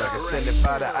 million records. Send it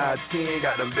by the I-10,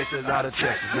 got them bitches out of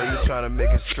Texas. Yeah, you trying to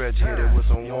make it stretch, hit it with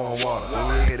some warm water.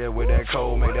 When you hit it with that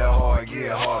cold, make that hard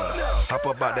get harder. Hop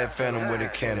up out that phantom with a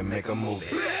cannon, make a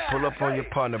movie. Pull up on your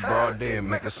partner, broad day,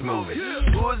 make a smoothie.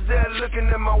 Who is that looking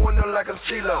at my window like a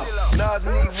CeeLo? Nas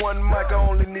need 1 mic, I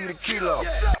only need a kilo.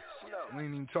 We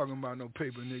ain't even talking about no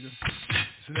paper, nigga.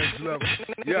 It's the next level.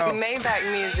 Yo. Maybach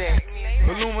music.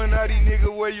 Illuminati,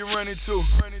 nigga, where you running to?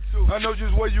 I know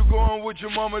just where you going, what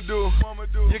your mama do.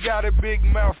 You got a big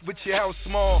mouth, but your house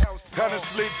small. Kinda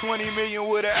split 20 million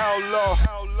with an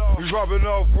outlaw. We dropping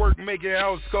off work, making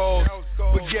house calls.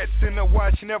 Baguettes in the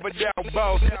watch, never doubt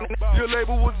boss. Your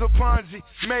label was a Ponzi,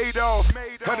 made off.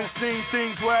 I done seen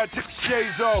things where I took the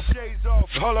shades off.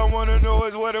 All I wanna know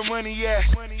is where the money at.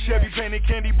 Chevy painted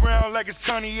candy brown like it's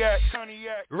cognac.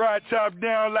 Ride top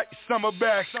down like the summer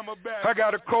back. I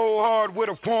got a cold hard with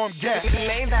a warm gas.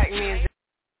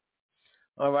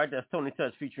 All right, that's Tony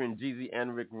Touch featuring Jeezy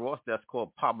and Rick Ross. That's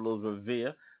called Pablo's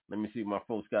Revere. Let me see what my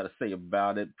folks got to say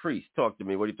about it. Priest, talk to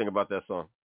me. What do you think about that song?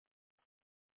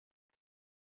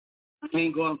 I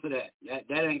ain't going for that.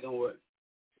 That ain't going to work.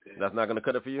 That's not going to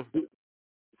cut it for you?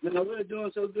 No, we're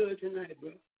doing so good tonight,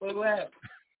 bro. What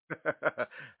happened?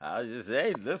 I was just,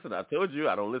 hey, listen, I told you,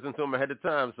 I don't listen to them ahead of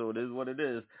time, so it is what it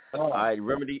is. All right,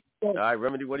 Remedy,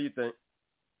 what do you think?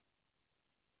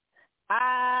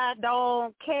 I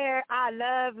don't care. I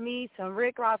love me some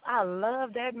Rick Ross. I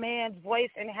love that man's voice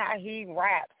and how he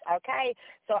raps, okay?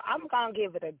 So I'm going to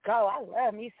give it a go. I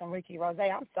love me some Ricky Rose.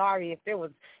 I'm sorry if it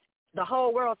was the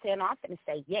whole world saying, no, I'm going to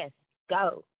say yes,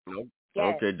 go. Nope.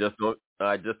 Yes. Okay, just on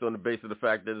the basis of the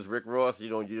fact that it's Rick Ross, you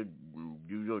don't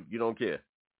care.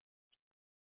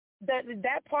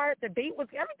 That part, the beat was,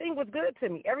 everything was good to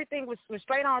me. Everything was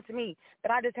straight on to me.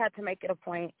 But I just had to make it a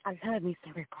point. I love me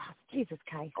some Rick Ross. Jesus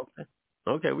Christ.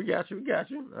 Okay, we got you.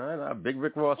 All right, I'm a big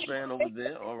Rick Ross fan over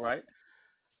there. All right.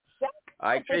 All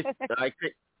right,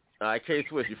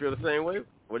 K-Swiss, you feel the same way?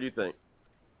 What do you think?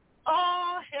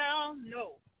 Oh, hell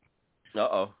no.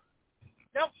 Uh-oh.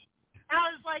 Nope. I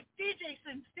was like, DJ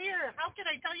Sincere, how can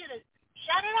I tell you to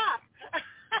shut it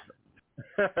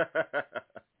up?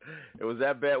 It was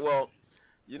that bad. Well,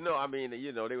 they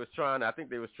was trying. I think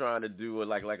they was trying to do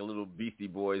like a little Beastie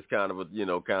Boys kind of a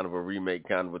remake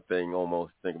kind of a thing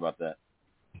almost. Think about that.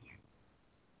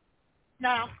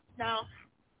 No.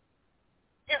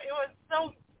 It was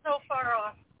so far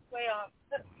off, way off.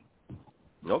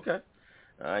 Okay.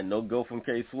 All right, no go from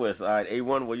K-Swiss. All right,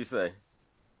 A1, what do you say?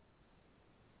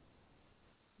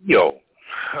 Yo,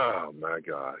 oh my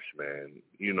gosh, man.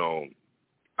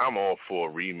 I'm all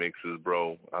for remixes,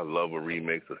 bro. I love a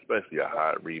remix, especially a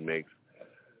hot remix.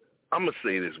 I'm gonna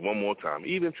say this one more time,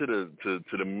 even to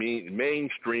the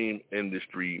mainstream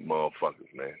industry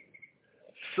motherfuckers, man.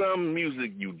 Some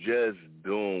music you just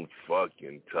don't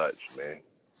fucking touch, man.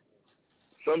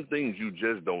 Some things you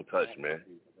just don't touch, man.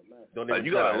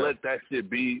 You gotta let that shit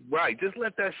be right. Just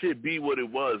let that shit be what it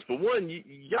was. For one,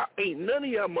 y'all ain't none of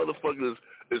y'all motherfuckers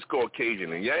is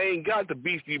Caucasian, and y'all ain't got the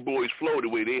Beastie Boys flow the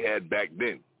way they had back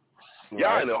then.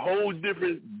 Y'all in a whole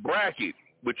different bracket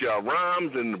with y'all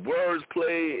rhymes and the words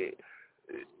play.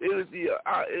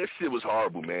 That shit was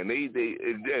horrible, man.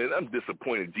 And I'm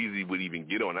disappointed Jeezy would even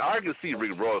get on it. I can see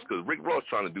Rick Ross, because Rick Ross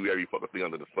trying to do every fucking thing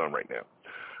under the sun right now.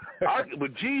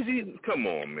 But Jeezy, come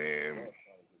on, man.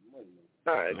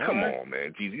 All right, come on,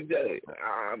 man. Jeezy,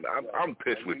 I'm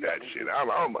pissed with that shit. I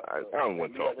don't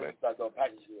want to talk, man.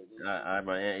 All right,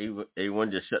 man.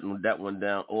 A1 just shutting that one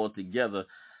down altogether.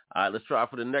 All right, let's try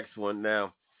for the next one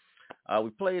now. We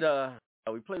played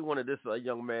one of this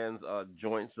young man's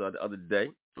joints the other day.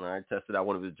 All right, tested out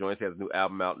one of his joints. He has a new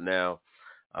album out now.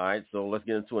 All right, so let's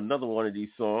get into another one of these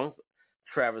songs.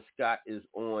 Travis Scott is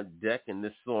on deck, and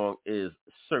this song is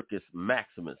Circus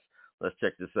Maximus. Let's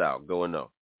check this out. Going on.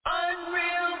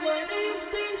 Unreal, what is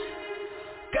this?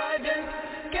 Guidance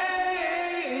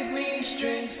gave me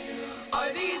strength.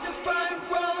 Are these the front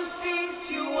row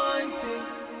seats you wanted?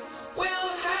 We'll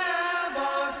have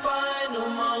our final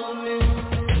moment.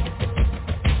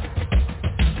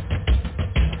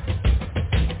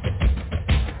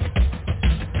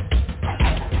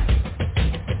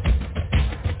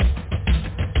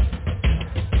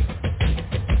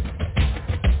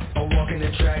 A walking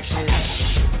attraction,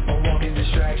 a walking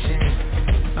distraction.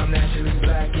 I'm naturally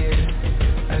black,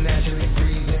 yeah, I'm naturally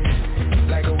breathing.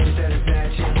 Like a witch that is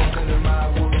snatching. Welcome to my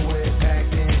world where it's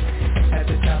packed in. At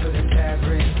the top of the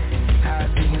tavern, how I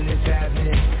see when it's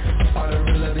happening. All the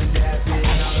real love is happening.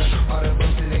 All the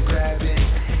boasting and grabbing.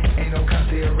 Ain't no cops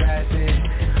they harassing.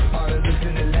 All the looks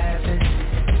and the laughing.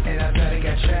 And I thought it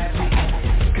got traffic,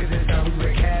 cause it's how we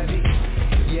wreak havoc.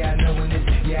 Yeah, I know when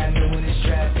it's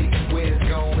traffic, where it's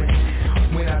going.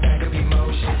 When I back up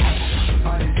emotion,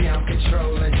 honestly I'm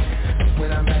controlling.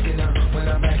 When I'm back in the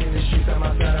streets, I'm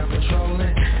outside, I'm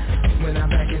patrolling. When I'm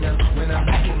back in the I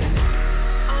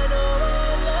know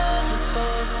our love is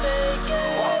for fake,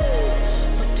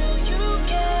 but do you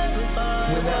get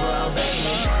refined? Whenever I'm back in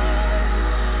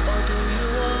or do you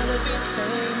wanna be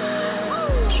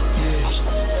famous? Yeah.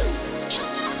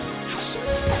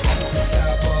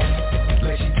 Top off,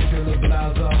 like she took her little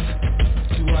blouse off.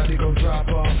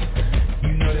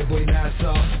 lights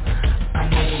off. I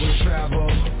never would travel,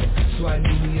 so I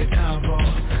need me a combo.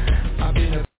 I've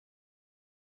been a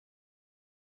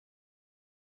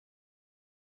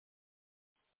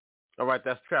All right,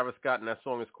 that's Travis Scott, and that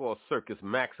song is called Circus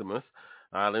Maximus.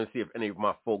 Let me see if any of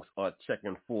my folks are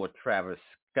checking for Travis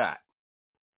Scott.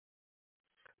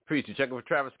 Priest, you checking for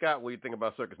Travis Scott? What do you think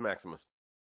about Circus Maximus?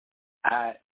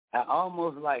 I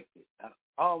almost liked it.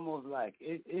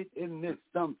 It missed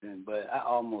something, but I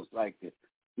almost liked it.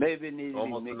 Maybe it needed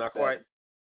almost to be mixed not better. quite.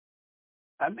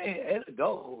 I mean, it'll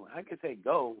go. I could say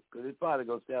go because it's probably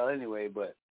gonna sell anyway.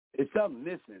 But it's something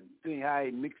missing between how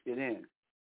he mixed it in.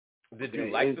 Did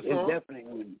you like the song? It's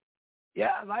definitely.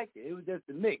 Yeah, I liked it. It was just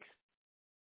a mix.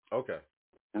 Okay.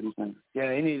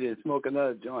 Yeah, he needed to smoke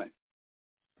another joint.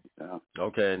 So.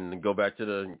 Okay, and go back to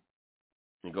it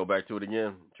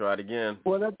again. Try it again.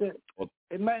 Well, that's it.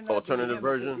 It might not alternative be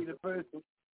version.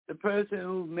 The person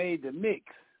who made the mix.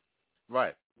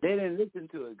 Right. They didn't listen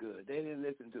to it good.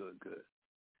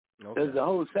 Okay. There's a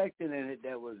whole section in it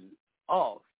that was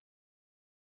off.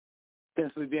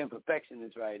 Since we're being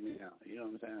perfectionists right now, you know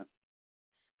what I'm saying?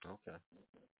 Okay.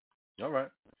 All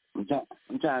right. I'm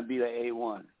trying to be like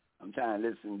A1. I'm trying to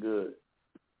listen good.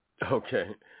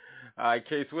 Okay. All right,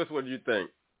 K-Swiss, what do you think?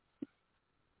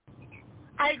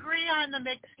 I agree on the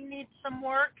mixing needs some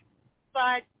work,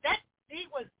 but that beat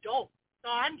was dope.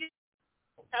 So I'm just,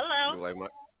 hello.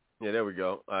 Yeah, there we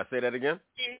go. Say that again.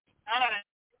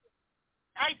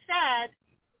 I said,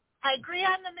 I agree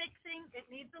on the mixing. It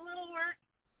needs a little work,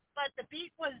 but the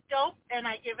beat was dope, and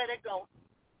I give it a go.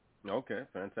 Okay,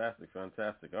 fantastic.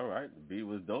 All right, the beat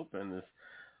was dope, and this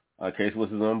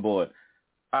K-Swiss is on board.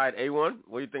 All right, A1,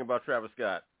 what do you think about Travis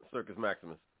Scott, Circus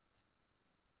Maximus?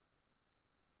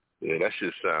 Yeah, that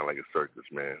shit sound like a circus,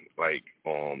 man. Like,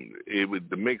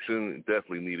 the mixing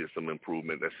definitely needed some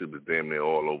improvement. That shit was damn near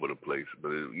all over the place.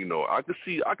 But I could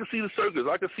see the circus.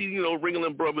 I could see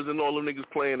Ringling Brothers and all them niggas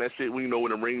playing that shit. When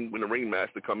the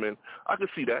ringmaster come in, I could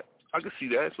see that.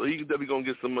 So he definitely gonna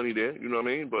get some money there. You know what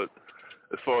I mean? But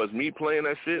as far as me playing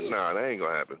that shit, nah, that ain't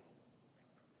gonna happen.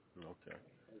 Okay.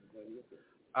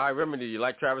 All right, Remedy, you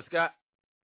like Travis Scott?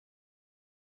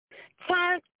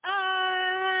 Turn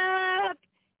up.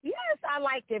 Yes, I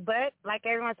liked it, but like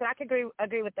everyone said, I could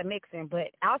agree with the mixing. But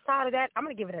outside of that, I'm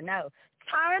gonna give it a no.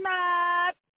 Turn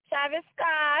up, Travis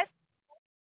Scott.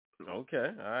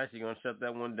 Okay, all right, so you're gonna shut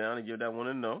that one down and give that one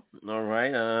a no. All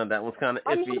right, that one's kind of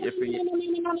iffy. No,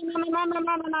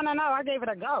 I gave it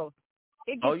a go.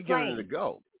 You gave it a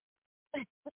go.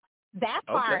 That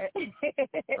part.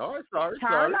 All right, sorry.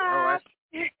 Turn up.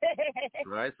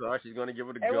 All right, sorry. She's gonna give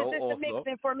it a go. It was just also. the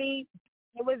mixing for me.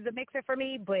 It was the mixing for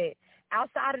me, but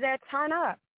outside of that, turn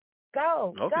up.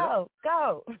 Go. All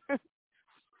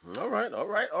right.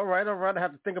 I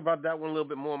have to think about that one a little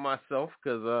bit more myself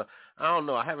because I don't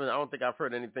know. I don't think I've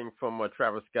heard anything from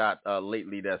Travis Scott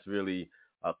lately that's really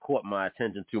caught my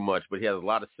attention too much. But he has a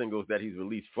lot of singles that he's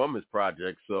released from his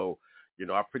project, so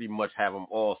I pretty much have them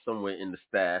all somewhere in the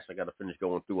stash. I got to finish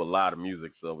going through a lot of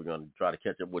music, so we're gonna try to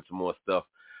catch up with some more stuff.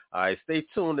 All right, stay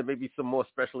tuned. There may be some more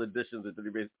special editions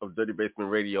of Dirty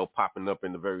Basement Radio popping up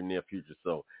in the very near future,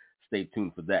 so stay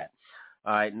tuned for that.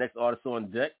 All right, next artist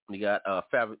on deck, we got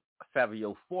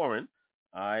Fabio Foreign.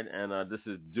 All right, and this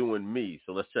is Doing Me.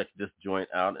 So let's check this joint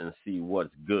out and see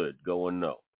what's good. Go or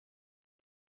no.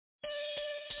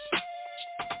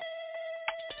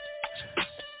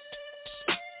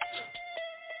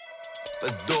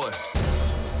 Let's do it.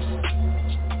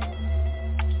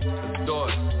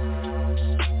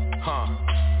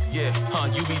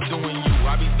 You be doing you,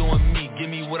 I be doing me. Give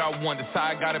me what I want, that's how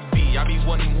I gotta be. I be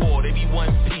wanting war, they be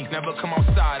wanting peace. Never come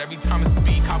outside, every time I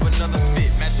speak. Hop another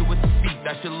fit, match it with the beat.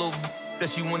 That's your little that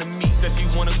she wanna meet, that she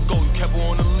wanna go. You kept her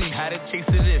on the lead, had a taste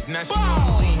of this, now she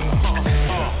wanna leave.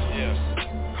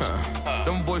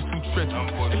 Them boys too tricky.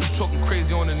 They be talking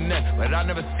crazy on the net, but I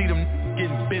never see them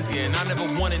getting busy, and I never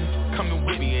wanted coming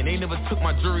with me, and they never took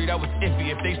my jewelry, that was iffy.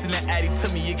 If they send that addy to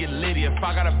me, you get litty. If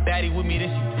I got a baddie with me, then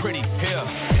she pretty. Here.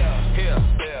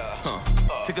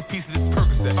 Take a piece of this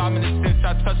Percocet. 5 minutes since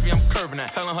I touch me, I'm curving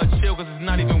that. Telling her chill, cause it's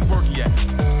not even working yet.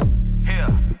 Here.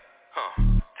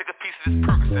 Take a piece of this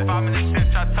Percocet. 5 minutes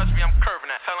since I touch me, I'm curving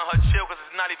that. Telling her chill, cause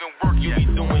it's not even working yet. You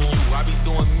be doing you, I be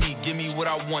doing me. Give me what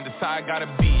I want, that's how I gotta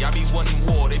be. I be wanting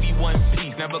war, they be wanting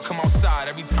peace. Never come outside,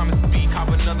 every time I speak. Hop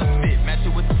another fit, match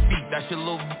it with the beat. That's your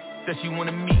little that she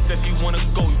wanna meet, that she wanna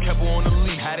go. You kept her on the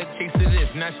lead, had a taste of this,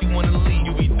 now she wanna leave.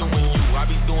 You be doing you, I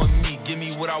be doing me. Give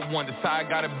me what I want, that's how I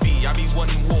gotta be. I be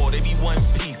wanting war, they be wanting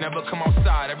peace. Never come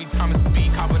outside, every time I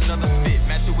speak. Hop another fit,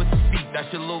 match it with the beat.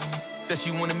 That's your little that she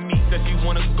wanna meet, that she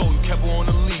wanna go. You kept her on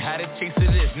the lead, had a taste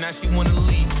of this, now she wanna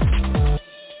leave.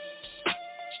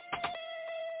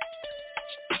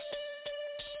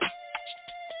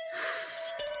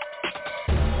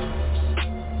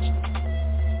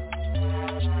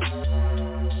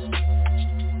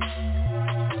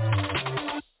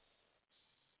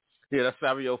 Yeah, that's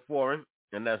Fabio Foreign,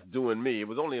 and that's Doing Me. It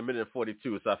was only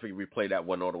 1:42, so I figured we'd play that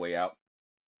one all the way out.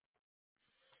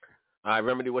 All right,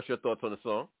 Remedy, what's your thoughts on the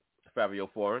song? Fabio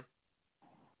Foreign.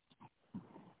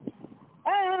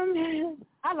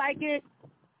 I like it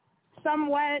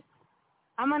somewhat.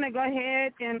 I'm going to go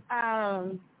ahead and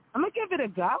I'm going to give it a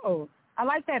go. I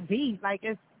like that beat. Like,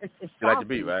 it's You like the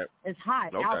beat, right? It's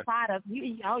hot. Okay. Outside of,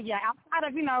 outside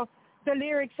of, the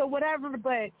lyrics or whatever.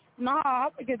 But, no, I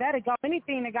figured that'd go.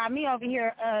 Anything that got me over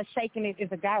here shaking it is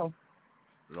a go.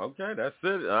 Okay, that's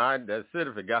it. All right, that's it.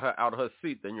 If it got her out of her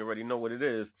seat, then you already know what it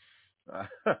is. All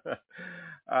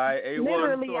right, A1.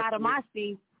 Literally out of my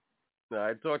seat. All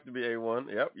right, talk to me,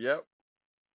 A1. Yep.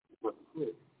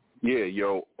 Yeah,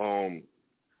 yo,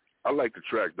 I like the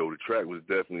track, though. The track was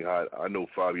definitely hot. I know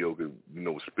Fabio could,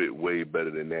 spit way better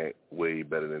than that.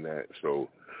 So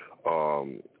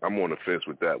I'm on the fence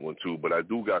with that one, too. But I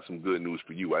do got some good news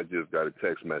for you. I just got a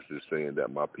text message saying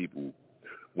that my people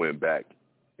went back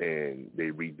and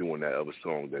they redoing that other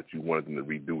song that you wanted them to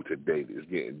redo today. It's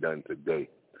getting done today.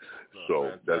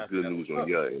 So that's good news on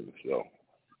your end. So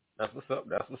that's what's up.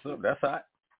 That's hot.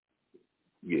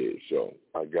 Yeah, so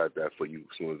I got that for you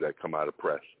as soon as that come out of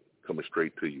press. Coming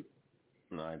straight to you.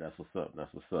 All right, that's what's up.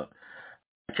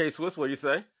 Okay, Swiss, what do you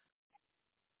say?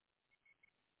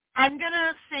 I'm going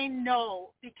to say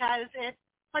no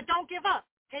but don't give up.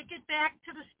 Take it back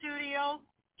to the studio.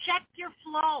 Check your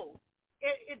flow.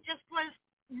 It just was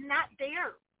not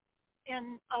there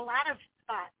in a lot of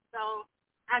spots. So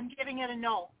I'm giving it a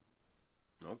no.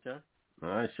 Okay. All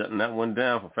right, shutting that one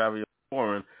down for Fabio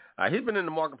Foreign. He's been in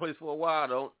the marketplace for a while,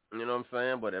 though. You know what I'm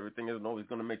saying? But everything isn't always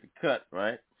going to make the cut,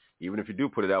 right? Even if you do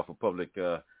put it out for public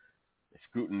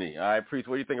scrutiny. All right, Priest,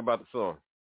 what do you think about the song?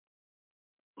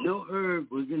 No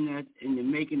herb was in the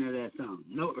making of that song.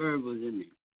 No herb was in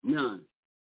there. None.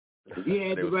 If he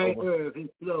had the right herb, his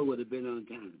flow would have been on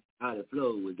time. How to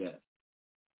flow with that.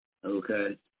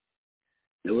 Okay?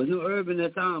 There was no herb in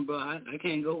that song, bro. I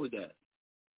can't go with that.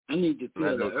 I need to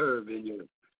feel the herb in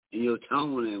your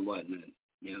tone and whatnot.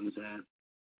 You know what I'm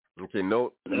saying? Okay,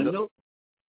 no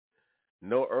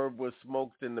herb was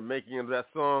smoked in the making of that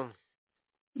song?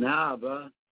 Nah, bro.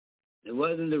 It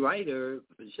wasn't the right herb,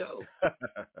 for sure.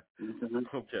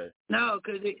 Okay. No,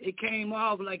 because it came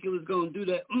off like it was going to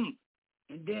do that,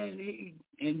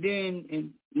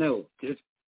 just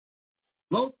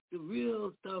smoke the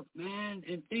real stuff, man,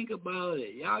 and think about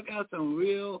it. Y'all got some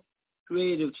real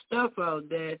creative stuff out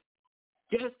there.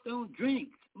 Just don't drink,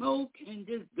 smoke, and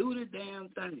just do the damn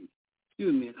thing.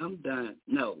 Excuse me, I'm done.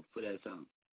 No for that song.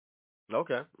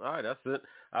 Okay. All right, that's it.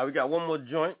 All right, we got one more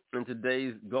joint in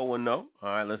today's Go or No. All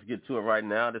right, let's get to it right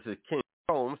now. This is King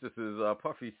Combs. This is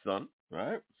Puffy's son,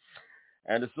 right?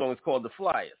 And the song is called The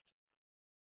Flyest.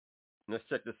 Let's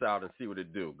check this out and see what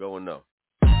it do. Go or No.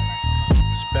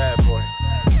 It's Bad Boy.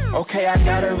 Okay, I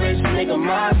got a rich nigga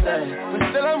mindset, but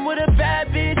still I'm with a bad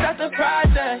bitch out the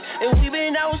project. And we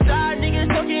been outside, niggas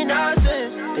talking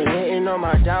nonsense. They hating on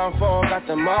my downfall, got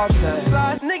them offset.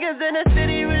 Lost niggas in the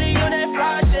city, really on that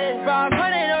fly shit. 500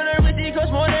 on the wrist,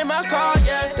 cost more than my car,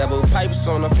 yeah. Double pipes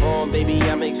on the phone, baby,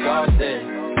 I'm exhausted.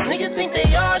 Niggas think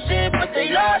they all shit, but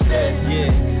they lost it.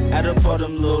 Yeah, add up all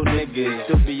them little niggas,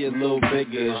 still be a little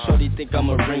bigger. Shorty think I'm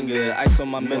a ringer, ice on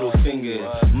my middle finger.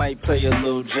 Might play a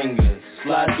little Jenga.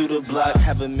 Slide through the block,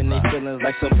 have them in their feelings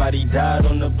like somebody died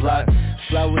on the block.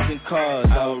 Flowers and cars,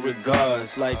 our regards.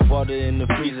 Like water in the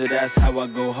freezer, that's how I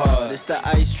go hard. It's the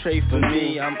ice tray for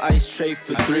me, I'm ice tray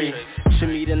for 3.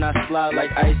 Shimmy then I slide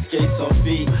like ice skates on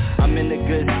feet. I'm in a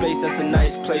good space, that's a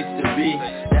nice place to be.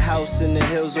 The house in the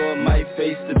hills or it might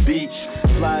face the beach.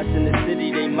 Flies in the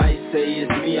city, they might say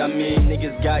it's me. I mean,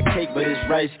 niggas got cake, but it's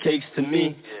rice cakes to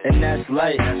me. And that's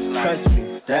light, trust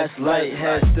me, that's light.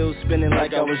 Head still spinning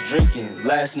like I was drinking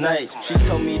last night. She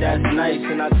told me that's nice,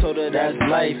 and I told her that's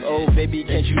life. Oh, baby,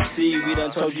 can't you see, we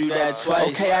done told you that twice.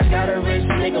 Okay, I got a rich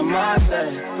nigga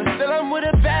mindset, but still I'm with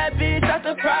a bad bitch out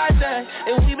the project.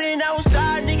 And we been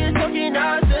outside, niggas talking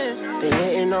nonsense. They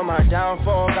hating on my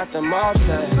downfall, got them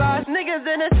offset. Lost niggas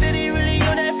in the city, really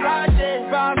on that fly shit.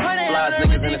 500 on the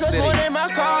wrist, cost more than my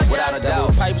car, yeah. Without a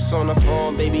doubt, pipes on the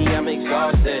phone, baby, I'm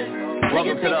exhausted.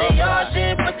 Welcome to the they all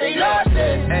shit, but they lost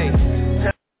it. Hey.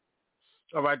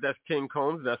 All right, that's King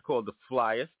Combs. That's called The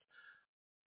Flyest.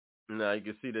 Now, you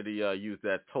can see that he used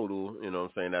that total,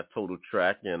 that total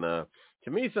track. And to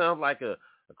me, it sounds like a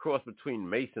cross between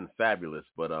Mace and Fabulous.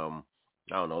 But I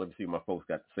don't know. Let me see what my folks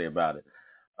got to say about it.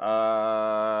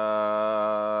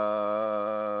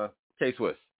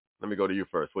 K-Swiss, let me go to you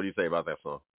first. What do you say about that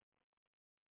song?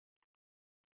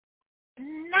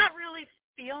 Not really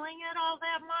feeling it all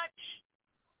that much.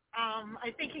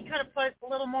 I think he could have put a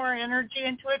little more energy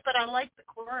into it, but I like the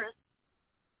chorus.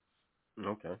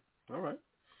 Okay. All right.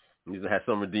 These have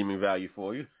some redeeming value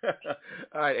for you.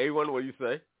 All right, A1, what do you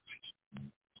say?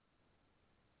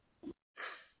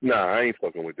 Nah, I ain't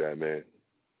fucking with that, man.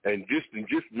 And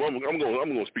I'm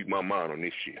gonna speak my mind on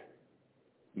this shit.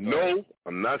 No,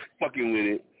 I'm not fucking with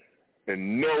it.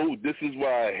 And no, this is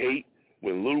why I hate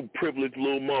when little privileged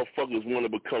little motherfuckers want to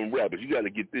become rappers. You got to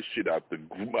get this shit out the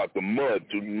mud so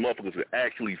motherfuckers can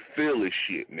actually feel this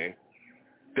shit, man.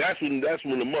 That's when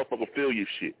the motherfucker feel your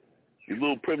shit. These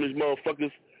little privileged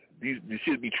motherfuckers, these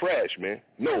shit be trash, man.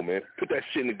 No, man, put that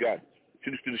shit in the garbage.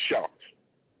 Shoot it to the sharks.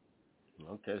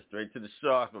 Okay, straight to the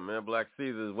Sharks, my man. Black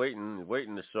Caesar is waiting.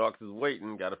 The Sharks is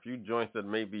waiting. Got a few joints that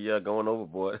may be going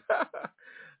overboard.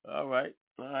 All right,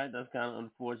 that's kind of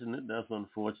unfortunate.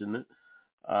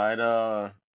 All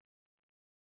right,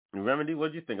 Remedy, what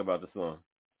did you think about the song?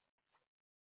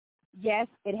 Yes,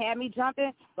 it had me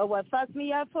jumping, but what fucked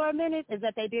me up for a minute is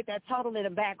that they did that total in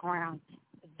the background.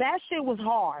 That shit was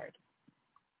hard.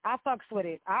 I fucks with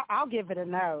it. I'll give it a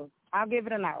no. I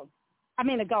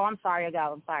mean a go. I'm sorry.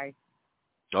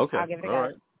 Okay. I'll give it a all go.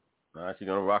 Right. All right, she's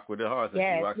gonna rock with it hard.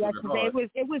 Yes,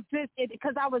 it was just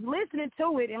because I was listening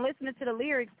to it and listening to the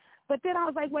lyrics, but then I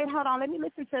was like, wait, hold on, let me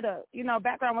listen to the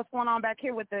background, what's going on back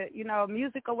here with the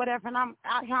music or whatever, and I'm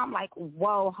out here, I'm like,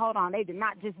 whoa, hold on, they did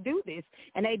not just do this,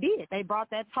 and they did. They brought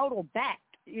that total back,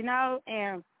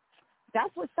 and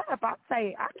that's what's up. I'd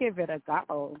say I give it a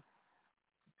go.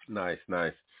 Nice.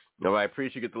 All right,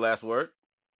 Priest, you get the last word.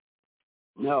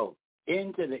 No,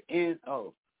 into the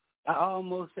N-O. I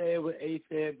almost said what A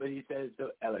said, but he said it so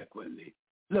eloquently.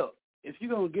 Look, if you're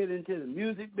going to get into the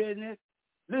music business,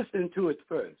 listen to it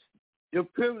first. Your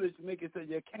privilege make it so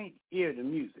you can't hear the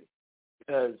music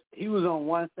because he was on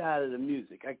one side of the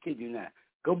music. I kid you not.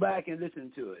 Go back and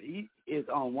listen to it. He is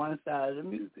on one side of the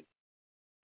music.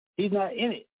 He's not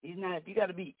in it. You got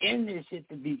to be in this shit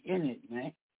to be in it,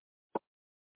 man.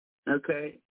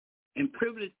 Okay? And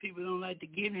privileged people don't like to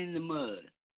get in the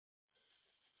mud.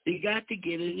 You got to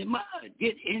get in the mud.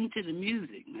 Get into the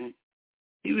music, man.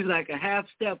 He was like a half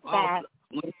step off.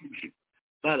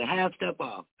 About a half step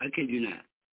off. I kid you not.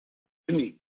 To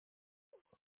me.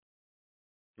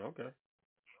 Okay.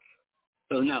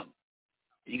 So, no.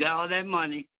 You got all that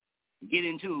money. Get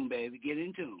in tune, baby. Get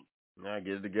in tune. All right,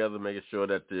 get it together, making sure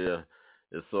that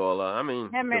it's all, People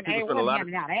spend a lot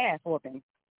of ass whooping.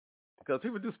 Because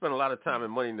people do spend a lot of time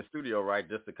and money in the studio, right,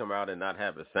 just to come out and not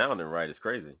have it sounding right. It's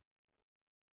crazy.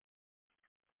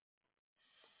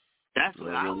 That's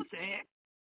what I was saying.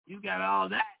 You got all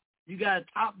that. You got a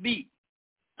top beat.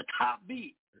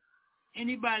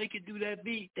 Anybody can do that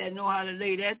beat that know how to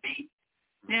lay that beat.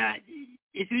 Now,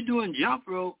 if you're doing jump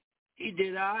rope, he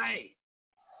did all right.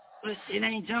 But it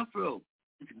ain't jump rope.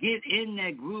 It's get in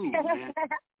that groove, man.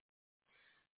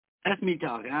 That's me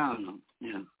talking. I don't know.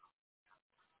 Yeah.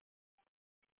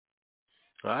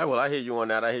 All right, well, I hear you on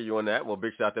that. Well,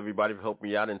 big shout out to everybody for helping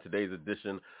me out in today's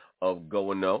edition of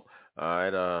Go and Know. All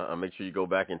right, I'll make sure you go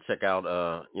back and check out,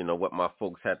 what my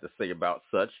folks had to say about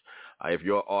such. If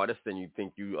you're an artist and you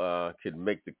think you could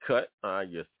make the cut,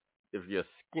 if your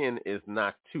skin is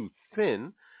not too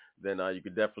thin, then you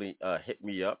could definitely hit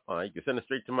me up. You can send it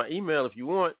straight to my email if you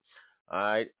want. All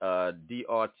right,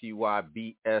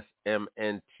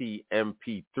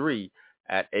 DRTYBSMNTMP3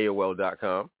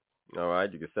 All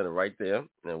right, you can send it right there,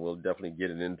 and we'll definitely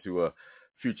get it into a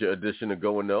future edition of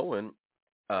Go and Know, and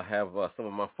have some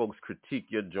of my folks critique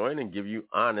your joint and give you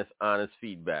honest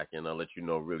feedback, and I'll let you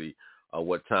know really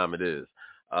what time it is.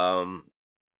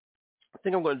 I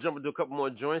think I'm going to jump into a couple more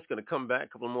joints, going to come back, a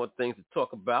couple more things to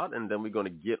talk about, and then we're going to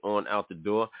get on out the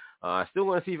door. I still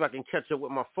want to see if I can catch up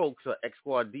with my folks, X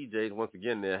Squad DJs. Once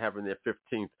again, they're having their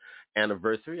 15th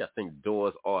anniversary. I think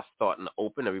doors are starting to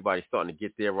open. Everybody's starting to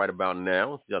get there right about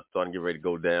now. So you're starting to get ready to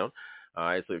go down. All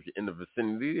right, so if you're in the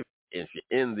vicinity, if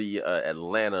you're in the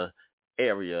Atlanta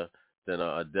area, then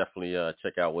definitely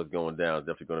check out what's going down. It's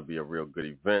definitely going to be a real good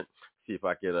event. See if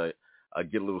I could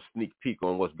get a little sneak peek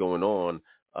on what's going on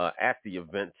at the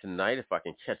event tonight, if I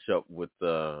can catch up with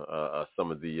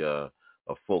some of the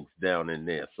folks down in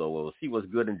there. So we'll see what's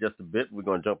good in just a bit. We're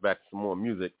going to jump back to some more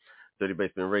music. Dirty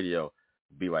Basement Radio.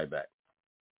 Be right back.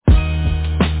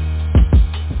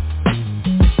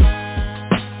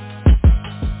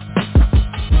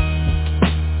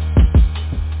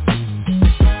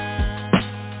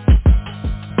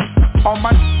 On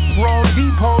my roll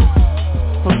depot,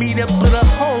 for me to put a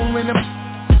hole in them.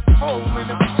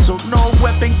 So no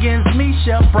weapon against me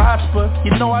shall prosper.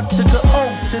 You know I took an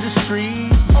oath to the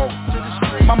street.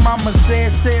 My mama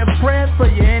said, say a prayer for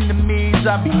your enemies.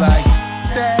 I be like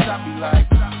that.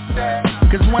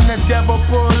 Cause when the devil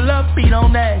pull up, he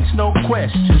don't ask no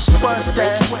questions. Bust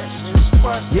that.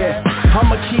 Yeah,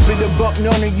 I'ma keep it a buck,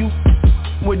 none of you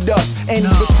with us. Any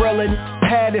betrayal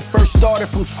had it first started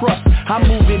from trust. I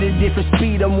move at a different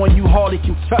speed, I'm one you hardly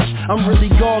can touch. I'm really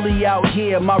gaudy out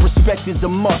here, my respect is a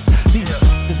must. These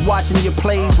is watching your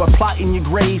plays while plotting your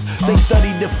graves. They study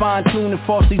to fine tune and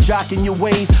falsely jocking your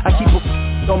ways. I keep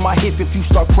a on my hip if you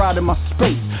start crowding my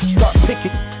space. Start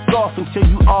picking off until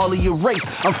you all erase.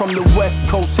 I'm from the West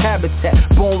Coast habitat,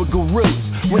 born with gorillas.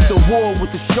 With the war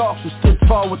with the sharks who stood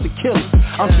tall with the killers.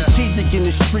 I'm strategic in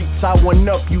the streets, I one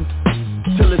up you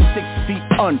till it's 6 feet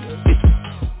under.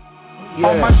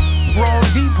 All my wrong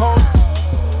deep hole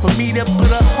for me to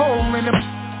put a hole in them.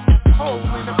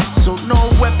 So no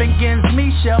weapon against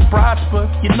me shall prosper.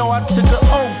 You know I took an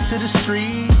oath to the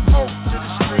street.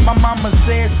 My mama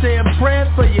said, say a prayer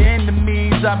for your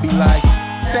enemies. I be like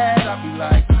that,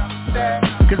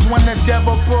 Cause when the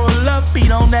devil pull up, he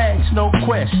don't ask no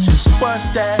questions.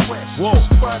 Bust that. Whoa,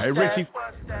 hey Richie,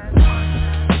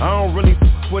 I don't really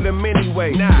with him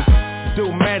anyway. Nah,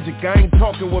 do magic, I ain't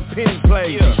talking with penny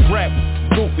plays. Rap,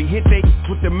 goofy, hit they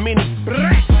with the mini.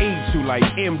 Eat you like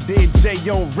MDJ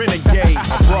on Renegade.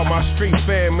 I brought my street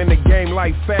fam in the game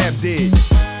like Fab did.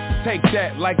 Take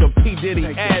that like a P. Diddy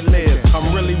ad-lib.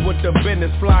 I'm really with the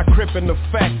business, fly crippin', the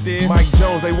fact is Mike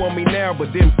Jones, they want me now,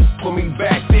 but didn't for me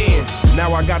back then.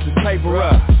 Now I got the paper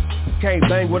up, can't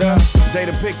bang with us.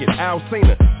 Jada Pickett,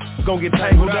 Alcina, gon' get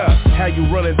tangled up. How you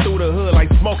running through the hood like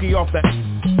Smokey off that.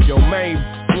 Yo main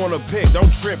wanna pick,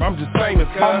 don't trip, I'm just famous.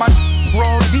 All my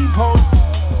wrong deep hole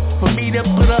for me to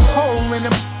put a hole in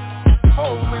them.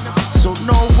 So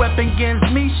no weapon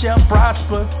against me shall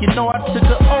prosper. You know I took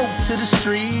an oath to the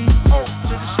street.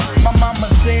 My mama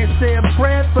said, say a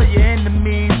prayer for your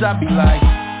enemies. I be like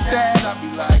that.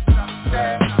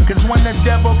 Cause when the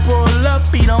devil pull up,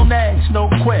 he don't ask no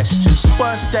questions.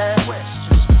 Bust that.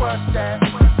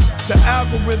 The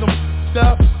algorithm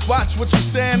up. Watch what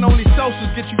you saying, only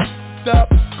socials get you up.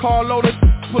 Call loaded,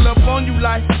 pull up on you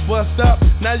like, what's up?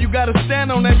 Now you gotta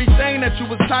stand on everything that you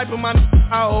was typing, my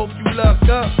I hope you luck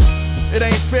up. It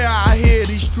ain't fair, I hear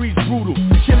these streets brutal.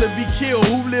 Killer be killed,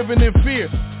 who living in fear?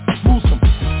 Gruesome,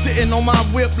 sitting on my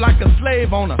whip like a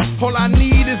slave owner. All I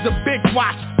need is a big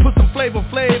watch, put some flavor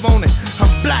on it.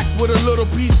 I'm black with a little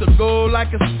piece of gold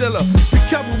like a stiller. Be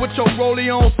careful with your rollie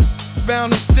on,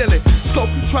 bound to steal it. Scope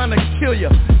you trying to kill ya.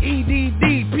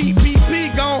 EDD,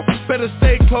 PPP gone, better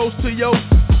stay close to yo.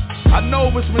 I know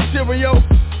it's material,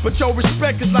 but your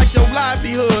respect is like your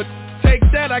livelihood. Take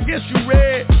that, I guess you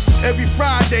read. Every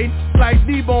Friday, like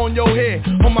Debo on your head.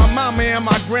 On my mama and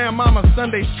my grandmama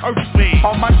Sunday church bed.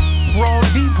 All my wrong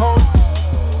deep hole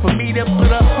for me to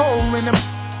put a hole in them.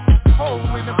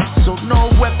 So no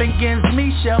weapon against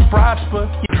me shall prosper.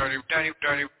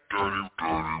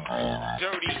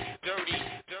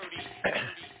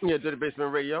 Yeah, Dirty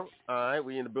Basement Radio. Alright,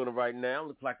 we in the building right now.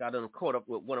 Looks like I done caught up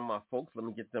with one of my folks. Let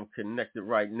me get them connected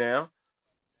right now.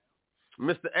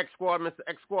 Mr. X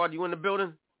Squad, you in the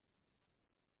building?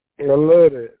 I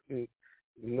love it.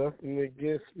 Nothing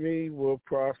against me will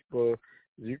prosper.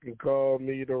 You can call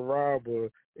me the robber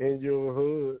in your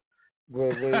hood,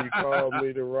 but when you call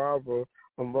me the robber,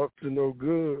 I'm up to no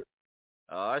good.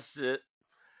 Oh, shit.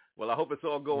 Well, I hope it's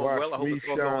all going well. I hope it's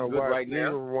all going good right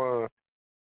now. Rewind.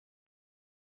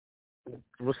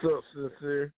 What's up,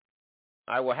 Sincere?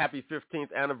 All right, well, happy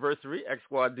 15th anniversary, X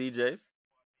Squad DJs.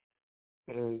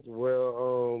 And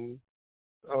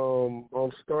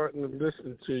I'm starting to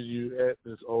listen to you at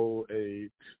this old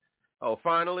age. Oh,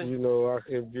 finally? You know, I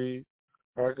can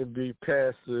be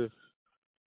passive,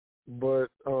 but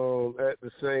at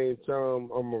the same time,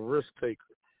 I'm a risk taker.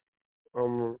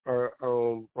 I'm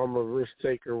a risk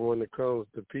taker when it comes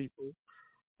to people.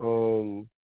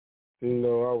 You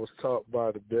know, I was taught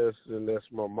by the best, and that's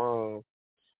my mom.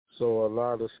 So a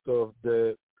lot of stuff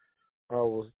that I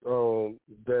was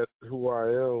that who I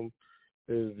am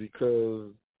is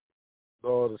because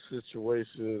all the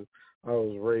situations I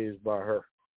was raised by her.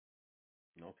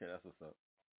 Okay, that's what's up.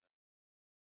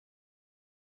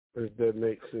 If that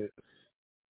makes sense.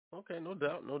 Okay, no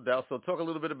doubt. So talk a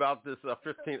little bit about this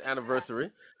 15th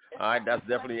anniversary. All right, that's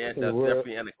definitely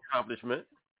an accomplishment.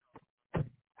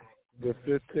 The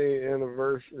 15th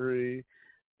anniversary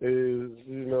is,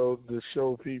 you know, to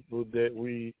show people that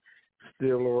we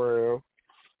still around.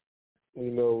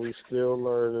 You know, we still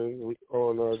learning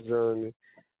on our journey,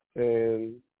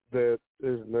 and that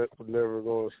is never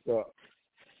going to stop.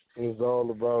 It's all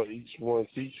about each one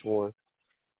teach one,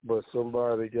 but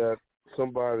somebody got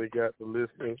to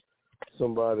listen,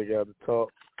 somebody got to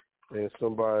talk, and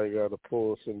somebody got to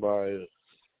pull somebody up.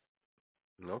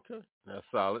 Okay, that's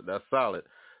solid.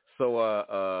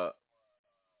 So,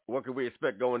 what can we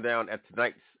expect going down at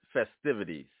tonight's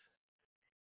festivities?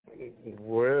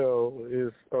 Well,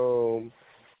 it's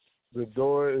the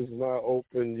door is not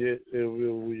open yet. It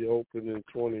will be open in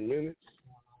 20 minutes.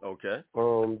 Okay.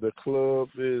 The club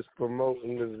is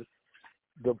promoting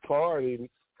the party.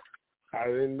 I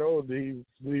didn't know he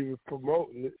was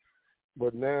promoting it,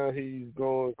 but now he's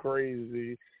going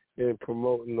crazy and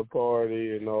promoting the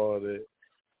party and all that.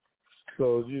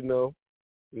 So,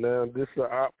 now this is an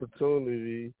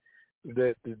opportunity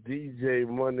that the DJ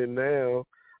money now,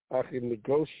 I can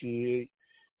negotiate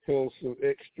him some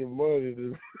extra money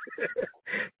to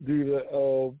do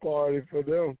the party for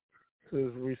them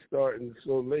since we starting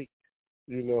so late,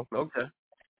 Okay.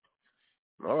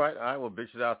 All right. Well, big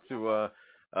shout out to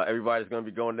everybody's going to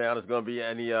be going down. Is going to be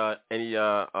any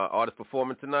artist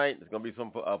performing tonight? There's going to be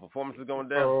some performances going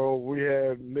down. We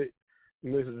have Miss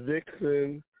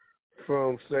Vixen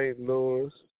from St.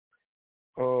 Louis.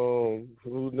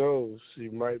 Who knows? She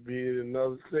might be in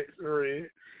another Sexy Red.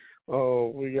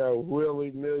 We got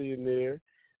Willie Millionaire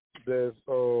that's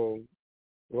going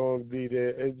to be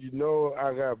there. And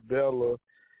I got Bella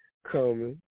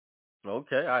coming.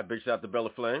 Okay. All right. Big shout out to Bella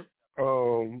Flame.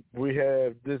 We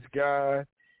have this guy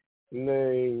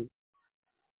named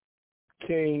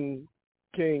King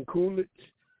Coolidge.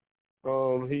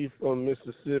 He's from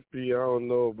Mississippi. I don't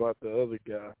know about the other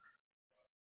guy.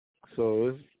 So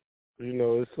it's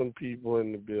it's some people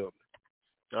in the building.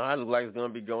 All right, looks like it's going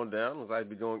to be going down. Looks like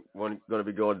it's going to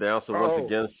be going down. So once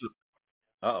again,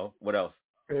 what else?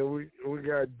 And we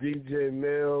got DJ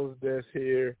Mills that's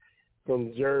here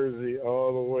from Jersey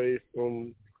all the way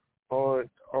from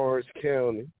Orange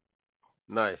County.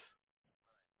 Nice.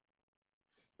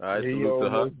 All right, he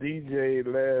almost DJ'd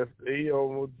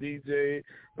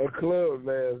a club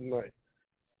last night.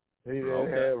 He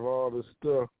didn't have all the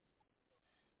stuff.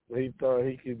 He thought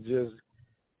he could just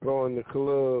go in the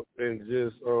club and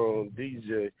just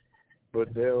DJ,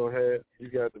 but they don't have. You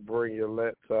got to bring your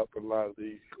laptop a lot of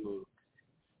these clubs.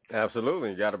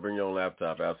 Absolutely, you got to bring your own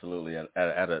laptop. Absolutely, at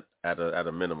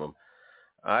a minimum.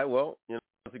 All right, well, once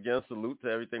again, salute to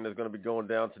everything that's going to be going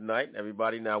down tonight.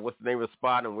 Everybody, now, what's the name of the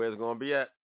spot and where it's going to be at?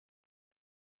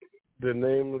 The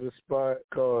name of the spot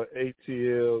called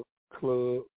ATL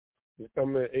Club.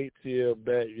 I'm at ATL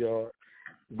Backyard.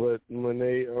 But when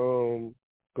they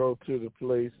go to the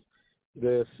place,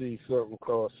 they'll see something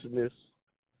called Smith's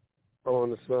on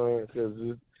the sign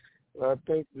because I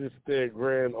think it's their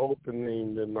grand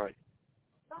opening tonight.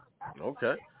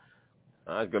 Okay.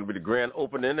 It's going to be the grand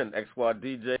opening and X-Squad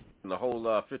DJ and the whole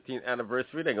 15th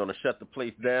anniversary. They're going to shut the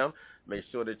place down. Make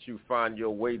sure that you find your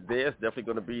way there. It's definitely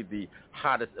going to be the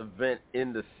hottest event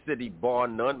in the city, bar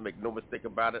none. Make no mistake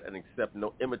about it and accept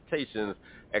no imitations.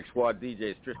 X-Squad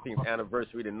DJ's 15th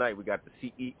anniversary tonight. We got the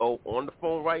CEO on the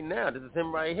phone right now. This is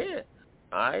him right here.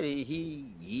 All right,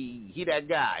 he that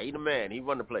guy. He the man. He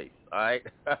run the place. All right.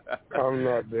 I'm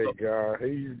not that guy.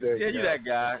 He's that guy. Yeah, you that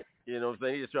guy. You know what I'm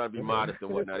saying? He's just trying to be modest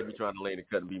and whatnot. He be trying to lay in the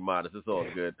cut and be modest. It's all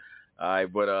good. All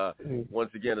right, but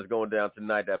once again, it's going down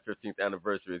tonight. That 15th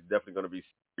anniversary is definitely going to be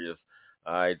serious.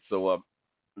 All right, so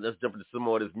let's jump into some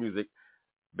more of this music.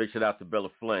 Big shout out to Bella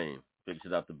Flame. Big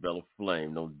shout out to Bella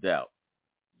Flame, no doubt.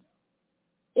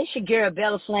 It's your girl,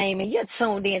 Bella Flame, and you're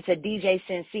tuned in to DJ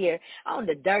Sincere on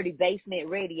the Dirty Basement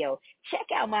Radio. Check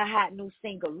out my hot new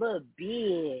single, Lil'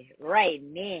 Bit, right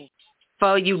now.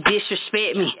 For you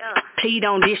disrespect me, please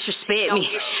don't disrespect me.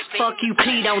 Fuck you,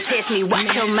 please don't test me.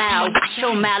 Watch your mouth,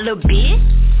 little bit.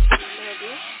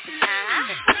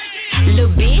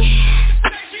 Little bit.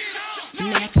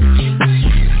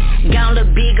 Gone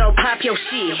little big, go pop your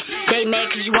shit. They mad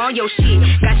cause you on your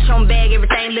shit. Got your own bag,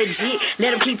 everything legit.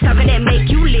 Let them keep talking, that make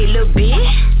you lit, little bit.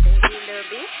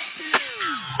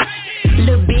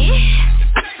 Little bit.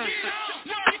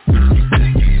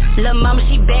 Lil' mama,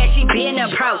 she bad, she been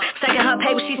a pro. Sucking her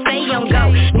paper, she stay on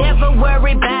go. Never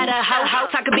worry about a hoe.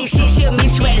 Talk a big shit, she'll meet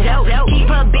you at dope. Keep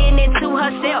her business to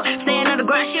herself. Stand on the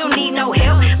ground, she don't need no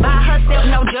help. By herself,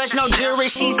 no judge, no jury.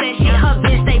 She said she her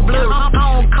bitch, they blurry.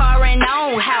 Own car and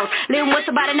own house. Living with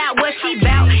somebody, not what she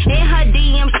bout. In her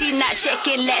DM, she not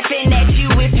checking, laughing at you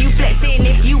if you flexing.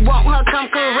 If you want her, come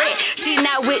correct. She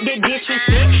not with the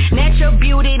disrespect. Natural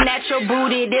beauty, natural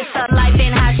booty. This her life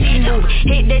and how she move.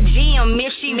 Hit the gym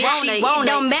if she want it.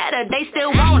 Don't matter, they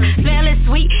still want it. Smelling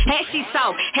sweet, and she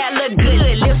soft. Hair look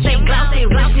good, lips stay glossy.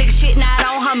 Rich nigga shit not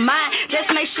on her mind.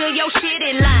 Just make sure your shit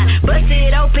in line. Bust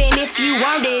it open if you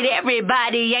want it.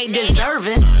 Everybody ain't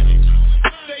deserving.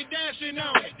 They dancing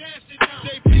on it.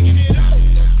 They picking it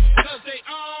up. Cause they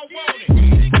all want it.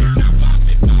 Pop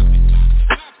it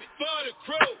for the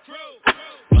crew.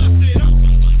 Bust it up.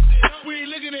 We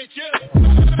looking at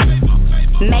you.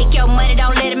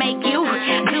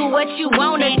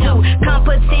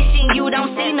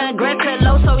 the grass cut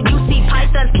low so you see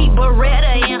pythons keep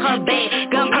Beretta in her bag.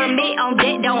 Gun permit on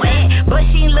deck, don't act. But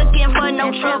she ain't looking for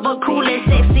no trouble, cool and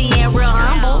sexy and real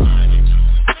humble.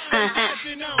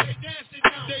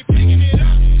 They picking it up,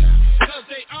 cause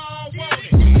they all want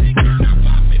it.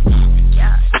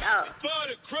 Now pop it, for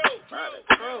the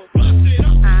crew. Bust it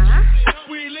up,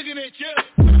 we ain't looking at you.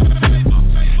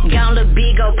 Gone look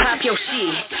big, go pop your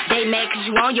shit. They mad cause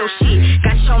you on your shit.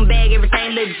 Got your own bag,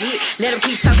 everything legit. Let them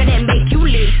keep talking that make you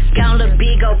lit. Gone look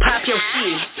big, go pop your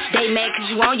shit. They mad cause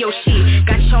you on your shit.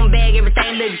 Got your own bag,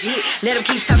 everything legit. Let them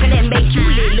keep talking that make you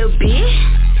lit. Little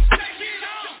bitch.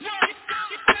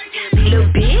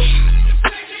 Little bitch.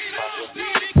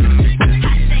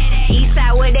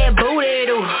 Eastside with that booty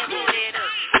do. I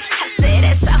said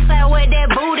that Southside with that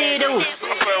booty do.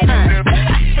 I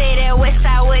said that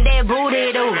Westside with that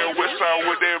booty do.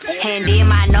 And then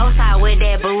my north side with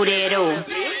that booty do.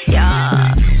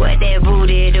 Yeah, what that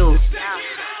booty do?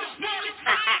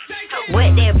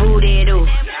 What that booty do?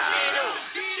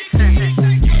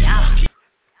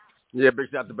 Yeah, big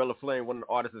shout out to Bella Flame. One of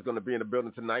the artists is going to be in the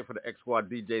building tonight for the X Squad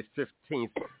DJ's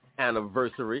 15th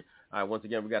anniversary. All right, once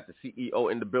again, we got the CEO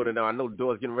in the building now. I know the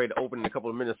door's getting ready to open in a couple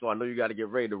of minutes, so I know you got to get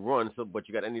ready to run. So, but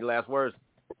you got any last words?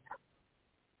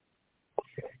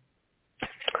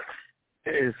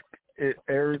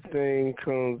 Everything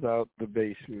comes out the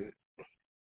basement.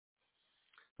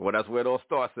 Well, that's where it all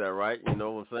starts at, right? You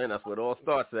know what I'm saying? That's where it all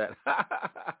starts at.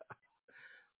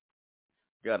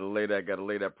 Gotta lay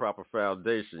that proper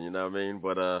foundation, you know what I mean?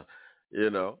 But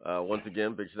once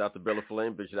again, big shout out to Bella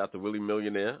Flame, big shout out to Willie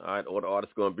Millionaire. All right, all the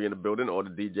artists gonna be in the building, all the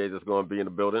DJs that's gonna be in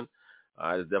the building. All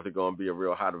right, it's definitely gonna be a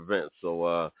real hot event. So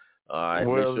all right,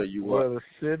 make sure you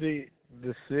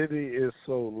the city is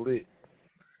so lit.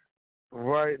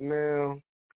 Right now,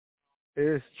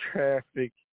 it's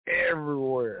traffic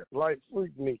everywhere, like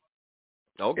freak me.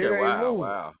 Okay,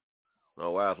 wow. Oh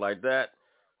wow, it's like that.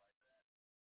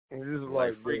 It's just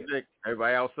like freak Nick.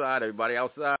 Everybody outside.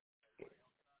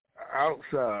 Outside.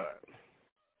 All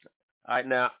right,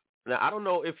 now I don't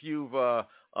know if you've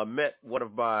met one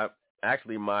of my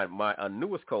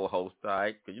newest co-host, all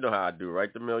right? Because you know how I do,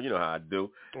 right, DeMille? You know how I do.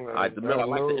 All right, DeMille,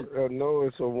 I know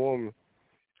it's a woman.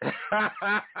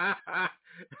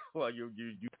 Well, you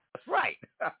that's right.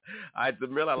 All right,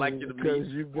 DeMille, I'd like you to meet. Because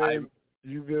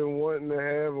you've been wanting to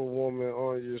have a woman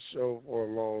on your show for a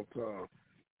long time.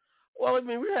 Well, I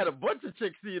mean, we had a bunch of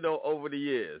chicks, over the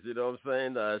years. You know what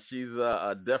I'm saying? She's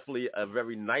definitely a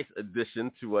very nice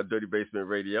addition to Dirty Basement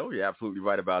Radio. You're absolutely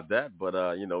right about that. But,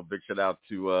 big shout out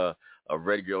to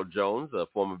Red Girl Jones, a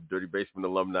former Dirty Basement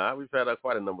alumni. We've had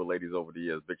quite a number of ladies over the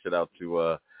years. Big shout out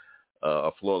to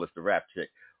Flawless, the rap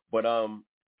chick. But, I'd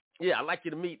like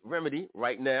you to meet Remedy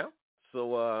right now.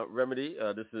 So, Remedy,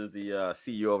 this is the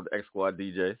CEO of the X Squad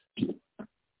DJs.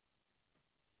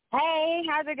 Hey,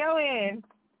 how's it going?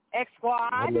 X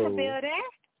Squad in the building.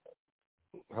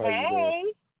 Hey.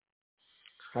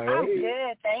 I'm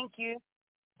good, thank you.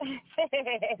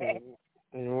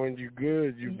 And when you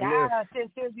good, you blessed. Yeah,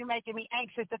 since you're making me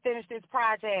anxious to finish this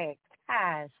project.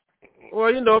 Gosh.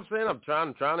 Well, you know what I'm saying? I'm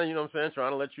trying to,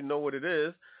 trying to let you know what it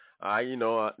is. Now she's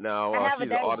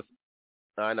an artist.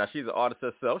 Now she's an artist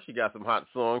herself. She got some hot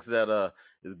songs that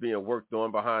is being worked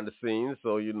on behind the scenes.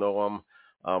 So,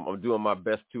 I'm doing my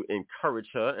best to encourage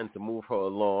her and to move her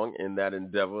along in that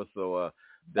endeavor. So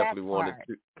definitely wanted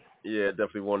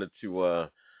to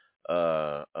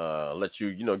let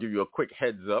you, give you a quick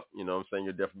heads up. You know what I'm saying?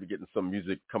 You're definitely getting some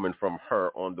music coming from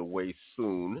her on the way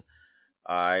soon.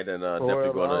 All right, and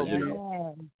definitely going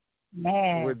to,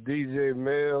 with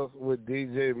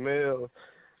DJ Mel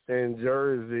in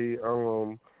Jersey,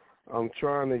 I'm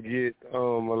trying to get a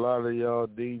lot of y'all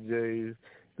DJs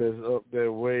that's up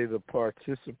that way to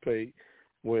participate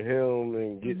with him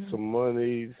and get some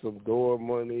money, some door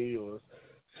money or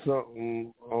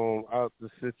something out the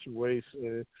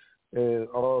situation, and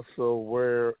also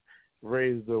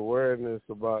raise the awareness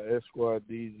about S Squad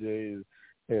DJs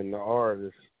and the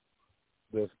artists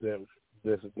that's down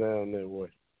that way.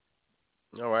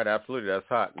 All right, absolutely. That's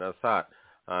hot.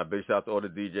 Big shout out to all the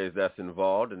DJs that's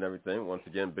involved and everything. Once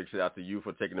again, big shout out to you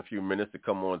for taking a few minutes to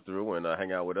come on through and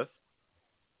hang out with us.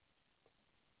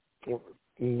 You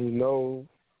know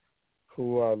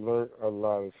who I learned a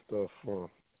lot of stuff from.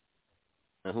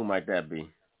 And who might that be?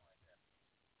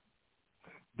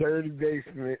 Dirty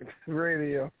Basement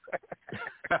Radio.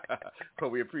 Well,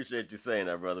 we appreciate you saying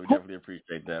that, brother. We definitely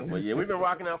appreciate that. But yeah, we've been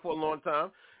rocking out for a long time.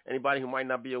 Anybody who might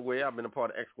not be aware, I've been a part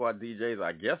of X Squad DJs,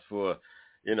 I guess, for,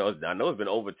 I know it's been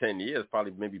over 10 years,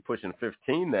 probably maybe pushing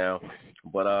 15 now.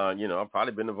 But, I've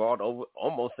probably been involved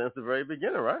almost since the very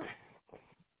beginning, right?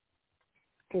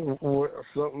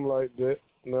 Something like that.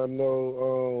 we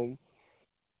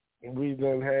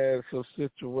done had some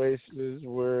situations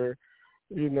where,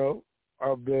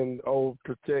 I've been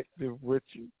overprotective with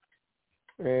you,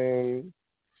 and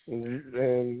we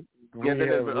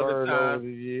have learned over the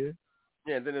years.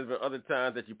 Yeah, and then there's been other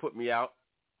times that you put me out.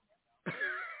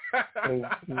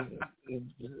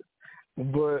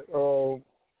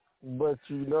 But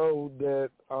you know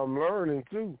that I'm learning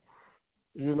too.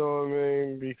 You know what I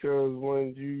mean? Because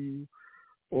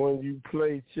when you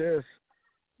play chess,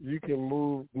 you can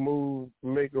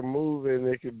make a move, and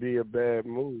it could be a bad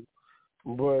move.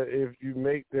 But if you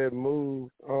make that move,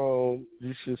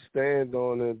 you should stand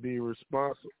on and be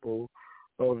responsible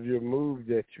of your move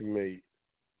that you made.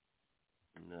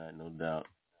 Right, no doubt.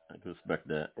 I can respect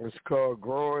that. It's called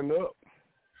growing up.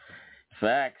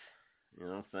 Facts. You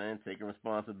know what I'm saying? Taking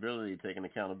responsibility, taking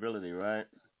accountability, right?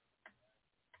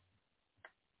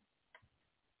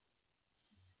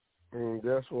 And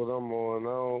that's what I'm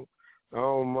on. I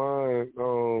don't mind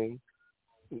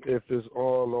if it's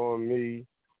all on me,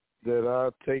 that I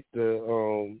take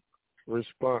the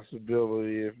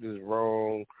responsibility if it's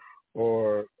wrong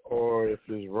or if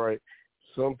it's right.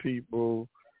 Some people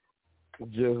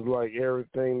just like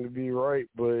everything to be right,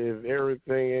 but if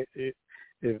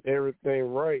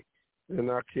everything right,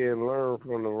 then I can learn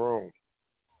from the wrong.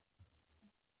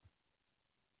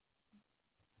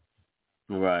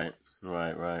 Right. Well,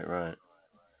 I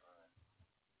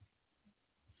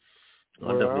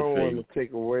don't want to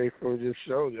take away from your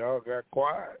show. Y'all got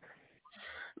quiet.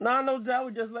 No doubt.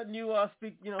 We're just letting you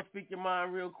speak your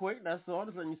mind real quick. That's all.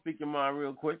 Just letting you speak your mind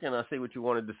real quick and say what you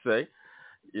wanted to say.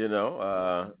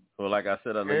 Well, like I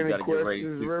said, I know you got to get ready. Any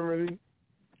questions, Remedy?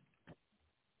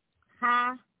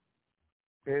 Huh?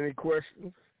 Any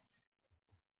questions?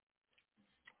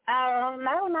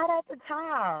 No, not at the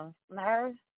time.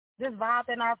 No, just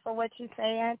vibing off of what you're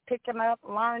saying, picking up,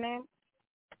 learning.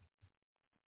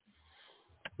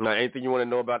 Now, anything you want to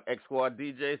know about X Squad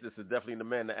DJs? This is definitely the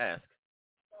man to ask.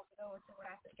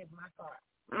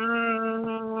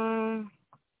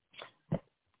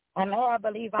 I know, I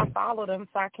believe I follow them,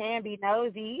 so I can be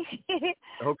nosy.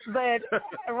 Okay. But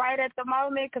right at the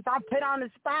moment, because I put on the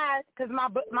spot, because my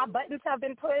buttons have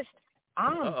been pushed,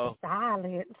 I'm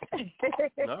silent.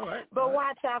 All right. But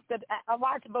watch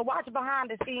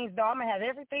behind the scenes, though. I'm gonna have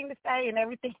everything to say and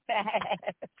everything to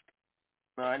ask.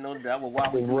 I know that. Well,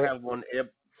 while we do have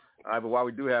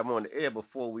him on the air,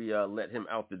 before we let him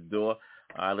out the door,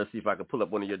 let's see if I can pull up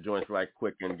one of your joints right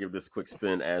quick and give this a quick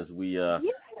spin as we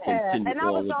continue and I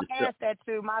was on with going the to ask that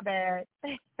too. My bad.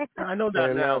 I know that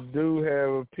and now. I do have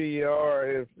a PR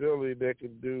in Philly that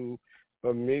can do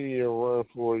a media run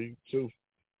for you too.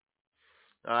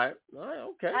 All right,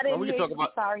 okay. I didn't we can hear talk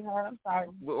about. I'm sorry.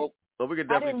 Well, we can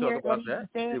definitely talk about that.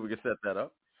 See if we can set that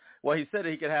up. Well, he said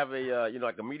that he could have a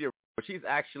like a media. But she's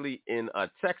actually in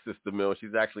Texas, the mill.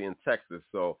 She's actually in Texas,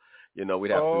 so we'd have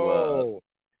to.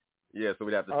 So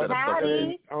we'd have to set up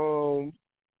something.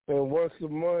 And once a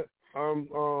month,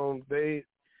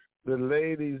 the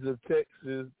ladies of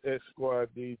Texas X Squad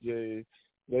DJs,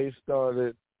 they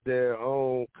started their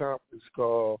own conference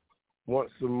call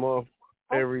once a month,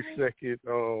 every second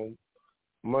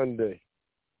Monday.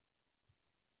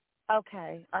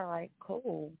 Okay. All right.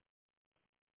 Cool.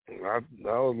 I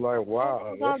was like,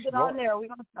 wow. We're gonna get on there.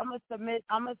 I'm gonna submit,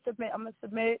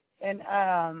 and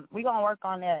we're gonna work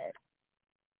on that.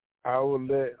 I will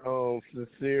let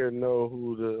Sincere know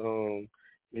who to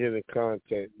get in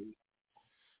contact with.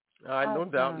 All right, no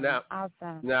doubt.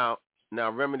 Awesome.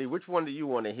 Now, Remedy, which one do you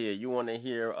want to hear? You want to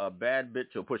hear a bad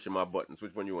bitch or pushing my buttons?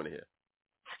 Which one you want to hear?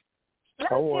 Let's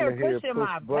hear pushing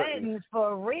my buttons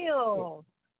for real.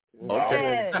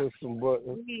 Okay. Push some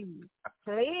buttons.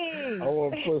 Please. I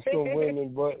want to push some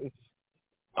women buttons.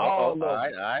 All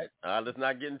right. Let's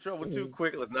not get in trouble too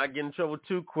quick. We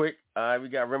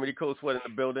got Remedy Cold Sweat in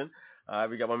the building.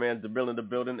 We got my man DeMille in the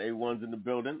building. A1's in the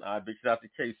building. Big shout out to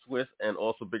K Swiss, and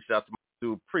also big shout out to my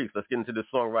dude Priest. Let's get into this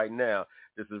song right now.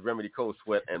 This is Remedy Cold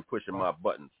Sweat and Pushing My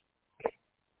Buttons.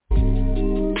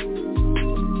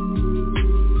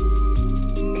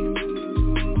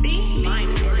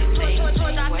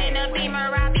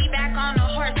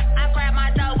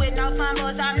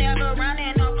 I'm never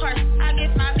running no course. I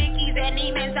get my Vickies and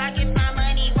Neiman's, I get my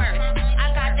money worth.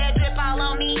 I got that drip all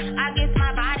on me, I get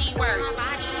my body worth.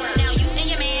 Now you and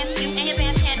your man, you and your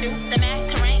band can do the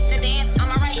math, terrain, the dance on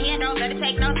my right hand, don't let it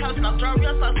take no toe, smoke, throw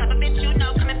real slow, type of bitch you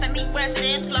know, coming for me, where's it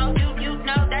in slow, you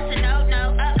know, that's a no,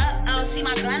 see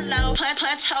my gun low,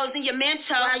 punch holes in your mental,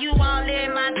 while you all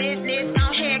in my business,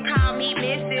 don't hear call me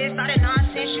missus, all that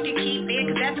nonsense you can keep it,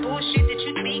 cause that's bullshit that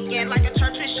you speaking, like a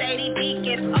church with shady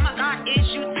beacons, oh my god, is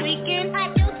you tweaking? I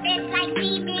do this like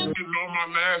beeping. on my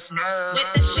last nerve. With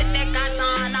the shit that got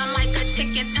on, I'm like a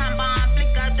ticking time bomb.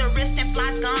 Flick of the wrist and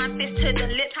flies gone. Fist to the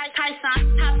lip,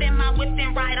 Tyson. Hop in my whip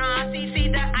and ride on. See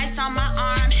the ice on my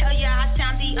arm. Hell yeah, I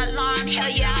sound the alarm. Hell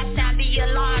yeah, I sound the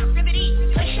alarm.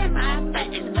 Pushing my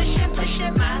buttons,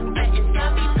 pushing my buttons.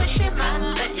 Y'all be pushing my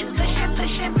buttons,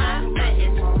 pushing my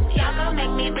buttons. Y'all gon' make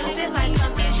me lose it like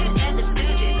confusion and the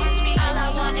stooges. All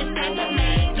I want is paper,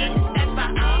 man, get stuck by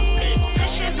all means.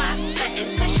 Pushing my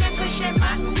buttons, pushing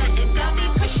my buttons. Y'all be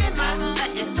pushing my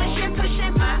buttons,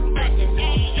 pushing my buttons.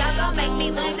 Y'all gon' make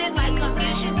me lose it like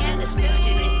confusion and the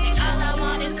stooges. All I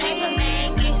want is paper,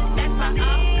 man, get stuck by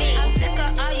all means. I'm sick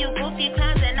of all you goofy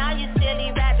clowns and all you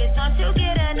silly rabbits. Don't you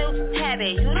get a new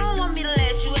habit? You don't want me to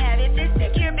let you have it. This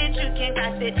secure bitch you can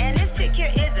gossip, and this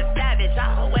secure is a savage.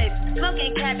 I always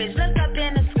smoking cabbage. Look up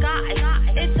in the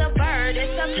sky. It's a bird,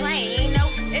 it's a plane. No,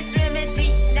 it's remedy.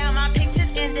 Now my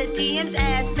pictures in the DMs.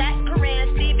 Ass that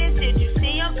Corinne Stevens. Did you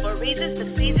see them? For reasons to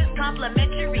seasons.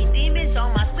 Complimentary demons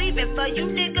on my sleeve. And for you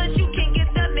niggas, you can get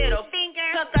the middle finger.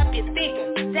 Tuck up your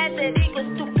speaker. That's it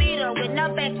equals stupido with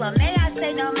no bankroll. May I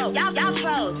say no more? Y'all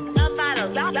pros, no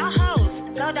bottles. Y'all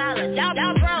hoes, no dollars. Y'all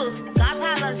pros, got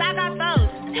problems. I got foes.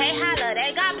 Hey holla,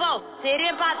 they got both.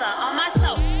 Didn't bother on my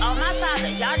soul, on my father.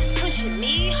 Y'all just pushing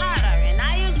me harder, and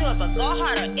I enjoy, but go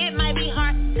harder. It might be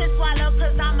hard to swallow,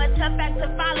 cause I'm a tough act to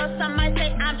follow. Some might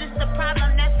say I'm just a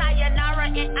problem. That's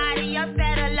sayonara and adios.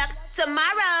 Better luck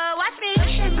tomorrow. Watch me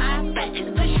pushing my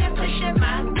buttons, pushing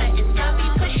my buttons. Y'all be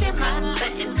pushing my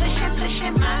buttons,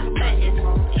 pushing my buttons.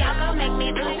 Y'all gon' make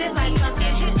me lose it like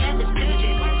confusion and the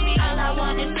stooges. All I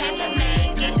want is paper,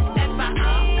 man, get stuck by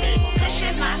all means.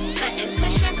 Pushing my buttons,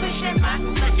 pushing my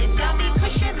buttons. Y'all be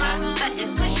pushing my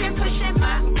buttons, pushing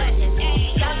my buttons.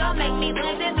 Y'all gon' make me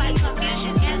lose it like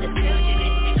confusion and the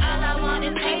stooges. All I want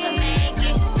is paper, man,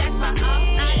 get stuck by all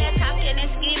means. All that talking and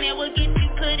scheming will get you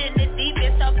put in the deep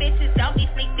end. So bitches don't be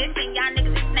sneak dissing. Y'all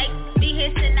niggas is snakes. Be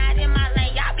hissing out in my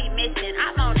lane, y'all be missing.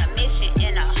 I'm on a mission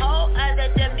in a whole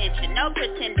other dimension. No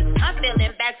pretending, I'm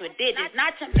feeling back with digits.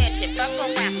 Not to mention, fuck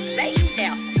around, lay you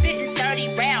down. Spitting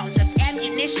 30 rounds of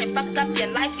ammunition. Fuck up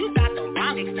your life, you got the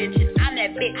wrong extension. I'm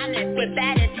that bitch with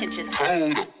bad intentions.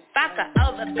 Hold up. Vodka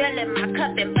overfilling my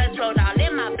cup and buzz rolled all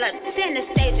in my blood. Center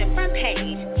stage and front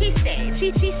page. He said,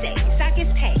 she says, I get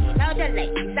paid. No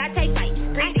delays, I take bites.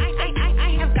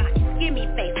 I have got give me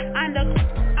face. On the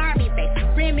army base.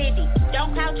 Remedy,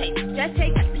 don't cloud chase. Just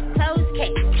take bites. Close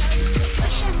case.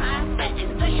 Pushing my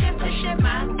buttons, pushing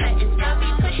my buttons. Y'all be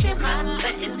pushing my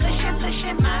buttons,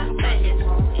 pushing my buttons.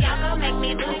 Y'all gon' make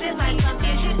me lose it like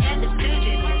confusion and the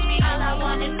stooges. All I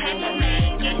want is paper,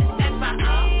 man, get stuck by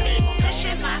all means.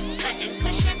 Pushing my buttons,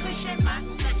 pushing my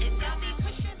buttons. Y'all be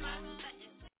pushing my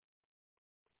buttons.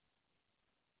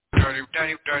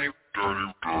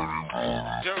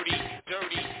 Dirty.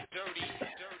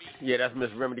 Yeah, that's Miss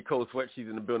Remedy Cold Sweat. She's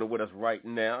in the building with us right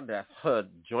now. That's her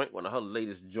joint, one of her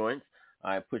latest joints.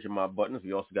 I'm pushing my buttons.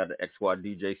 We also got the X Squad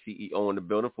DJ CEO in the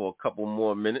building for a couple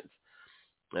more minutes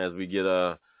as we get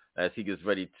as he gets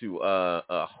ready to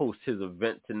host his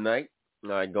event tonight.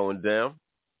 All right, going down.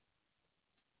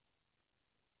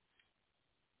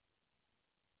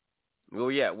 Where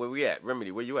we at?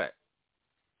 Remedy, where you at?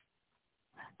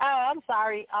 Oh, I'm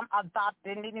sorry. I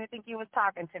didn't even think you was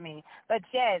talking to me. But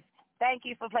yes, thank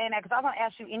you for playing that, because I was going to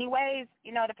ask you anyways,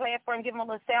 to play it for him, give him a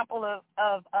little sample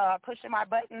of pushing my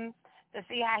buttons to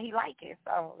see how he like it.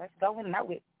 So let's go and know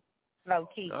it. Low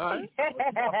key. All right.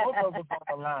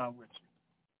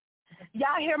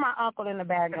 Y'all hear my uncle in the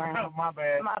background. My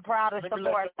bad. My proudest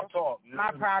supporter.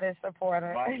 My proudest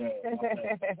supporter. My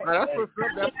bad. That's what's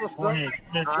up. All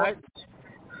right.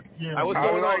 Yeah, I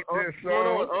like this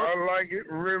song. I like it.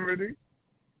 Remedy.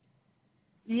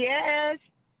 Yes.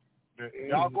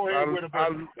 Y'all go ahead with it. I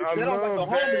love the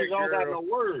homies don't got no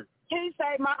words. He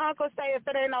say, my uncle say, if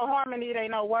it ain't no harmony, it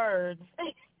ain't no words.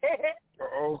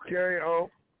 Okay,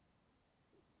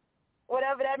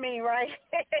 whatever that mean, right?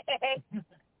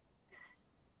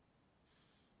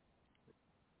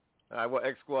 All right, well,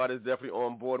 X Squad is definitely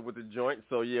on board with the joint.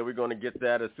 So, yeah, we're going to get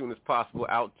that as soon as possible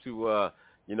out to,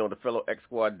 the fellow X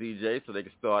Squad DJs so they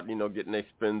can start, getting their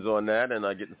spins on that and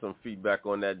getting some feedback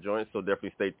on that joint. So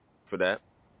definitely stay for that.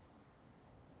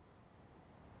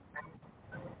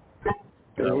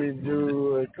 We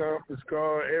do a conference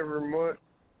call every month.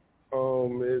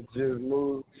 It just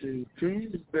moved to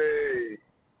Tuesday.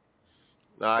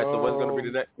 All right, so when's going to be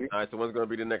the next? All right, so when's going to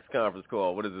be the next conference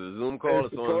call? What is it? A Zoom call?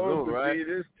 It's on Zoom, right?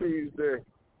 It's supposed to be this Tuesday.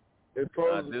 It's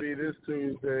supposed to be this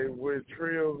Tuesday with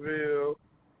Trioville,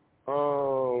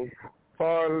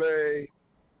 Parlay,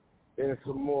 and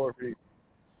some more people.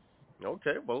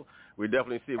 Okay, well, we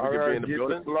definitely see if we can be in the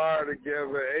building. Get the flyer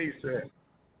together ASAP.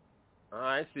 All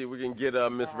right, see if we can get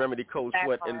Miss Remedy Cold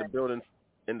Sweat in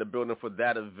the building for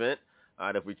that event. All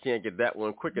right, if we can't get that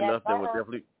one quick enough, then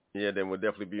we'll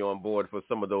definitely be on board for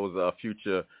some of those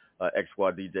future X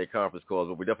Squad DJ conference calls.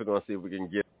 But we're definitely going to see if we can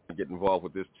get involved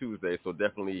with this Tuesday. So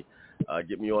definitely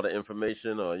get me all the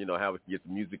information, or how we can get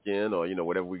the music in, or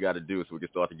whatever we got to do so we can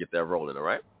start to get that rolling. All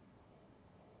right.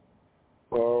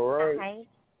 All right. Okay.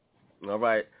 All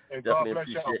right. Hey, definitely God bless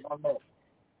appreciate it.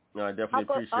 No, I definitely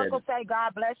appreciate Uncle it. say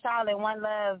God bless y'all and one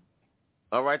love.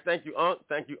 All right, thank you, Unc.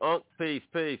 Peace.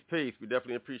 We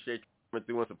definitely apprate you coming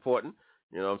through and supporting.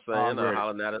 You know what I'm saying?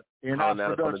 Hollering at us on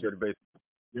the Dirty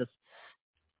Basement.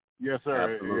 Yes, sir.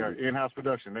 Absolutely. Yeah, in-house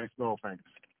production. Thanks, no thanks.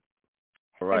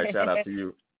 All right, shout out to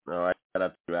you. All right, shout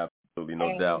out to you. Absolutely,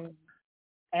 no doubt.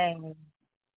 All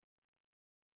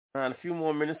right, a few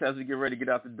more minutes as we get ready to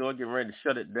get out the door, getting ready to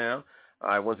shut it down. All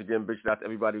right, once again, big shout out to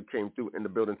everybody who came through in the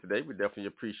building today. We definitely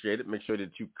appreciate it. Make sure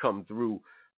that you come through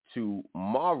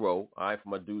tomorrow, all right, for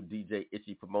my dude DJ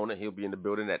Itchy Pomona. He'll be in the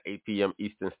building at 8 p.m.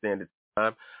 Eastern Standard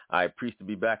Time. Priest to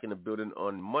be back in the building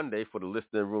on Monday for the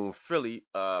Listening Room Philly.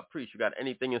 Priest, you got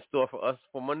anything in store for us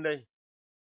for Monday?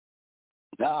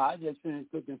 No, I just finished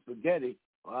cooking spaghetti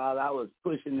while I was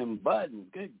pushing them buttons.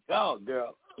 Good dog,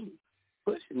 girl.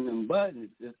 Pushing them buttons.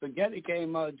 The spaghetti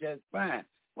came out just fine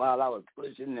while I was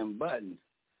pushing them buttons.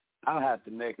 I'll have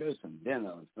to make her some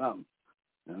dinner or something.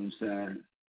 You know what I'm saying?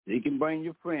 You can bring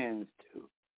your friends, too.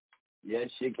 Yes,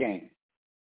 you can.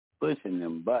 Pushing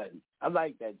them buttons. I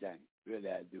like that, James. Really,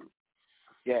 I do.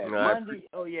 Yeah, Monday.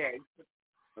 Oh, yeah.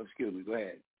 Excuse me. Go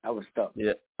ahead. I was stuck.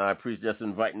 Yeah, I appreciate just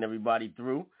inviting everybody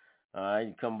through. All right,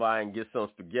 you come by and get some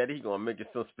spaghetti. Going to make you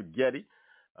some spaghetti.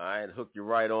 All right, hook you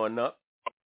right on up.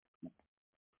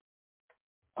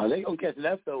 Oh, they going to catch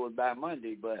leftovers by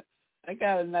Monday, but I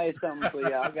got a nice something for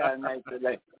y'all. I got a nice,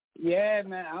 yeah,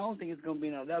 man, I don't think it's going to be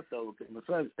no leftovers because my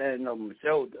son's standing over my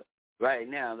shoulder right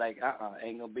now. Like,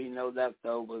 ain't going to be no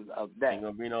leftovers of that. Ain't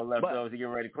going to be no leftovers. You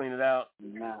getting ready to clean it out?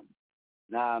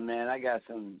 Nah, man, I got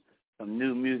some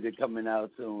new music coming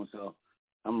out soon, so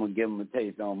I'm going to give them a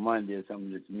taste on Monday of some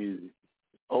of this music.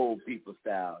 Old people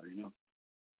style,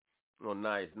 Oh,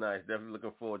 nice. Definitely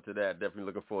looking forward to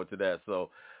that. So,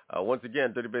 once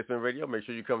again, Dirty Basement Radio, make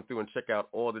sure you come through and check out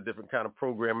all the different kind of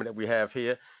programming that we have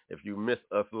here. If you missed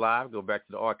us live, go back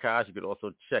to the archives. You can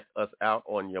also check us out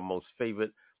on your most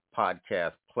favorite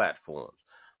podcast platforms.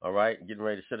 All right, getting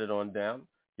ready to shut it on down.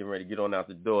 Getting ready to get on out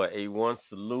the door. A1,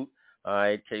 salute. All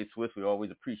right, K-Swiss, we always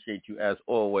appreciate you as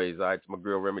always. All right, to my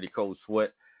girl Remedy Cold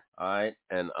Sweat. All right,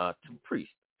 and to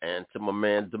Priest and to my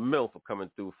man DeMille for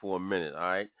coming through for a minute. All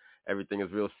right. Everything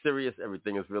is real serious.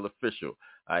 Everything is real official.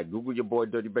 All right, Google your boy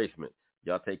Dirty Basement.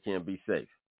 Y'all take care and be safe.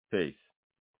 Peace.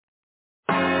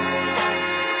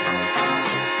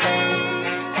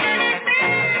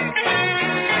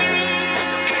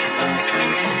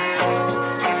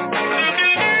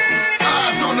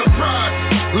 Eyes on the prize.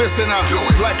 Listen up,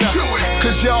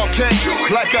 cause y'all can't,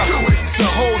 it's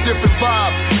a whole different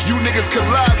vibe. You niggas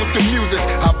collide with the music,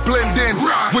 I blend in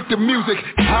with the music.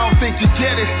 I don't think you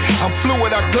get it, I'm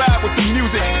fluid, I glide with the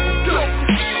music.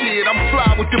 Shit, I'm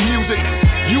fly with the music.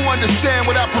 You understand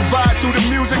what I provide through the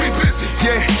music?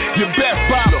 Yeah, you best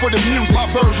buy for the music. My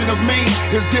version of me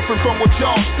is different from what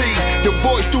y'all see. The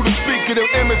voice through the speaker, the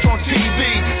image on TV.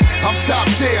 I'm top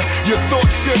tier, your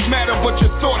thoughts should matter, but your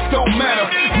thoughts don't matter.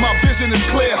 My vision is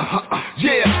clear,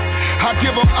 yeah, I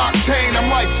give them octane.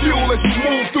 I'm like fuel as you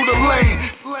move through the lane.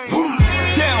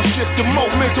 Downshift, the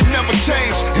momentum never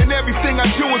change, and everything I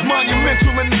do is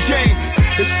monumental in the game.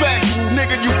 It's factual,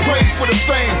 nigga, you praise for the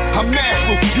fame. I'm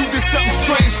natural, you did something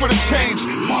strange for the change.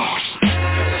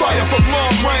 Fire from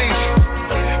long range,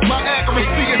 my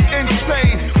accuracy is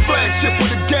insane. Flagship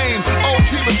with the game,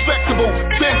 OG respectable.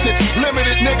 Vintage,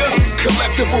 limited, nigga,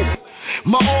 collectible.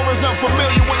 My aura's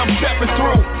unfamiliar when I'm stepping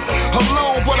through.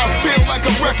 Alone, but I feel like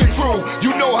a wrecking crew.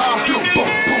 You know how I do, boom,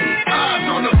 boom. Eyes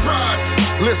on the prize.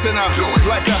 Listen up,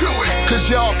 cause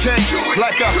y'all can't,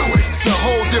 it's a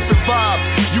whole different vibe.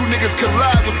 You niggas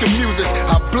collide with the music,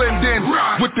 I blend in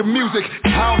with the music.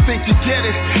 I don't think you get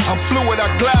it, I'm fluid, I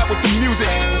glide with the music.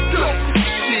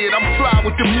 Shit, I'm fly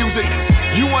with the music.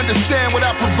 You understand what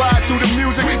I provide through the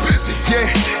music?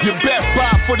 Yeah, you best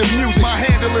buy for the music. My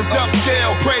handle is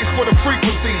upscale, praise for the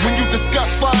frequency. When you discuss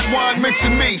fine wine,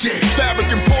 mention me. Fabric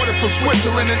imported from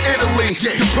Switzerland and Italy.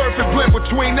 The perfect blend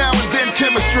between now and then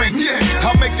chemistry.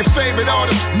 I'll make your favorite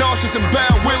artist nauseous and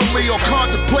bound willingly, or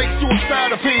contemplate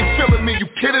suicide if he ain't feeling me.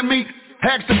 You kidding me?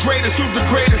 Ask the greatest, who's the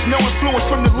greatest? No influence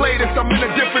from the latest. I'm in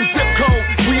a different zip code.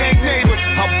 We ain't neighbors.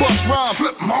 I bust rhymes,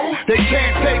 flip mode. They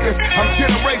can't take us. I'm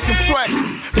generation flex.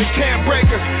 They can't break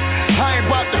us. I ain't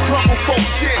about to crumble folk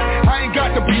shit. I ain't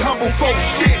got to be humble folk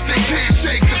shit. They can't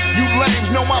You lames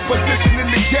know my position in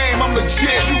the game, I'm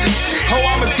legit. Oh,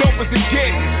 I'm as dope as it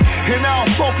gets. And I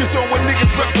don't focus on what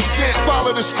niggas represent.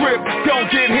 Follow the script, don't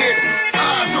get hit.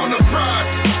 Eyes on the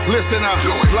prize. Listen up,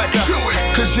 like a,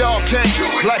 cause y'all can't,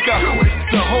 like a,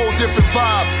 it's a whole different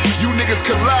vibe. You niggas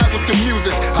collide with the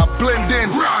music, I blend in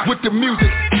with the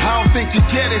music. I don't think you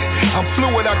get it, I'm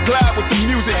fluid, I glide with the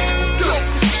music.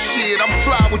 Shit, I'm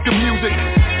fly with the music.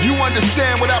 You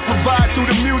understand what I provide through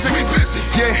the music?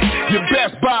 Yeah, your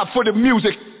best vibe for the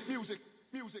music.